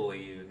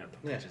bully you and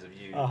put pictures of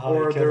you.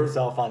 Or he killed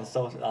himself on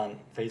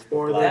Facebook.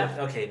 Or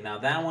Live. Now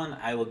that one,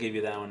 I will give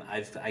you that one.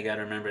 I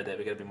gotta remember that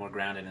we gotta be more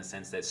grounded in the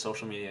sense that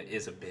social media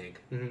is a big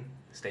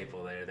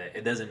staple there. That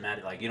it doesn't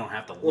matter, like you don't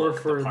have to look. Or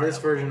for the part this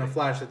of version of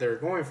Flash that they were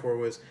going for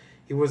was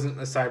he wasn't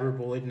a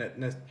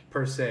cyberbully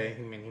per se.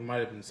 I mean, he might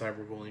have been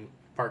cyberbullying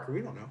Parker.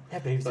 We don't know. Yeah,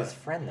 but he was his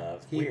friend though.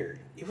 It's weird.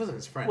 He wasn't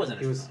his friend. It wasn't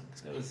he his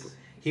was. friend. It was.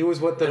 He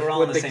was what the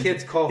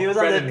kids call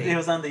frenemy. He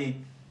was on the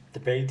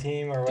debate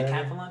team or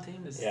whatever. decathlon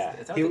team. Is Yeah.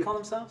 that what they call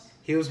themselves?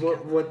 He was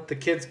what the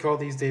kids call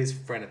these days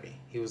frenemy.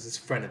 He was his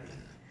frenemy.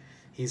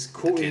 He's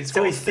cool.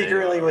 So he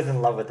secretly was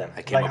in love with him.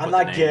 Like, I'm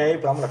not gay,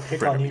 but I'm gonna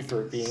pick on you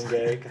for being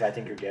gay because I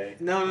think you're gay.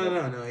 No.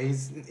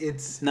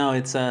 It's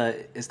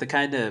the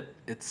kind of,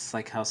 it's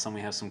like how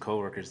we have some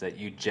coworkers that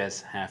you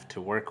just have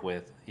to work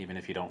with, even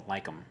if you don't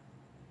like them.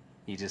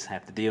 You just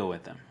have to deal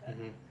with them.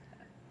 Mm-hmm.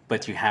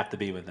 But you have to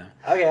be with them.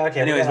 Okay.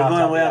 Anyways, we're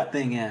going way off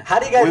thing, yeah. How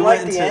do you guys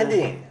like the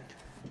ending?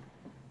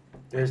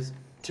 There's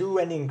 2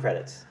 ending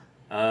credits.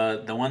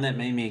 The one that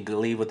made me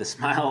leave with a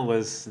smile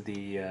was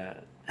the.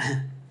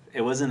 It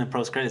wasn't a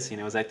post-credit scene.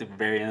 It was at the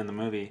very end of the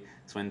movie.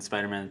 It's when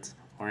Spider-Man's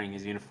wearing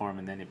his uniform,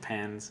 and then it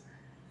pans,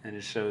 and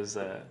it shows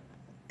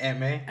Aunt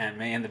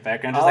May in the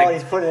background.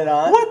 He's putting it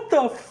on. What the?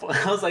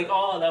 I was like,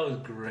 oh, that was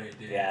great,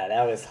 dude. Yeah,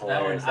 that was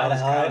hilarious.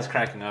 I was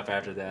cracking up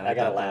after that. I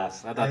gotta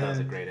laugh. I thought that was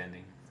a great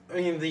ending. I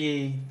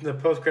mean, the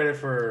post-credit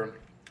for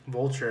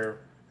Vulture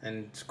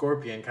and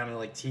Scorpion kind of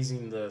like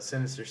teasing the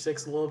Sinister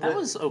Six a little bit. That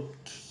was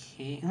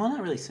okay. Well,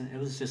 not really. It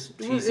was just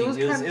It was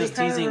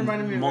teasing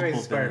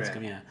multiple villains.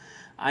 Yeah,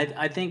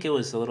 I think it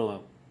was a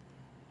little.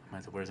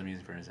 Where's the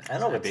music for it? I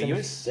don't know,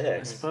 ambiguous.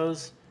 I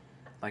suppose.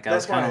 Like I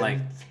That's was kind of like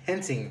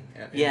hinting.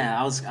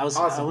 Yeah, I was.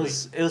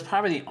 It was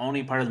probably the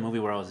only part of the movie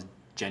where I was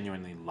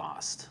genuinely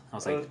lost. I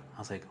was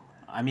like.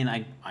 I mean,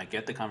 I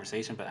get the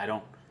conversation, but I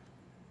don't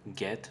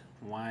get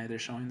why they're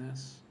showing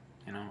this.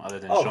 You know, other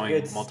than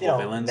showing multiple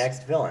villains.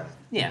 Next villain.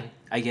 Yeah,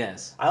 I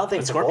guess. I don't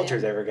think the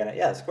Vulture's ever gonna.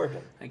 Yeah,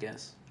 Scorpion. I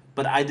guess.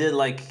 But I did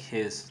like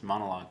his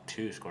monologue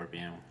to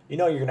Scorpion. You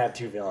know, you're gonna have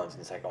 2 villains in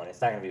the second one. It's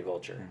not gonna be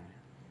Vulture.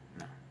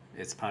 No,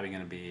 it's probably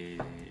gonna be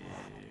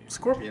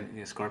Scorpion.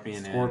 Yeah,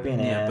 Scorpion.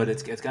 Yeah, but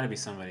it's got to be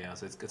somebody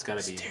else. It's got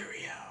to be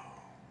Mysterio.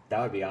 That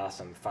would be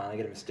awesome. Finally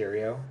get a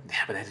Mysterio. Yeah,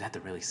 but they'd have to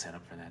really set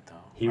up for that though.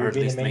 He would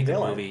be the main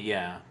villain.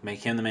 Yeah, make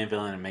him the main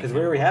villain and make. Because we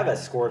already have a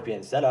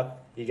Scorpion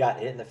setup. He got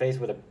hit in the face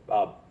with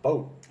a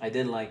boat. I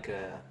did like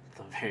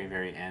the very,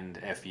 very end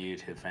FU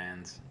to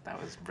fans.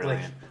 That was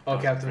brilliant.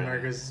 Captain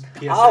America's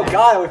PSA. Oh,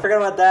 God, we forgot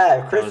about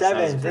that. Chris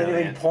Evans.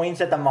 And he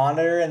points at the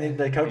monitor and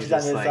the coach is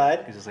on his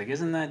side. He's just like,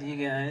 isn't that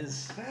you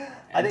guys?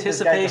 I think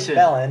this guy's a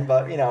felon,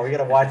 but, we got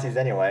to watch these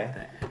anyway.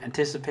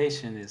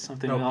 Anticipation is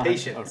something we all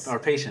patience. Or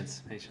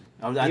patience.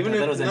 Even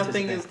if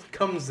nothing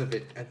comes of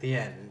it at the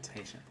end,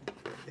 patient.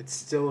 It's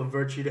still a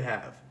virtue to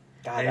have.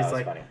 God, that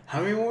was funny.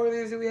 How many more of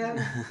these do we have?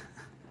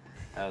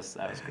 That was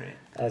great.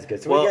 That was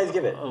good. So what do you guys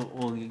give it?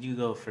 Well, you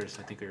go first.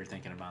 I think we were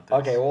thinking about this.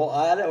 Okay, well,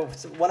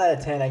 1 out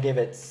of 10, I gave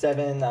it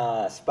 7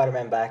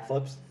 Spider-Man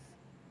backflips.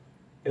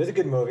 It was a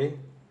good movie.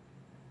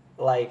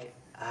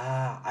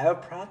 I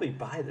would probably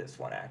buy this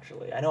one,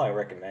 actually. I know I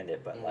recommend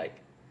it, but,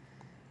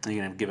 You're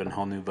going to give it a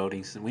whole new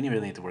voting system? We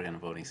really need to work on a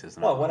voting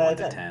system. Well, 1 out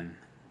of 10.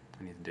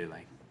 We need to do,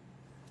 You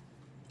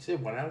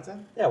said 1 out of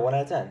 10? Yeah, 1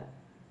 out of 10.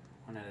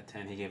 1 out of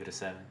 10, he gave it a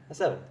 7. A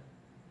 7.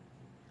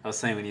 I was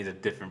saying we need a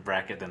different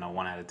bracket than a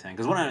 1 out of 10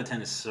 because 1 out of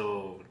 10 is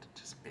so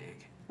just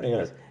big. What are you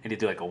gonna? We need to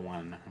do like a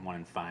 1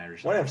 and 5 or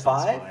something. 1 and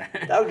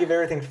 5? That would give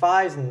everything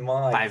 5s and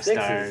 5 6s.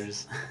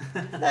 stars.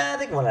 Nah, I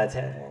think 1 out of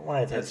 10. 1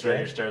 out of 10. That's right.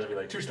 Your stars would be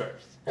like 2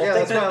 stars. Yeah,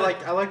 that's why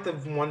I like the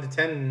 1 to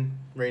 10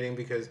 rating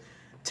because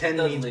 10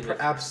 means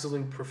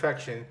absolute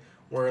perfection.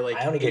 Where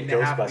I only gave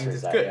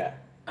Ghostbusters that.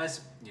 Yeah.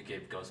 You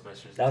gave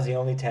Ghostbusters. That was the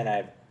only 10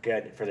 I've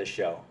got for this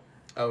show.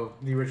 Oh,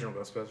 the original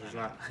Ghostbusters,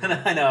 not.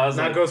 I know. I was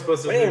not like,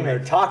 Ghostbusters. We didn't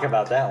even talk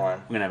about that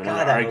one. We're gonna have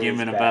another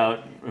argument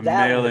about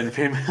male and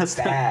female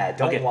stuff. Bad.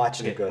 Don't watch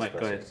the Ghostbusters. Mike,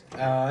 go ahead.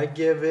 I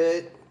give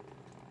it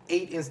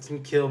 8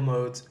 instant kill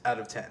modes out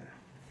of 10.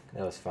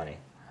 That was funny.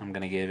 I'm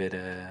gonna give it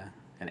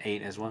an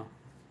 8 as well.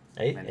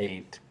 8? An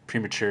 8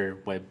 premature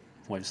web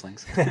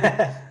slings.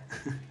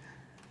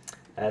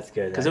 That's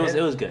good. Because it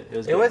was good.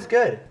 It was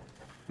good.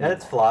 It had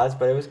its flaws,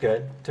 but it was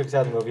good. Took us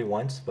out of the movie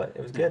once, but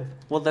it was good.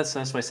 Well, that's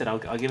why I said I'll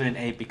give it an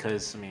 8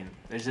 because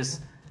there's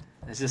just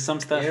some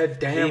stuff. Yeah,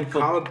 damn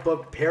comic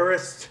book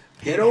purist.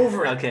 Get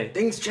over it. Okay.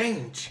 Things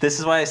change. This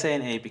is why I say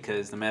an 8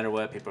 because no matter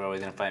what, people are always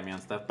gonna fight me on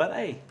stuff. But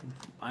hey,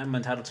 I'm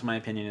entitled to my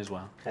opinion as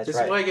well. That's this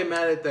right. is why I get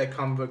mad at that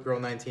comic book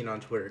girl 19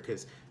 on Twitter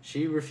because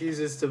she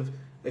refuses to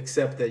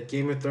accept that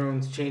Game of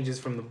Thrones changes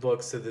from the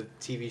books to the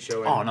TV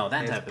show. Oh no,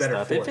 that type of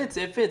stuff.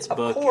 If it's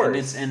book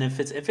and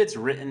if it's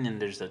written and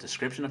there's a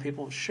description of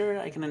people, sure,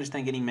 I can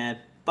understand getting mad.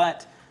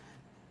 But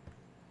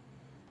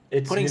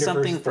it's putting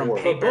something from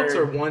paper. But books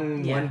are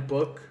one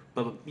book.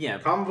 But yeah,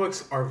 comic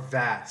books are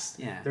vast.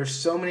 Yeah, there's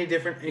so many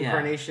different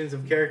incarnations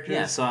of characters.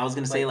 Yeah, so I was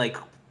gonna say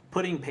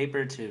putting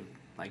paper to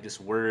like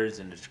just words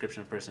and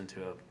description of person to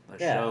a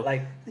Yeah, show.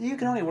 like- you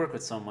can only work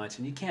with so much,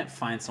 and you can't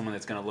find someone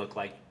that's gonna look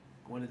like.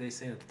 What did they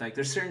say? Like,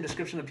 there's certain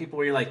description of people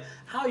where you're like,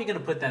 how are you gonna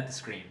put that to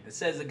screen? It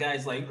says the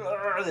guy's like,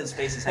 his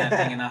face is half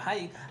hanging out.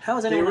 How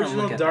is The anyone gonna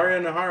original look at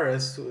Dario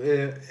Naharis,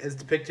 as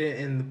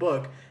depicted in the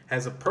book,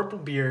 has a purple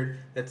beard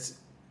that's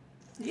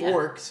Yeah.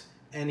 forked,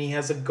 and he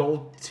has a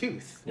gold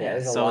tooth. Yeah,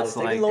 there's a so lot. it's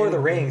Even like- Lord of the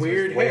Rings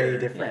weird was way hair. that?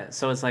 different. Yeah.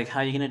 So it's like, how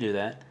are you gonna do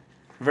that?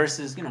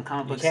 Versus,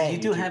 comic books, can't, you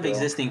do YouTube have girl.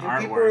 existing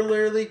And people are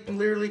artwork.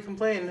 literally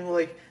complaining,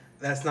 like,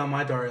 that's not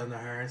my Dario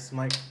Naharis. I'm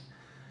like,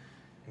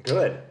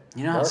 Good.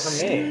 You know how More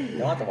from me. You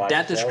don't have to watch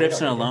that the show. We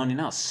description don't need alone, you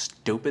know how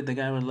stupid the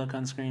guy would look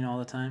on screen all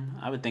the time?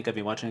 I would think I'd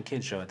be watching a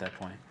kid's show at that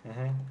point. it.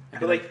 Mhm. I'd be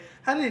but like,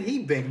 how did he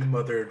bang the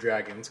mother of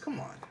dragons? Come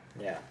on.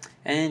 Yeah.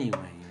 Anyway.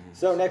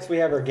 So next we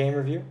have our game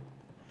review.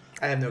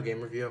 I have no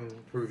game review. I'm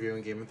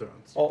reviewing Game of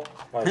Thrones. Oh,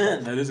 why is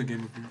that? That is a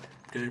game review.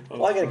 Game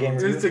Well, I got a game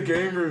review. It's a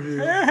game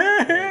review.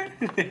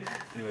 Anyways.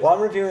 Well,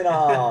 I'm reviewing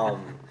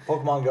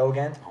Pokemon Go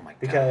again Oh my god.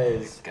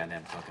 because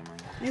Goddamn Pokemon.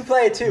 you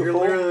play it too. You're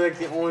fool. literally like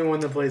the only one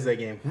that plays that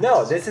game.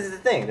 No, this is the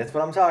thing. That's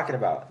what I'm talking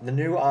about. The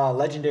new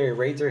legendary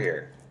raids are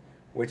here,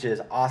 which is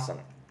awesome.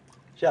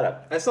 Shut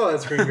up. I saw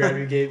that screen grab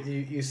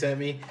you sent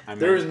me. I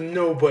There was mean-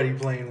 nobody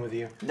playing with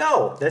you.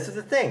 No, this is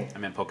the thing. I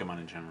meant Pokemon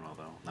in general,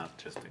 though, not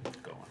just the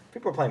Go one.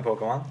 People are playing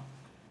Pokemon.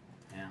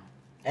 Yeah.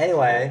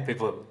 Anyway,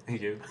 People,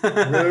 you.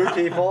 rude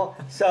people.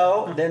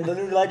 So then the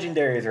new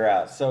legendaries are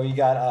out. So you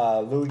got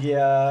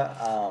Lugia,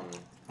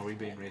 Are we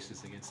being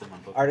racist against them on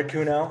Pokemon?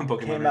 Articuno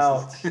Pokemon came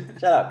out. racist.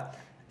 Shut up.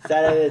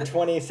 Saturday the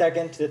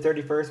 22nd to the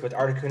 31st, with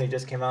Articuno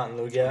just came out and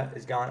Lugia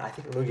is gone. I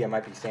think Lugia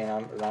might be staying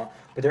on around,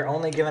 but they're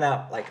only giving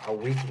out like a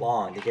week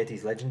long to get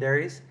these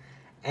legendaries.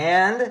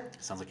 And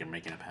Sounds like you're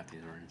making up half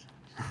these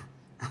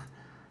words.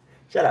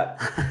 shut up.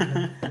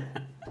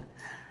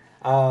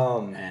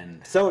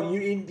 And So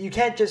you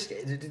can't just,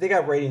 they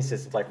got rating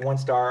systems like 1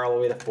 star all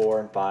the way to 4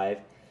 and 5.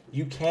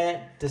 You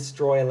can't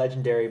destroy a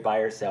legendary by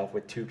yourself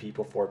with 2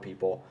 people, 4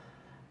 people.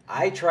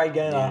 I tried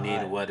getting you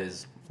need what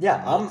is Yeah,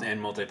 and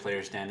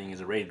multiplayer standing is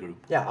a raid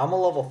group. Yeah, I'm a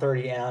level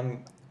 30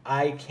 and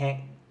I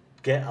can't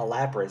get a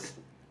Lapras.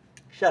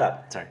 Shut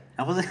up. Sorry,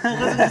 I wasn't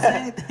gonna say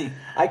anything.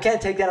 I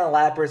can't take down a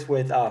Lapras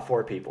with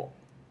 4 people.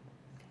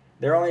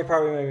 They're only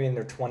probably maybe in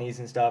their 20s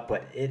and stuff,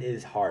 but it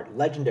is hard.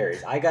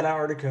 Legendaries. I got an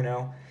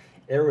Articuno.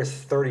 There was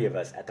 30 of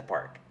us at the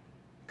park.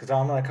 Because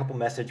I'm on a couple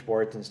message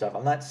boards and stuff.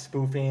 I'm not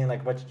spoofing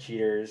like a bunch of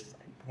cheaters.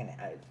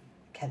 I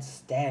can't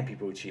stand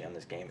people who cheat on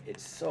this game.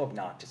 It's so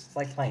obnoxious. It's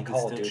like playing People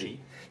Call of still Duty. cheat?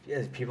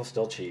 Yeah, people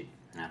still cheat.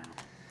 I don't know.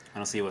 I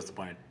don't see what's the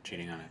point of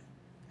cheating on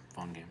a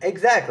phone game.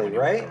 Exactly, When you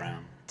look right?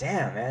 around.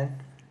 Damn, man.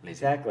 Lazy.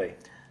 Exactly.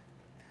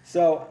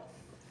 So,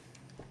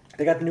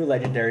 they got the new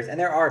legendaries, and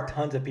there are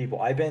tons of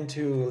people. I've been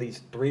to at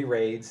least 3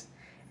 raids,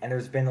 and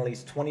there's been at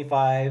least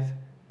 25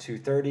 to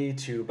 30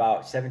 to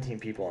about 17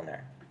 people in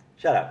there.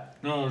 Shut up.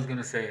 No, I was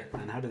gonna say.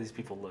 And how do these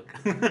people look?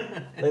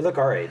 They look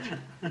our age.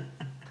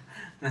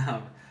 No,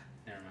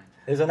 never mind.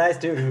 There's a nice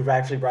dude who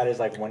actually brought his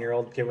like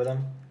 1-year-old kid with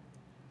him.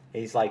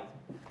 He's like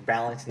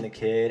balancing the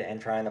kid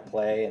and trying to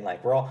play, and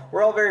like we're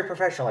all very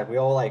professional. Like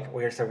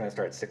we're still gonna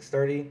start at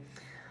 6:30.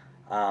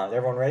 Is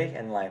everyone ready?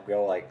 And like we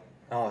all like,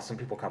 oh, some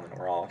people coming.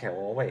 We're all okay.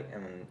 Well, wait,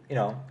 and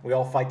we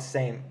all fight the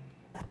same.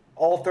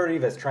 All 30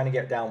 of us trying to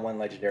get down 1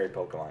 legendary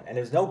Pokemon, and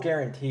there's no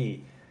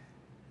guarantee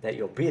that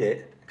you'll beat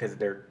it because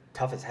they're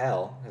tough as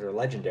hell because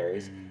they're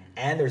legendaries,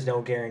 and there's no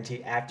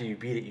guarantee after you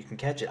beat it you can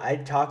catch it. I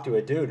talked to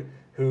a dude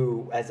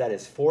who is at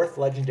his 4th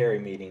legendary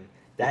meeting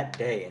that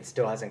day and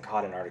still hasn't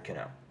caught an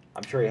Articuno.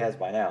 I'm sure he has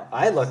by now.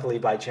 I luckily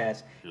by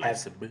chance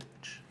Life's have. a bitch.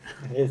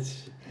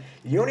 It's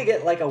you only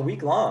get like a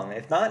week long.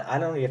 If not, I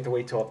don't know. You have to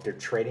wait till if their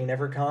trading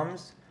ever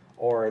comes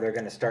or they're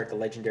gonna start the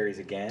legendaries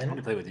I again. want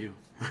to play with you.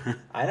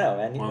 I know,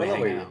 man. When What we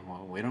level are hang you? out.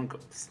 Well, we don't go.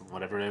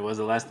 Whatever it was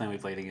the last time we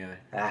played together.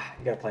 You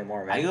gotta play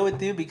more, man. I go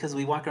with you because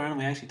we walk around and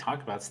we actually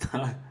talk about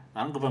stuff.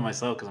 I don't go by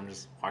myself because I'm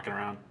just walking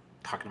around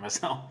talking to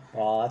myself.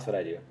 Well, that's what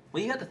I do.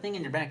 Well, you got the thing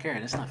in your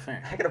backyard. It's not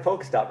fair. I got a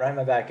Pokestop right in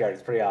my backyard.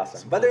 It's pretty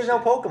awesome. Some But there's no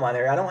bullshit. Pokemon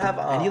there. I don't have.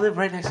 And you live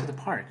right next to the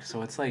park,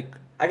 so it's like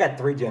I got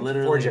 3 gyms, 4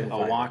 literally gyms.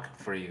 a walk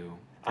for you.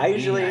 For I me,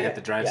 usually- I have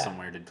to drive yeah.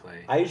 somewhere to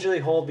play. I usually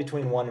hold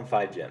between 1 and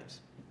 5 gyms.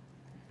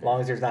 As long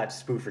as there's not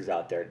spoofers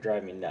out there to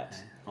drive me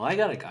nuts. Well, I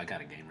got a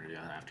game review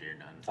after you're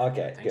done.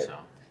 Okay, I think good. so.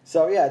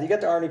 So yeah, you got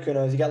the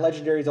Articunos, you got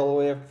legendaries all the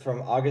way up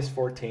from August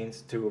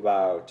 14th to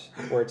about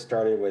where it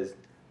started was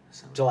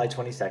July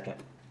 22nd.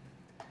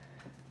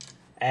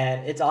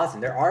 And it's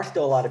awesome. There are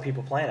still a lot of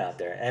people playing out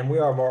there, and we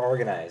are more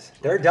organized.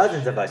 There are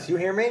dozens of us. You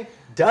hear me?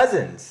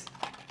 Dozens.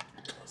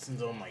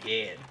 Oh my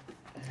god.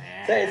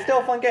 Say, it's still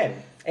a fun game,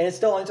 and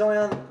it's only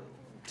on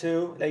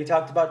 2. That you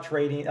talked about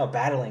trading. Oh,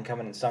 battling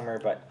coming in summer,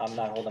 but I'm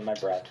not holding my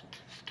breath.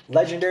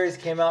 Legendaries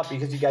came out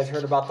because you guys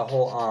heard about the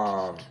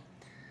whole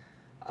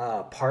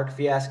park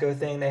fiasco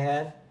thing they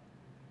had.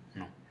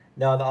 No.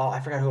 No, I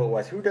forgot who it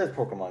was. Who does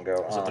Pokemon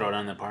Go? Was it throw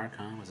down in the park,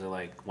 huh? Was it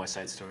like West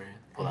Side Story?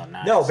 Pull out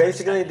knives. No, start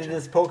basically stabbing they each did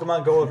this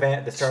Pokemon Go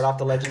event to start off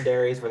the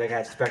legendaries where they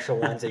had special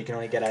ones that you can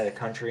only get out of the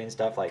country and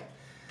stuff like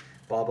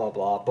blah blah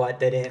blah. But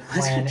they didn't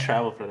plan.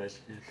 Travel for that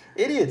shit.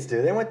 Idiots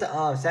do. They went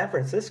to San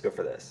Francisco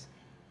for this.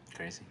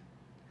 Crazy.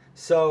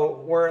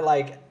 So we're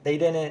like, they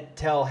didn't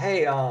tell,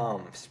 hey,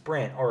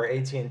 Sprint or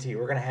AT&T,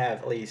 we're gonna have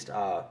at least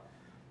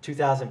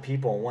 2,000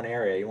 people in one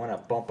area. You want to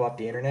bump up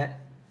the internet?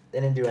 They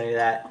didn't do any of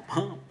that.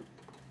 Pump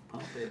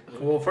it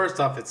up. Well, first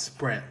off, it's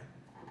Sprint.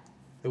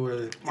 It would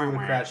have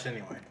crashed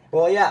anyway.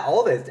 Well, yeah,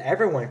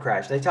 everyone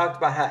crashed. They talked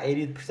about how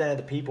 80% of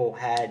the people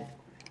had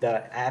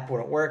the app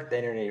wouldn't work, the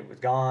internet was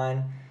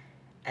gone,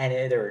 and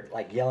they were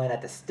like yelling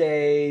at the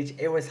stage.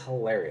 It was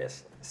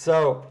hilarious.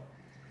 So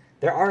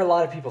there are a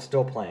lot of people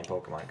still playing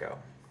Pokemon Go,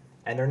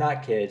 and they're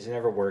not kids. They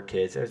never were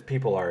kids. There's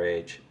people our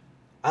age.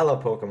 I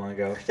love Pokemon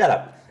Go. Shut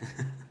up.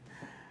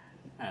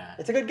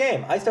 It's a good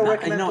game. I still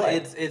recommend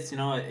playing.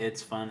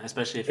 It's fun,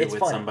 especially if you're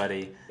with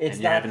somebody and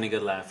you're having a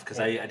good laugh. Because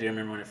I do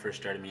remember when it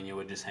first started, me and you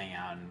would just hang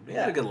out and we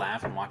had a good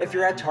laugh and walk around. If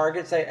you're at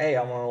Target, say, hey,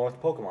 I want to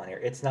watch Pokemon here.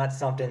 It's not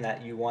something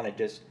that you want to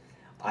just,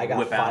 I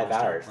got 5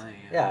 hours. Playing,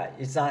 yeah,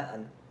 it's not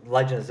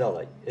Legend of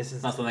Zelda. It's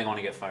not something I want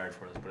to get fired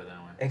for, let's put it that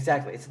way.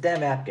 Exactly. It's a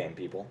damn app game,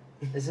 people.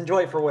 Just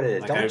enjoy it for what it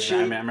is. Like Don't cheat.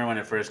 I remember when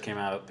it first came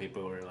out,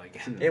 people were like,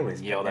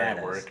 yelled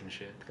at work and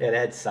shit. Yeah, they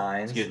had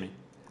signs. Excuse me.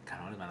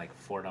 God, what am I, like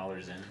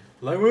 $4 in?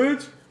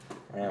 Language?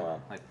 Yeah,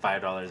 well. Like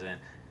 $5 in.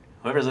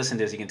 Whoever's listening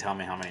to this, you can tell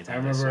me how many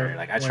times I swear.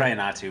 Like I try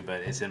not to,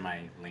 but it's in my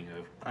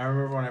lingo. I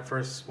remember when it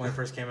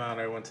first came out,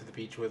 I went to the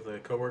beach with a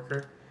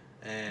coworker,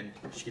 and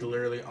she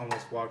literally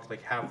almost walked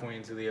like halfway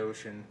into the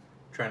ocean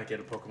trying to get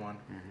a Pokemon.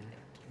 Mm-hmm.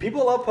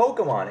 People love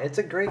Pokemon. It's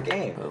a great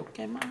game.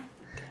 Pokemon.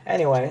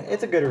 Anyway,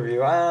 it's a good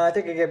review. I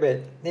think I give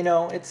it,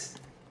 it's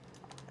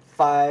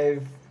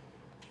 5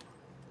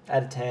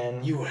 out of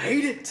 10. You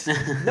hate it?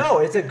 No,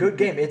 it's a good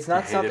game. It's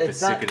not something.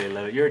 It's not.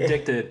 Love it. You're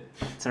addicted.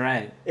 It's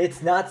alright.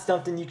 It's not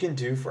something you can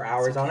do for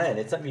hours on end.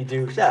 It's something you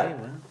do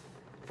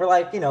for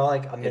like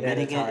a minute at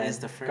a time,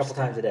 a couple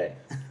times a day.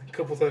 A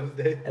couple times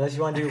a day. Unless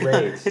you want to do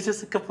raids. It's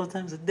just a couple of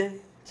times a day.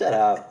 Shut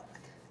up.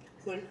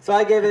 So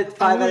I gave it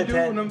 5 out of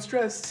 10. When I'm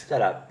stressed.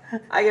 Shut up.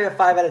 I gave it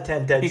 5 out of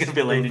 10 dead You're gonna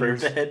be laying in your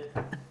spoofers.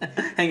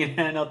 bed, hanging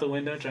your hand out the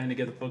window, trying to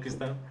get the focus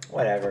down.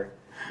 Whatever.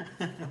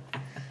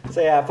 So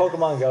yeah,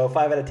 Pokemon Go,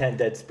 5 out of 10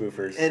 dead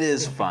spoofers. It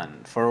is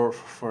fun for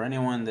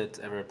anyone that's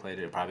ever played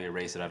it. Probably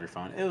erase it off your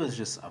phone. It was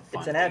just a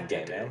fun. It's an app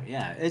game, man.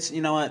 Yeah, it's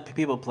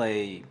people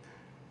play.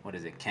 What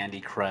is it?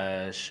 Candy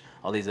Crush.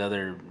 All these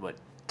other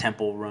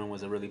Temple Run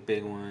was a really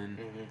big one.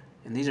 Mm-hmm.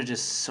 And these are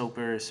just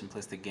super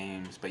simplistic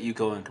games. But you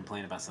go and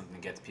complain about something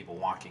that gets people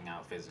walking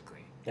out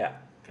physically. Yeah.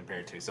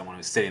 Compared to someone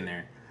who's sitting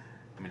there.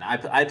 I mean,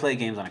 I play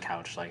games on a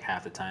couch like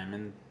half the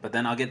time, but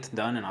then I'll get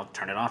done and I'll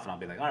turn it off and I'll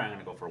be like, all right, I'm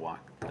gonna go for a walk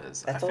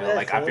because I feel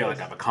like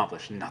I've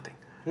accomplished nothing.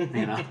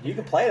 You know. You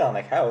can play it on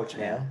the couch,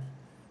 man.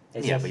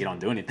 But you don't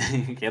do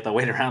anything. You have to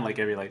wait around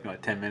every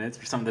 10 minutes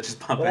for something to just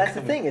pop. Well, that's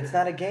the thing. It's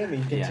not a game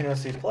you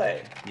continuously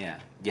play. Yeah,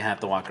 you have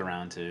to walk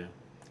around to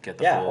get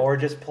the. Yeah, or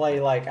just play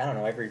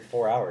every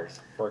 4 hours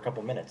for a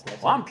couple minutes.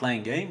 I'm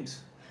playing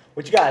games.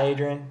 What you got,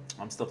 Adrian?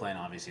 I'm still playing,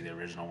 obviously, the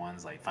original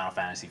ones. Like Final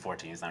Fantasy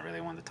 14 is not really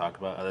one to talk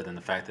about, other than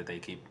the fact that they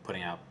keep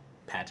putting out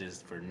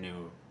patches for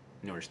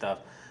newer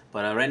stuff.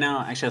 But right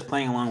now, actually, I was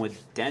playing along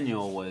with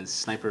Daniel was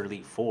Sniper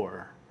Elite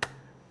 4,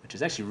 which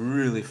is actually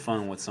really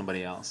fun with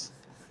somebody else.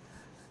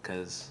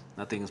 Because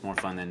nothing is more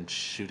fun than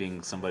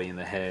shooting somebody in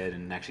the head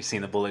and actually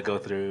seeing the bullet go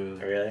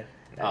through. Oh, really?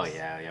 Nice. Oh,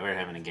 yeah, we were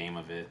having a game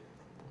of it.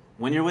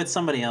 When you're with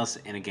somebody else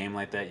in a game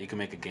like that, you can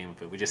make a game of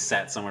it. We just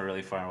sat somewhere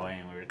really far away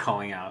and we were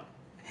calling out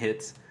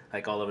hits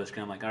all over the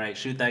screen. I'm like, all right,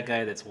 shoot that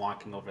guy that's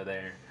walking over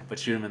there, but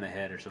shoot him in the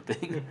head or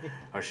something.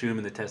 Or shoot him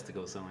in the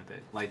testicles, something like that.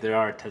 Like, there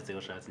are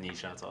testicle shots, knee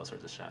shots, all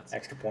sorts of shots.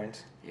 Extra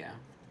points? Yeah.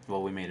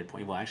 Well, we made a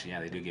point. Well, actually,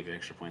 yeah, they do give you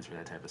extra points for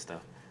that type of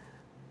stuff.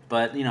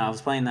 But, I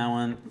was playing that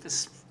one.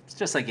 It's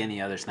just like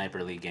any other Sniper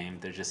Elite game.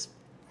 They're just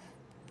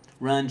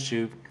run,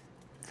 shoot,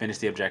 finish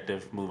the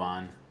objective, move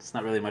on. It's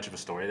not really much of a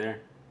story there.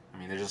 I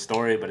mean, there's a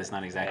story, but it's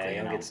not exactly. Yeah,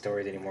 you don't get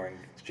stories anymore in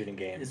shooting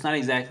games. It's not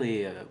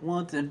exactly.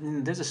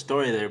 There's a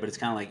story there, but it's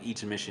kind of like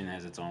each mission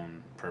has its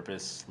own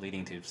purpose,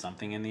 leading to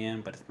something in the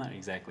end. But it's not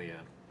exactly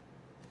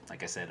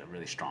like I said, a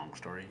really strong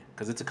story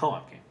because it's a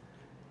co-op game.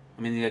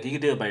 I mean, you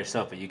can do it by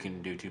yourself, but you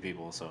can do 2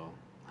 people. So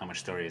how much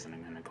story is in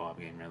a co-op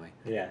game, really?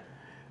 Yeah.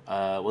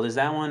 Well, there's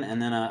that one,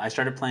 and then I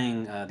started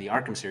playing the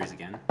Arkham series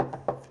again.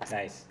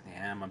 Nice.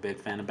 Yeah, I'm a big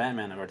fan of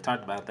Batman. I've already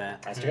talked about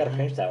that. I still got to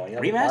finish that one.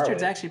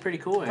 Remastered's actually pretty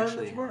cool,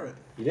 actually.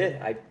 You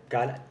did. I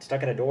got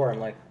stuck in a door. I'm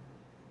like,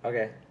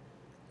 okay.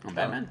 On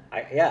Batman?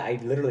 I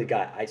literally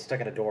I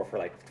stuck in a door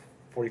for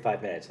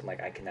 45 minutes. I'm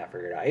like, I cannot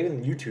figure it out. I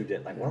even YouTubed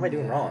it. Like, what am I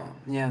doing wrong?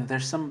 Yeah,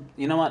 there's some.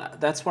 You know what?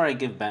 That's where I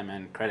give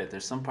Batman credit.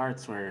 There's some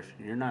parts where if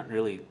you're not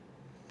really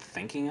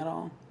thinking at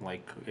all,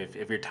 like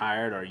if you're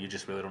tired or you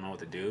just really don't know what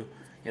to do,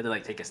 you have to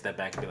take a step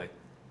back and be like.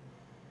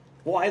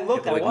 Well, I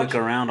watched, look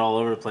around all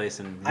over the place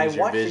and use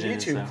your vision. I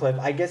watched a YouTube clip.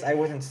 I guess I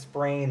wasn't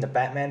spraying the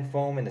Batman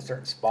foam in a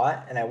certain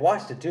spot, and I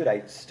watched it, dude.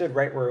 I stood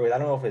right where it was. I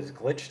don't know if it was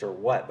glitched or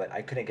what, but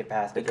I couldn't get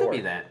past the door. It could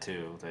be that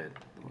too. That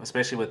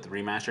especially with the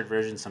remastered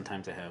versions,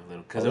 sometimes they have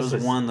little. Because there was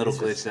one little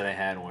glitch that I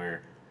had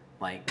where,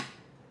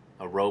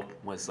 a rope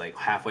was like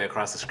halfway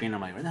across the screen.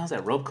 I'm like, where the hell's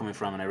that rope coming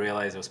from? And I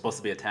realized it was supposed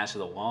to be attached to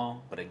the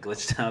wall, but it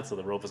glitched out, so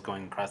the rope was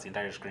going across the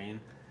entire screen. And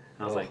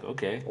I was like,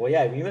 okay. Well,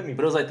 yeah, you let me.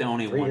 But it was like the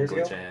only 3 one years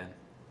glitch ago? I had.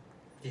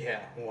 Yeah,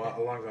 well,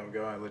 a long time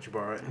ago, I let you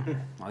borrow it.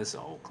 Well, this is an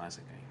old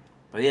classic game.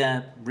 But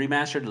yeah,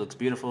 remastered, it looks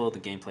beautiful. The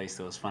gameplay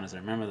still as fun as I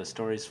remember. The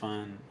story's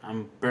fun.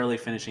 I'm barely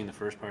finishing the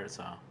first part,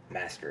 so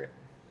Master it.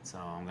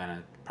 I'm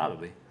gonna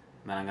probably.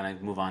 Then I'm gonna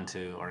move on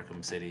to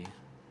Arkham City.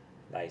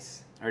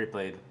 Nice. I already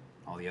played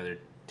all the other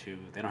two.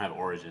 They don't have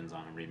Origins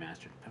on them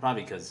remastered.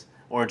 Probably because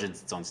Origins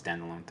is its own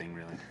standalone thing,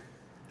 really.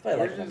 I like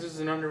Origins is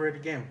an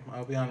underrated game.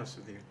 I'll be honest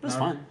with you. It was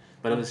fun,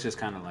 but it was just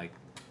kind of like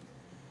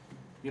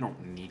you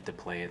don't need to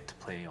play it to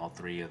play all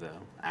three of the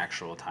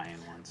actual tie-in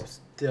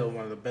ones. Still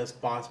one of the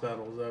best boss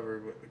battles ever.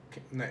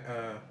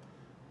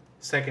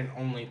 Second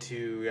only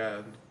to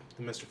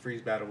the Mr.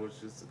 Freeze battle,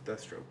 which is the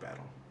Deathstroke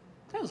battle.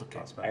 That was okay.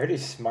 Boss I battle. heard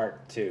he's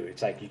smart too.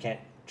 It's like you can't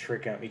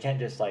trick him. You can't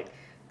just like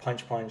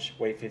punch,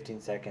 wait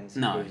 15 seconds.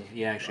 No, move.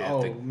 you actually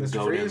have to Mr.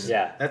 goad him. Freeze?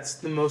 Yeah. That's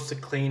the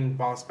most clean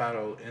boss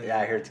battle in, Yeah,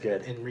 I heard it's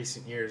good. in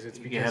recent years. It's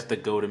because You have to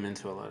goad him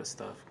into a lot of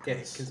stuff. yeah,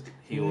 because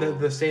he will.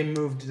 the same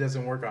move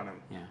doesn't work on him.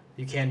 Yeah.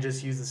 You can't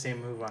just use the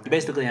same move on him. You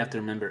basically have to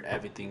remember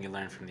everything you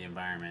learned from the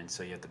environment.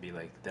 So you have to be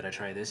like, did I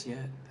try this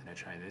yet? Did I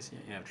try this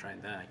yet? Yeah, I've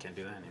tried that. I can't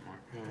do that anymore.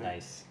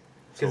 Nice.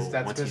 Because So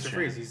that's once you Mr.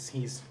 train- Freeze.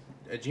 He's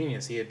a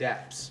genius. He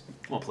adapts.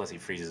 Well, plus he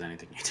freezes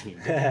anything you did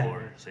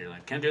before. So you're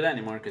like, can't do that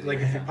anymore. Cause Like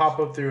if you pop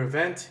up through a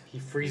vent, he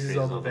freezes freezes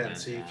all the all the vents,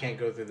 vents, so you yeah. can't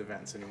go through the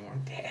vents anymore.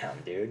 Damn,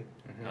 dude.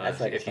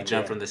 If a you fun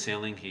jump game. from the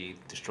ceiling, he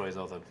destroys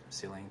all the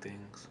ceiling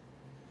things.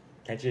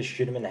 Can't you just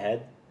shoot him in the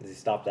head? Does he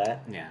stop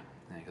that? Yeah,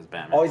 because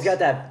Batman. Oh, he's got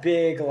that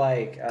big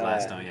like.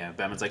 glass stone. Yeah,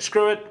 Batman's like,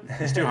 screw it.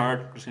 It's too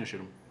hard. I'm just gonna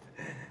shoot him.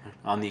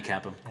 I'll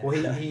kneecap him. Well,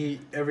 he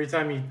every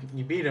time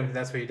you beat him,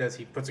 that's what he does.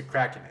 He puts a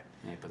crack in it.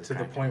 Yeah, but To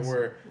the point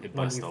where it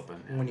when busts you,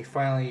 open. Yeah. when you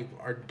finally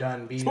are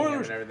done beating him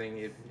Spoilers. and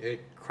everything,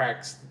 it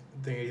cracks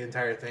the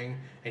entire thing,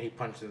 and he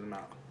punches him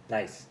out.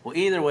 Nice. Well,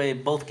 either way,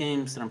 both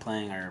games that I'm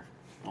playing are,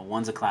 well,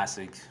 one's a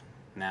classic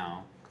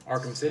now.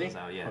 Arkham City? It's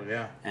out, yeah. Oh,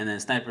 yeah. And then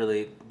Sniper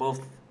Elite,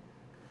 both.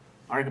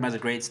 Arkham has a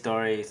great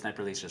story.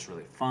 Sniper Elite's just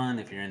really fun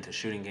if you're into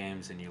shooting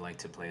games and you like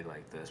to play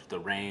like the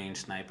range,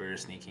 sniper,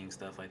 sneaking,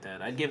 stuff like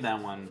that. I'd give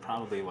that one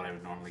probably what I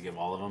would normally give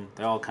all of them.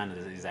 They're all kind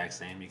of the exact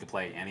same. You could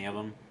play any of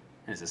them,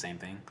 and it's the same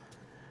thing.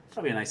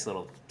 Probably a nice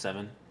little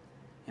 7,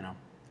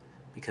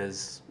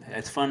 because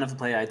it's fun enough to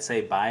play. I'd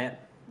say buy it.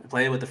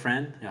 Play it with a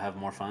friend. You'll have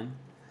more fun.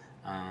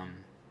 What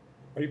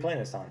are you playing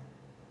this on?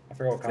 I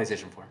forgot what console.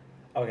 PlayStation 4.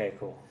 Okay,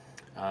 cool.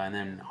 And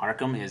then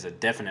Arkham is a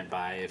definite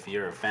buy. If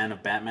you're a fan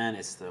of Batman,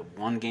 it's the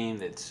one game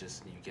that's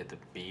just, you get to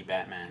be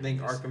Batman. I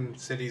think Just- Arkham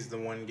City's the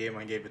one game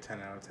I gave a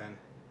 10 out of 10.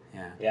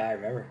 Yeah. Yeah, I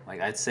remember.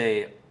 Like, I'd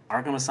say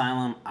Arkham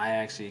Asylum, I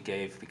actually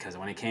gave, because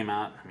when it came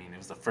out, I mean, it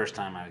was the first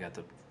time I got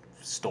the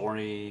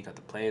story, got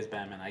to play as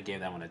Batman. I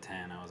gave that one a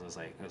 10. I was just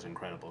like, it was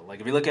incredible.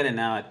 Like, if you look at it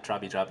now, I'd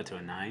probably drop it to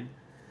a 9,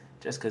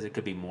 just because it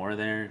could be more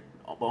there.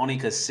 But only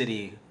because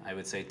City, I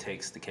would say,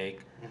 takes the cake.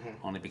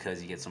 Only because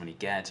you get so many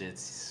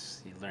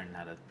gadgets. You learn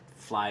how to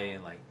fly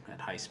like at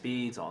high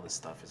speeds. All this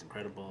stuff is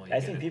incredible. You I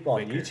get think it people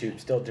on quicker. YouTube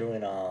still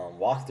doing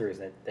walkthroughs,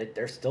 and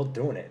they're still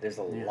doing it. There's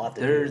a lot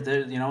to There,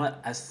 do. you know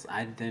what?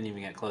 I didn't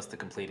even get close to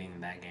completing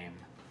that game.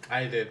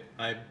 I did.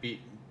 I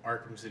beat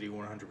Arkham City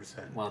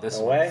 100%. Well, this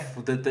No one, way?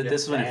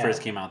 this is when it Damn.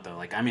 first came out, though.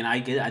 Like, I mean, I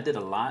did a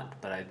lot,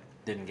 but I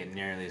didn't get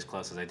nearly as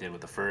close as I did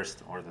with the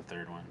first or the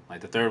third one.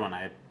 Like the third one,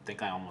 I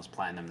think I almost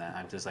platinumed that.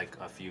 I'm just like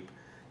a few.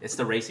 It's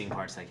the racing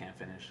parts I can't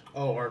finish.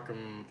 Oh,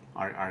 Arkham.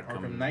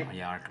 Arkham Knight?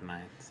 Yeah, Arkham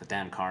Knight. It's the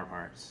damn car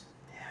parts.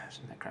 Yeah,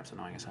 that crap's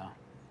annoying as hell.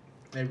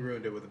 They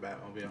ruined it with the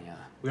Batmobile. Yeah.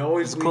 We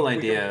always It's a cool we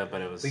idea,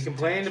 but it was. We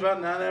complained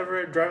about not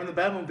ever driving the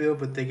Batmobile,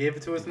 but they gave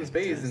it to us in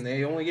spades, and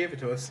they only gave it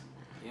to us.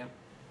 Yep.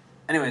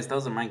 Anyways,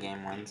 those are my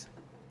game ones.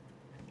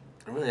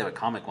 I don't really have a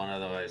comic one,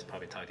 although I was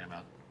probably talking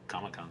about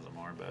Comic Cons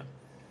more, but.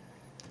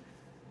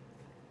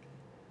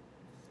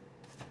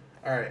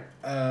 All right.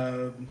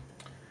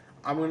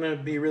 I'm going to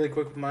be really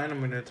quick with mine. I'm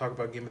going to talk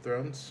about Game of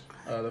Thrones.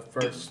 The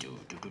first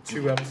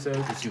 2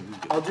 episodes.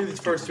 I'll do these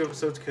first 2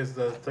 episodes because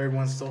the third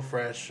one's still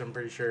fresh. I'm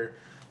pretty sure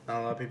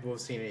not a lot of people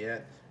have seen it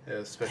yet.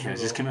 Especially Yeah, it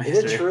just came out Is it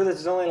yesterday. true that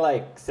there's only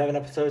like 7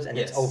 episodes and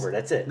it's Yes. over?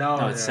 That's it. No,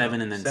 it's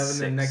 7 and then 7 6.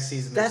 and next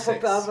season. That's is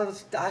what 6. I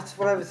was. That's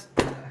what I was.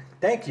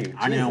 Thank you.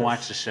 I didn't even Jesus.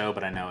 watch the show,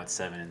 but I know it's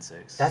 7 and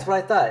 6. That's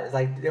what I thought. It's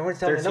like everyone's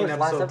telling me no, 13 it's the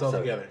last episodes episode.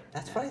 altogether.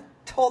 That's what I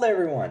told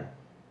everyone.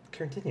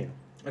 Continue.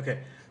 Okay,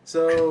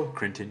 so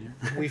Continue.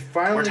 we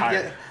finally We're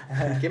tired.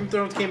 get Game of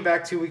Thrones came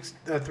back 3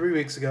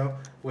 weeks ago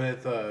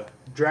with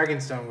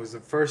Dragonstone was the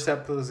first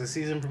episode, was the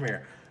season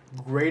premiere,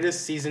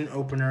 greatest season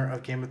opener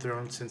of Game of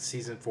Thrones since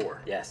season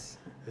 4. Yes.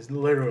 It's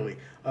literally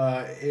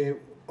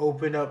it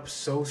opened up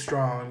so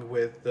strong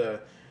with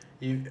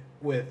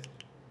with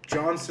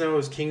Jon Snow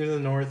as King of the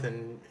North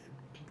and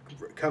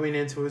coming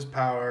into his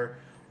power,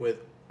 with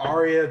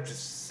Arya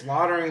just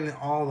slaughtering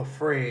all the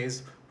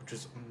Freys, which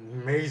is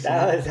amazing.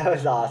 That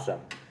was awesome.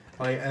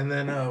 Like, and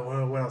then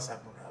what else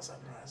happened?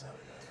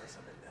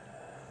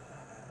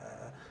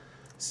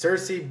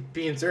 Cersei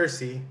being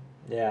Cersei.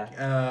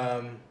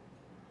 Yeah.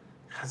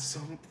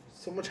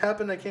 So much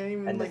happened. I can't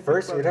even. And the like,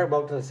 first, think we're about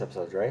talking about those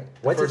episodes, right?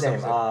 What's his first name?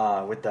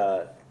 episode. With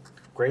the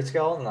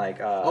grayscale and like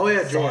Oh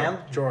yeah, Sam.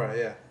 Jorah.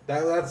 Yeah,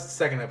 that's the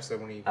second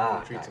episode when he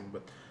treats okay. him.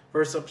 But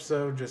first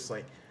episode, just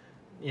like,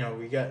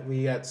 we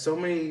got so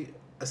many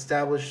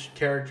established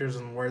characters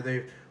and where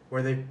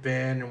they've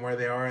been and where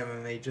they are, and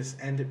then they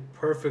just end it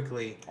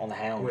perfectly On the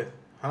Hound. with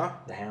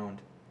The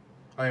Hound.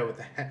 Oh yeah,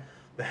 with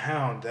the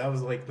Hound. That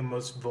was like the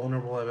most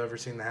vulnerable I've ever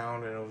seen the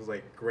Hound, and it was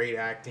like great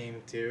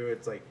acting too.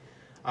 It's like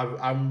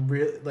I'm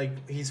really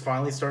like he's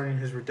finally starting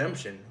his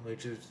redemption,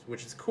 which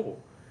is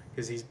cool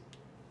because he's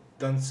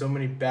done so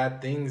many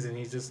bad things and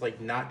he's just like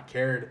not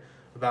cared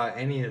about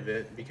any of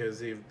it because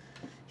he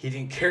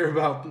didn't care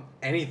about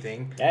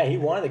anything. Yeah, he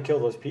wanted to kill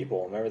those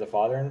people. Remember the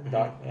father and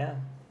dog? Yeah.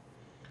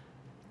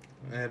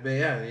 But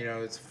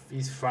yeah,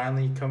 he's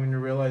finally coming to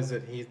realize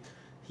that he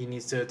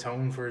needs to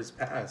atone for his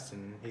past,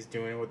 and he's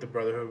doing it with the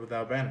Brotherhood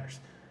Without Banners.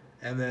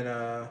 And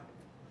then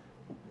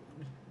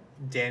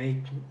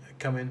Dany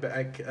coming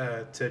back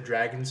to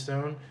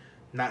Dragonstone,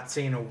 not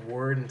saying a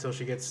word until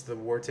she gets to the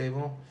war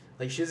table.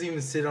 Like, she doesn't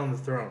even sit on the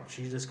throne.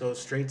 She just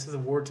goes straight to the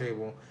war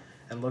table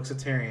and looks at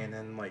Tyrion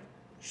and, like,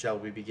 shall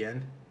we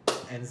begin?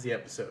 Ends the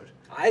episode.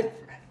 I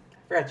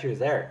forgot she was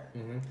there.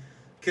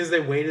 Because they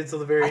waited till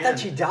the very end. I thought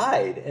she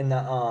died in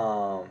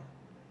the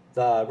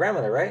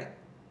grandmother, right?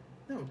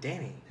 No,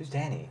 Dany. Who's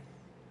Dany?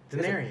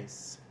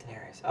 Daenerys.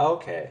 Daenerys. Oh,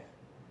 okay.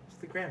 It's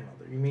the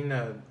grandmother. You mean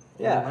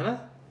Yeah. Olenna?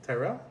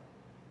 Tyrell?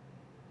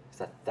 It's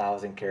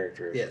 1,000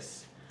 characters.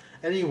 Yes.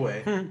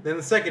 Anyway, then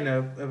the second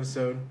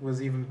episode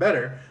was even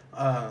better.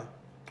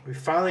 We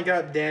finally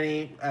got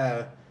Dany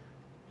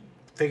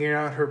figuring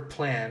out her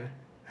plan,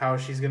 how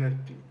she's gonna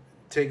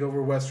take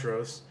over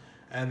Westeros,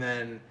 and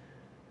then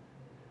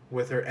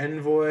with her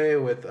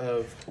envoy, with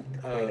the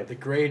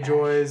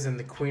Greyjoys and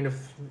the Queen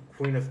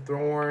of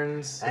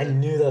Thorns. I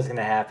knew that was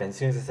gonna happen. As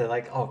soon as I said,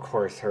 like, oh, of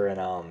course, her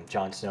and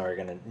Jon Snow are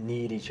gonna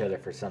need each other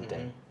for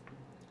something.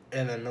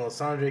 And then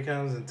Melisandre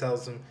comes and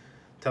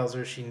tells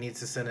her she needs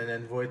to send an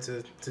envoy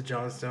to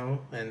Jon Snow,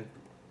 and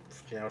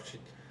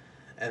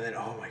and then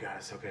oh my god,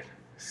 it's so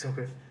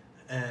good.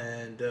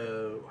 And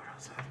what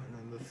else happened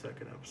in the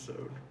second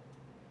episode?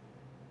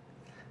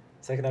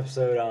 Second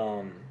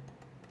episode,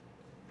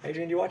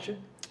 Adrian, do you watch it?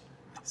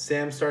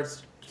 Sam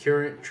starts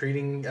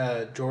treating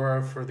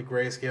Jorah for the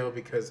grayscale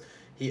because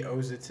he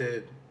owes it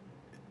to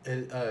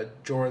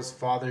Jorah's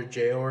father,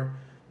 Jeor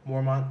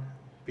Mormont,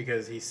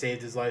 because he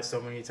saved his life so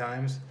many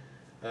times.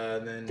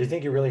 Then Do you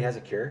think he really has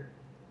a cure?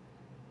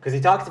 Because he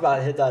talks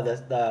about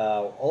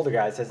the older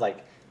guy says,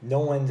 like, no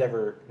one's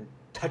ever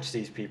touched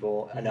these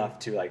people enough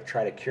to, like,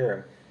 try to cure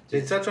him.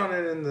 they touch on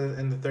it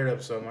in the third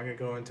episode. I'm not gonna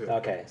go into it.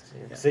 Okay,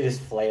 so he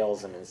just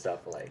flails him and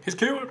stuff, like. He's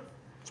cured.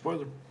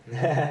 Spoiler.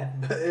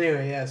 But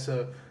anyway, yeah.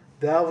 So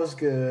that was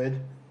good.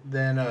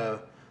 Then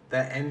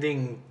that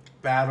ending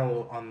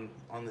battle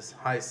on this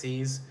high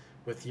seas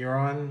with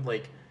Euron,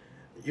 like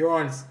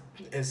Euron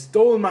has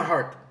stolen my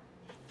heart.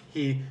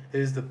 He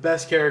is the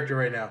best character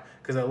right now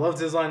because I loved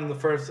his line in the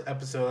first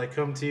episode. I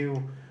come to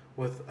you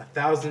with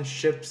 1,000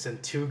 ships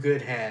and 2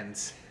 good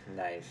hands.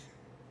 Nice.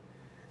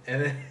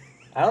 And then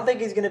I don't think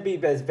he's gonna be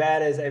as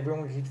bad as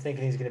everyone keeps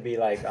thinking he's gonna be,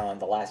 like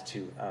the last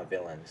 2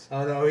 villains.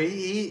 oh no,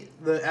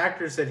 the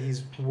actor said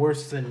he's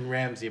worse than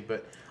Ramsay,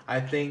 but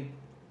I think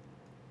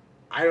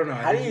I don't know.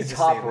 How do you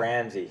top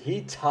Ramsay?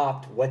 He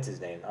topped what's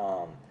his name?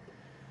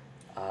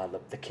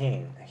 The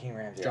King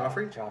Ramsay.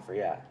 Joffrey? Joffrey,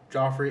 yeah.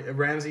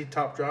 Ramsay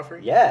topped Joffrey?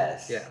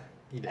 Yes. Yeah,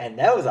 he did. And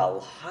that was a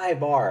high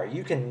bar.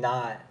 You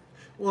cannot.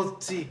 Well,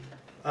 see,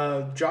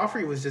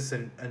 Joffrey was just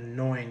an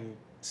annoying,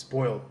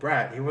 spoiled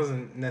brat. He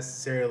wasn't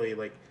necessarily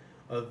like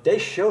a. They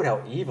showed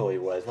how evil he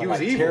was when He was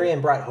like evil.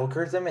 Tyrion brought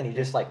hookers him and he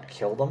just like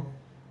killed them.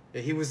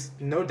 He was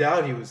no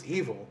doubt he was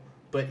evil,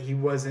 but he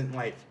wasn't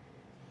like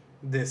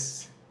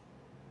this.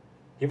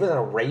 He wasn't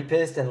a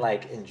rapist and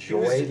like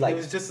enjoyed He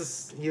was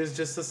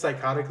just a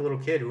psychotic little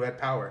kid who had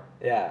power.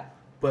 Yeah.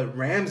 But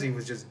Ramsay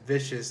was just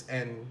vicious,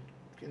 and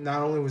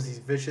not only was he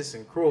vicious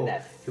and cruel,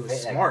 And he was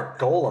that smart.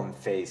 golem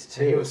face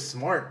too. And he was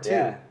smart too.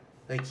 Yeah.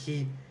 Like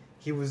he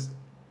was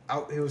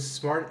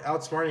smart,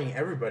 outsmarting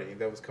everybody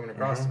that was coming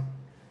across him.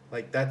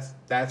 Like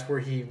that's where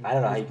he. I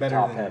don't know how was you better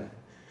top than him.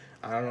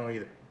 I don't know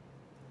either.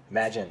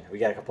 Imagine we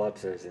got a couple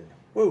episodes and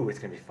woo, it's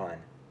gonna be fun.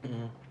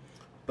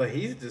 But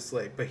he's just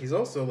like, but he's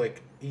also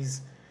like,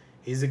 he's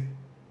a.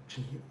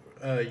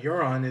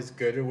 Euron is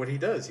good at what he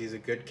does. He's a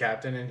good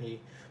captain, and he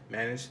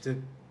managed to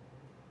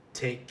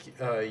take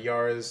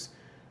Yara's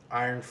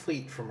Iron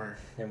Fleet from her.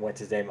 And what's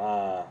his name?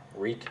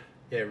 Reek.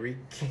 Yeah, Reek.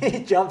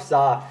 He jumps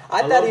off.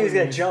 I thought love he was when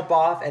gonna he's- jump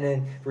off and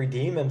then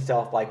redeem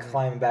himself by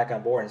climbing back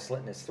on board and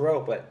slitting his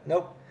throat, but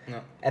nope. No.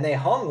 And they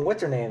hung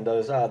what's her name?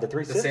 Those the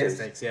 3 The sisters. Sand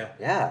Snakes, yeah.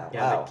 Yeah.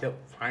 Yeah, Wow. they killed.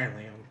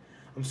 Finally,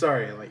 I'm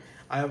sorry. Like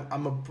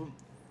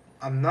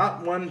I'm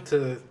not one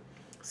to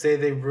say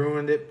they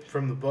ruined it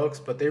from the books,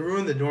 but they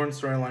ruined the Dorne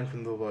storyline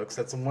from the books.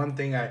 That's the one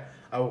thing I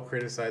will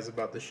criticize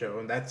about the show,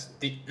 and that's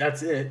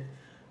it.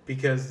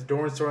 Because the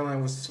Dorne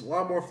storyline was a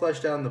lot more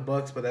fleshed out in the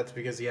books, but that's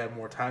because he had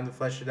more time to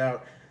flesh it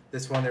out.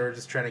 This one, they were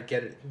just trying to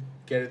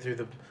get it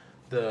through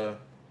the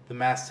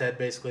masthead.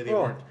 Basically, they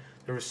weren't.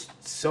 There was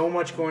so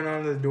much going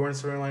on in the Dorn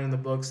storyline in the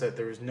books that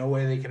there was no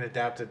way they can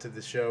adapt it to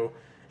the show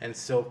and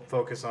still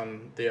focus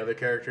on the other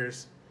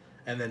characters,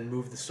 and then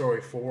move the story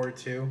forward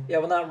too. Yeah,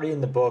 well, not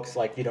reading the books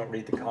like you don't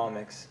read the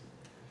comics.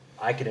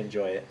 I could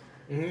enjoy it.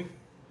 Mm-hmm.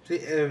 See,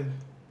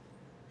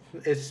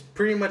 it's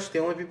pretty much the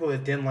only people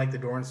that didn't like the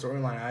Dorn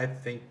storyline, I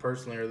think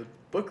personally, are the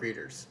book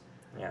readers.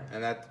 Yeah.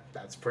 And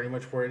that's pretty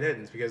much where it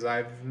ends, because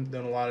I've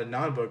done a lot of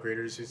non-book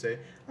readers who say,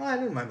 "Oh, I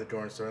didn't mind the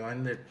Dorn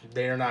storyline."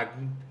 They're not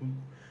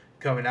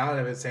coming out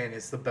of it saying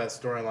it's the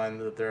best storyline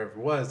that there ever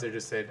was. They're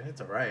just saying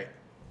it's all right.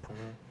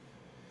 Mm-hmm.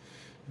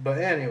 But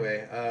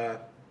anyway,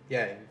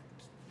 yeah,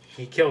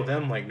 he killed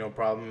them like no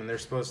problem, and they're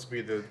supposed to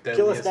be the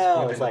Kill us deadliest now.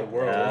 weapon It's in like, the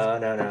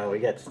world. no, we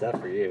got stuff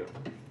for you.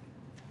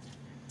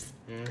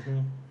 Mm-hmm.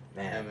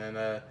 Man. And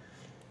then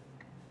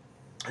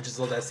I just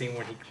love that scene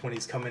when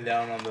he's coming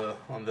down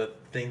on the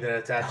thing that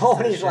attaches. Oh, to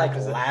and the he's ship. like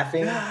It's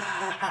laughing.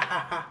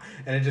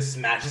 and it just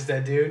smashes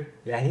that dude.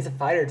 Yeah, he's a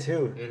fighter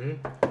too.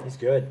 Mm-hmm. He's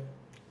good.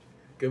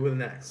 Good with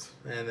an axe.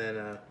 And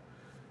then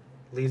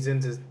leads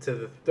into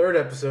the third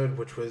episode,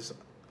 which was,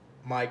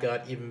 my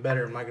God, even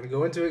better. I'm not going to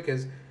go into it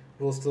because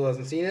Will still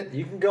hasn't seen it.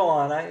 You can go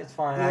on. It's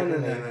fine.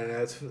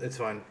 No. It's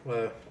fine.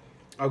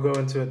 I'll go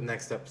into it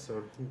next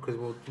episode because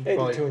we'll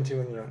probably 2 and 2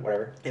 and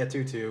whatever. Yeah,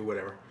 2-2,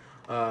 whatever.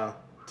 2-2,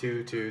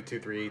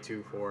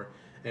 2-3, 2-4.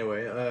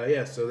 Anyway,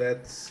 yeah. So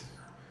that's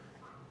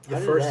the How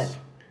did it first. end?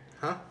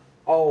 Huh?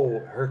 Oh,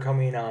 her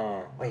coming.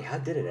 Wait, how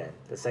did it end?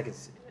 The second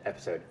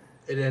episode.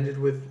 It ended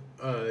with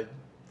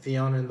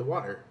Theon in the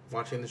water,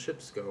 watching the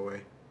ships go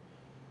away.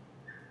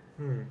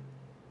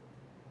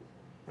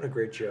 What a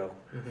great show.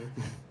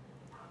 Mm-hmm.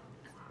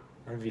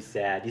 I'm gonna be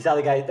sad. You saw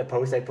the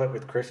post I put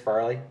with Chris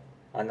Farley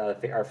on our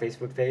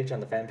Facebook page, on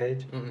the fan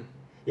page? Mm-mm.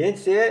 You didn't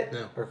see it?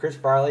 No. Or Chris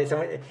Farley?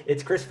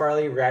 It's Chris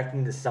Farley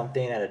reacting to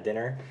something at a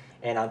dinner,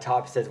 and on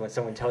top it says when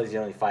someone tells you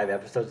only 5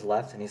 episodes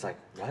left, and he's like,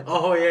 what?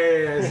 Oh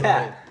yeah. I saw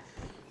Yeah. it.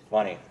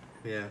 Funny.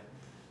 Yeah.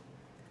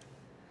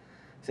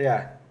 So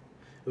yeah.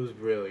 It was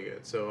really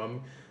good.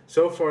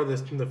 So far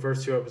the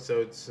first 2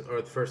 episodes,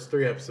 or the first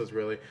 3 episodes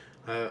really,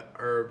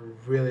 are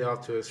really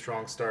off to a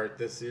strong start.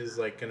 This is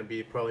like going to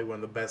be probably one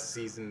of the best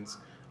seasons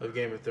of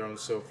Game of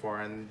Thrones so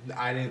far, and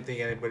I didn't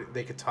think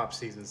they could top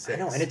season 6. I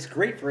know, and it's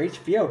great for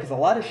HBO because a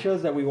lot of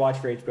shows that we watch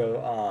for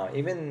HBO,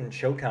 even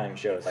Showtime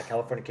shows like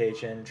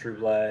Californication, True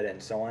Blood,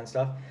 and so on and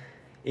stuff,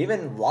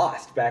 even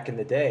Lost back in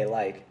the day,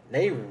 like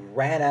they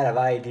ran out of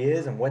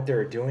ideas and what they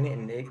were doing,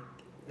 and it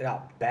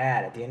got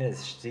bad at the end of the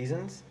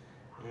seasons.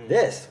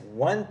 This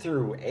 1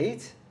 through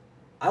 8,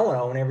 I want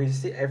to own every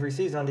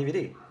season on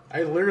DVD.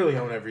 I literally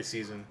own every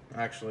season,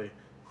 actually,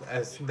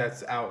 as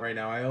that's out right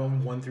now. I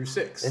own 1 through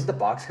 6. Isn't the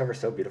box cover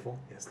so beautiful?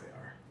 Yes, they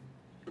are.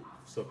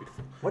 So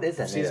beautiful. What is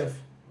that made Season, of?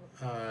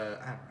 I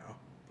don't know,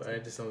 but I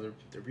just know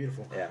they're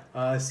beautiful.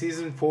 Yeah.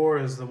 Season 4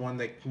 is the one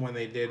when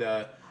they did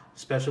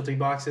specialty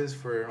boxes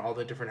for all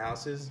the different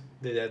houses.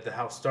 They had the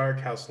House Stark,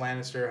 House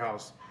Lannister,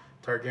 House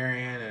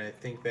Targaryen, and I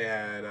think they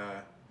had. I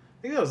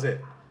think that was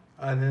it.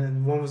 And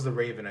then one was the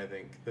Raven, I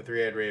think, the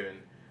 3-eyed Raven.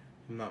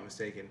 If I'm not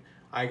mistaken.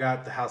 I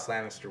got the House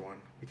Lannister one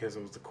because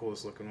it was the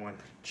coolest looking one.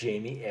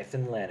 Jaime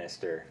effing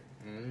Lannister.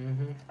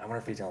 Mm-hmm. I wonder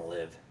if he's gonna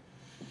live.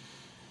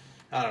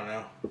 I don't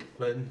know,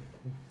 but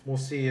we'll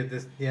see at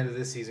the end of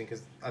this season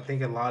because I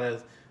think a lot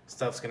of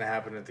stuff's gonna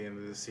happen at the end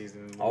of this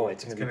season. Oh,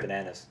 it's gonna be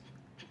bananas.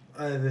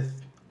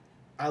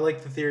 I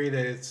like the theory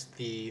that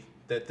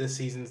that this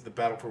season's the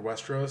battle for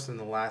Westeros and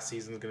the last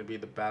season's gonna be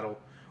the battle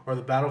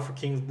for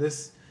King's.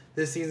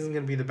 This season's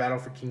gonna be the battle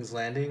for King's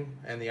Landing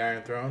and the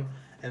Iron Throne,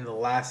 and the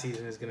last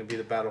season is gonna be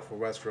the battle for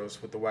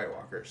Westeros with the White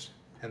Walkers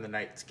and the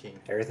Night's King.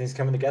 Everything's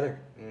coming together.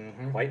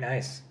 Mm-hmm. Quite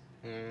nice.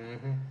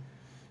 Mm-hmm.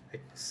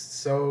 It's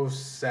so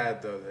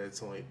sad though that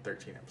it's only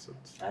 13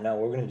 episodes. I know.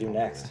 What we're gonna do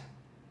next?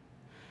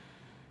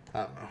 I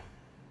don't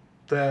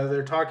know.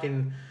 They're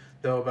talking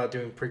though about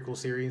doing prequel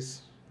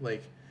series,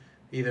 like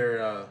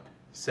either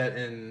set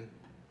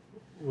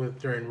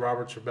during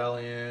Robert's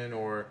Rebellion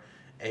or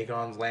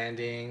Aegon's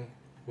Landing.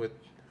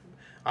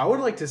 I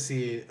would like to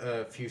see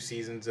a few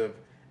seasons of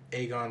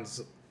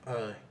Aegon's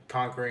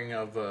conquering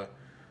of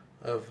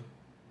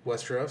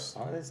Westeros.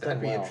 Oh, that's That'd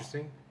done be well.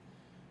 interesting.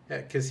 Yeah,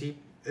 because it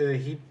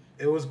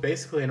was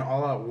basically an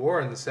all-out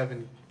war in the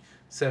seven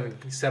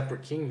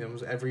separate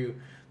kingdoms.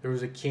 There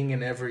was a king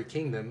in every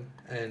kingdom,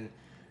 and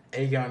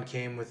Aegon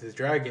came with his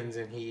dragons,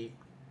 and he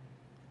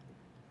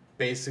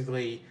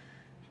basically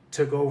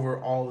took over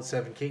all the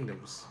 7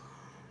 kingdoms,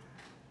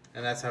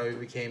 and that's how he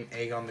became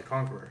Aegon the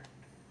Conqueror.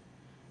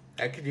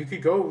 You can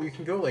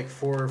go like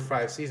 4 or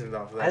 5 seasons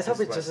off of that. I just hope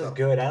it's just as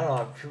good. I don't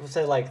know. People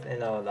say like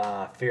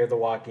Fear the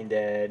Walking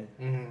Dead,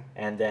 Mm-hmm.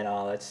 and then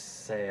let's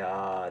say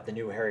the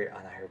new Harry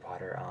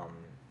Potter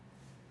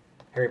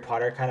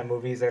kind of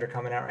movies that are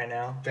coming out right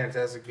now.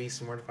 Fantastic Beasts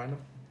and Where to Find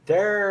Them.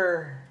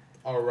 They're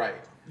All right.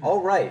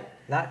 all right,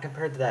 not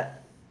compared to that.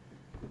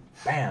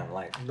 Bam,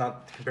 like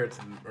Not compared to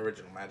the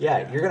original Magic.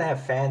 yeah, you're gonna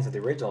have fans of the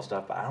original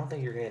stuff, but I don't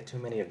think you're gonna get too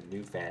many of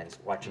new fans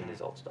watching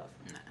this old stuff.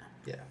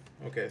 Yeah.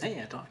 Okay.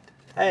 Hey, I talked.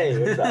 Hey,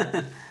 what's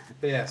up?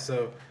 But yeah,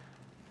 so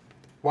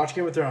Watch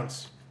Game of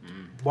Thrones.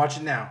 Watch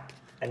it now.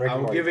 And Rick I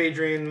and will Morty. give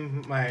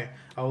Adrian I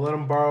will let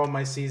him borrow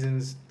my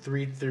seasons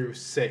 3 through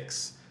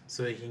 6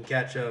 so he can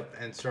catch up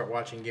and start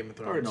watching Game of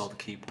Or Thrones. know all the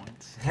key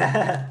points.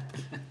 I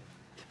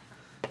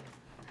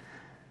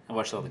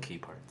watched all the key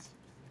parts.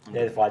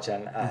 Yeah, just watch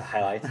on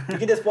highlights. You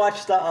can just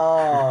watch the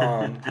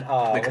The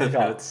what's it cliff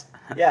called? notes.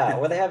 Yeah,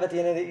 what they have at the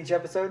end of each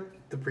episode.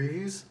 The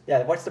previews?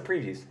 Yeah, watch the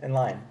previews in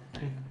line.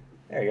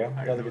 There you go.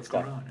 I All know the good what's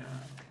stuff. going on, yeah.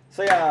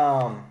 So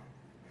yeah,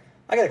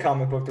 I got a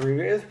comic book to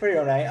review. It was pretty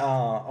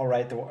all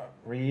right to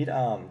read.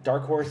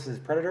 Dark Horse's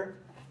Predator.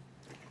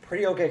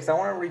 Pretty okay because I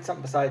want to read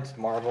something besides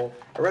Marvel.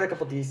 I read a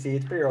couple DC.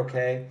 It's pretty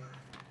okay.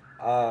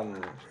 A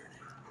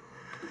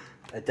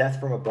Death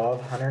from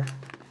Above, Hunter.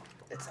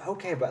 It's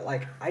okay, but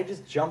like I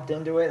just jumped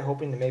into it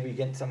hoping to maybe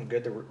get something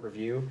good to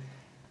review.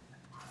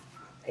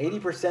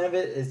 80% of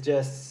it is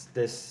just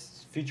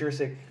this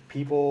futuristic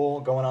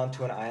people going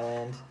onto an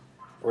island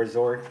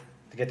resort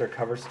to get their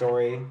cover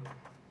story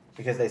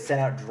because they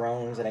sent out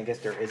drones and I guess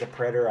there is a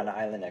predator on the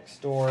island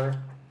next door.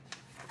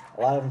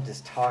 A lot of them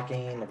just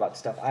talking about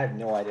stuff. I have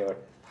no idea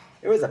what.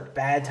 It was a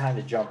bad time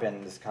to jump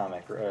in this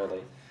comic,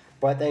 really.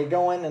 But they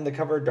go in the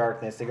cover of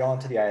darkness. They go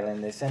onto the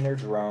island. They send their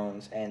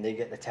drones and they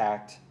get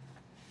attacked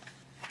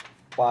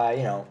by,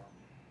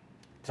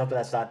 something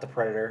that's not the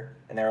predator.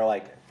 And they're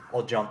like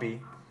all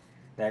jumpy.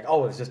 They're like,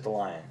 oh, it's just a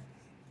lion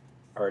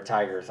or a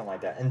tiger or something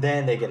like that. And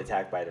then they get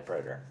attacked by the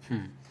predator.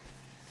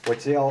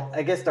 Which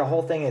I guess the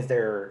whole thing is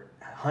they're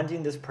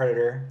hunting this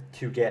predator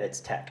to get its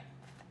tech.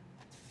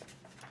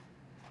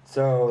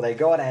 So they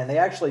go out and they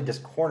actually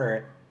just corner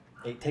it.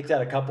 It takes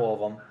out a couple of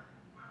them,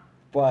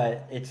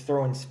 but it's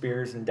throwing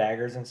spears and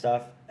daggers and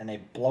stuff, and they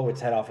blow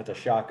its head off with a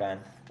shotgun.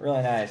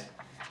 Really nice.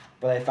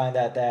 But they find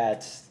out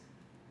that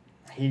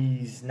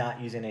he's not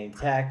using any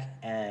tech,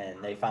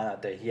 and they find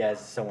out that he has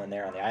someone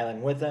there on the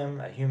island with him,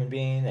 a human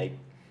being. They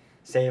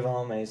save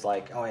him, and he's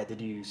like, oh, yeah,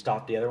 did you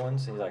stop the other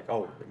ones? And he's like,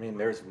 oh, I mean,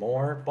 there's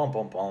more? Bum,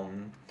 bum,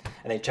 bum.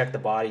 And they check the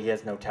body. He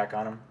has no tech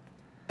on him.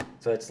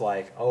 So it's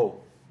like, oh,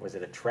 was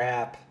it a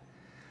trap?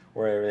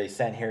 Where they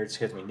sent here just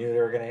because we knew they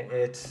were going to...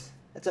 It's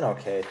an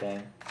okay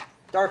thing.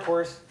 Dark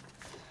Horse.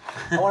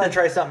 I want to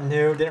try something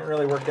new. Didn't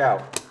really work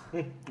out.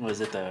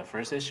 Was it the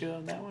first issue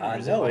of that one? Or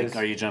is no, it it like, was-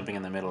 are you jumping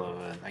in the middle of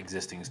an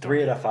existing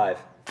story? 3 out of 5.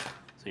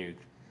 So you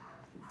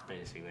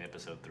basically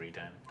episode 3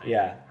 time.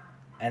 Yeah.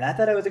 And I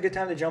thought it was a good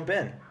time to jump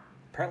in.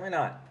 Apparently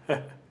not.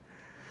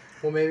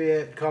 Well, maybe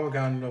at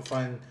Comic-Con you'll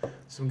find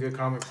some good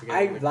comics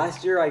again.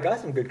 Last year I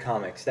got some good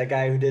comics. That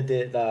guy who did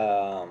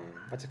the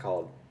what's it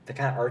called? The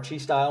kind of Archie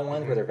style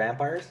ones where they're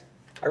vampires.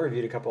 I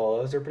reviewed a couple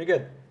of those. They're pretty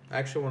good. I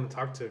actually want to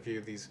talk to a few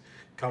of these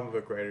comic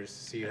book writers to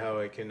see how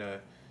I can.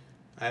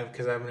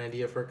 Because I have an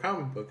idea for a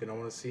comic book, and I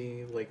want to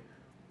see like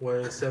what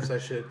are the steps I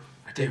should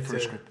take for a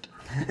to, script.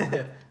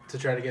 to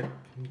try to get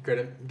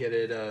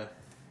it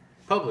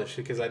published.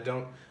 Because I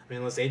don't. I mean,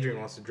 unless Adrian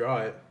wants to draw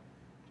it,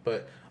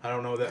 but I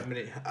don't know that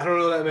many. I don't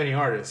know that many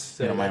artists.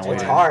 So You don't mind that's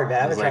waiting. It's why- hard,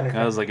 man. I was, I've been like, trying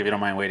to- I was like, if you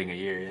don't mind waiting a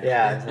year.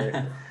 Yeah. it's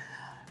like-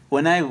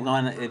 When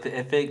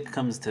if it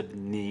comes to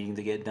needing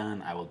to get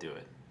done, I will do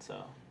it.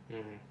 So,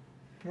 Mhm.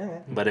 yeah,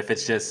 man. but if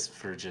it's just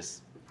for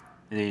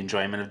the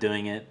enjoyment of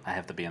doing it, I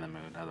have to be in the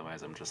mood.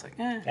 Otherwise, I'm just like,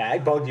 eh. Yeah, I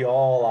bugged you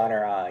all on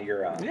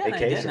your Yeah,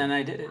 vacation. and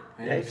I did it.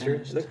 Yeah, it's true.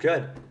 It looked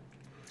good.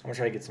 I'm gonna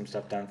try to get some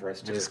stuff done for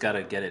us I too. just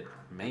gotta get it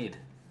made.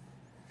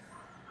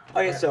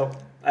 Okay, so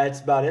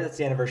that's about it. That's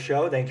the end of our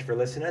show. Thank you for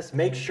listening to us.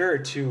 Make sure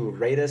to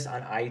rate us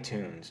on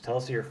iTunes. Tell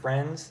us to your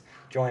friends.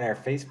 Join our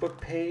Facebook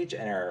page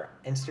and our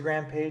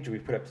Instagram page. We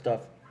put up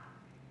stuff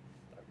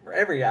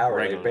every hour,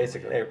 Regularly.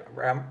 basically.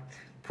 I'm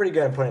pretty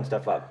good at putting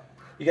stuff up.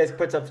 You guys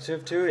put stuff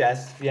too.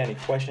 Ask if you have any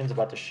questions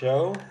about the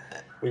show.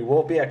 We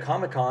will be at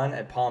Comic-Con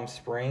at Palm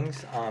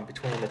Springs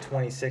between the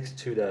 26th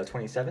to the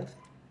 27th.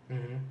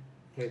 Mhm.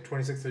 Yeah,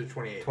 26th to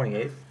 28th.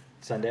 28th,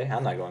 Sunday.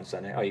 I'm not going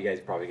Sunday. Oh, you guys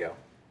probably go.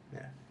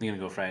 Yeah. You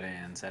gonna go Friday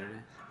and Saturday?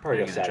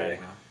 Probably Or go you gonna try Saturday.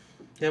 to go?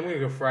 Yeah, I'm gonna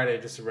go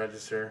Friday just to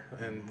register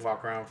and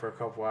walk around for a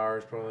couple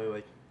hours, probably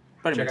like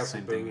Pretty check much out the some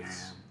same thing.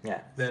 booths.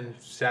 Yeah. Then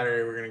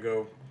Saturday we're gonna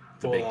go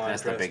full on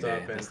That's the dressed big day. up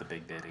and That's the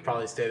big day to go.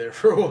 probably stay there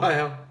for a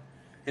while,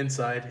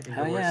 inside.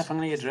 Hell indoors. yeah! If I'm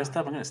gonna get dressed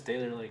up, I'm gonna stay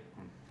there like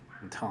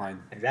until I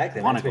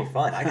Exactly. wanna It's gonna be go.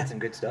 fun. I got some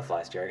good stuff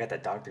last year. I got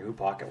that Doctor Who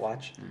pocket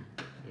watch. I'm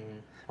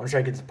gonna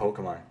try to get some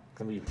Pokemon. It's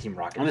gonna be Team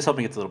Rocket. I'm just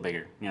hoping it's a little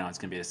bigger. You know, it's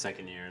gonna be a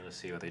second year. Let's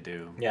see what they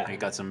do. Yeah. They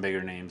got some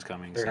bigger names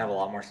coming. They're gonna have a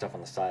lot more stuff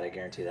on the side. I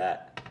guarantee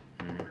that.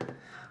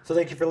 So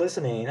thank you for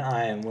listening.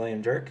 I am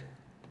William Dirk,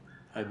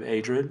 I'm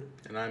Adrid.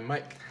 And I'm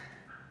Mike.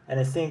 and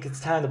I think it's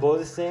time to blow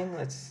this thing.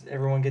 Let's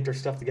everyone get their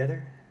stuff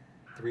together.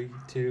 3,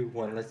 2,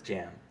 1. Let's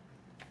jam.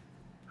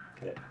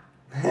 Get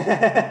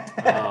it.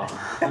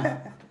 Oh.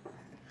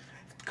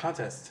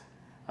 Contest.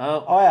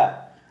 Oh. Oh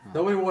yeah.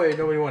 Nobody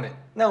won it.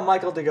 No,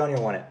 Michael Dagonia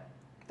won it.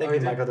 Thank Oh, you,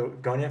 he did? Michael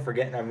Dagonia, for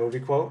getting our movie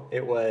quote.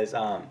 It was,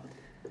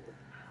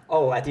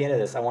 oh, at the end of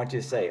this, I want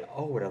you to say,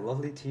 oh, what a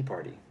lovely tea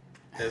party.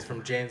 That's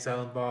from Jane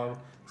Silent Bob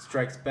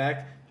Strikes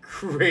Back.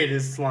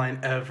 Greatest line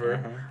ever.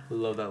 Uh-huh.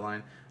 Love that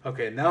line.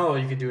 Okay, now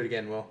you can do it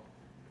again, Will.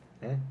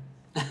 Hmm?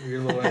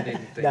 Your little ending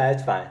thing. No,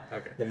 it's fine.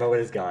 Okay. The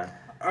moment is gone.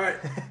 All right.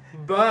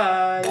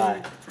 Bye.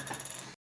 Bye.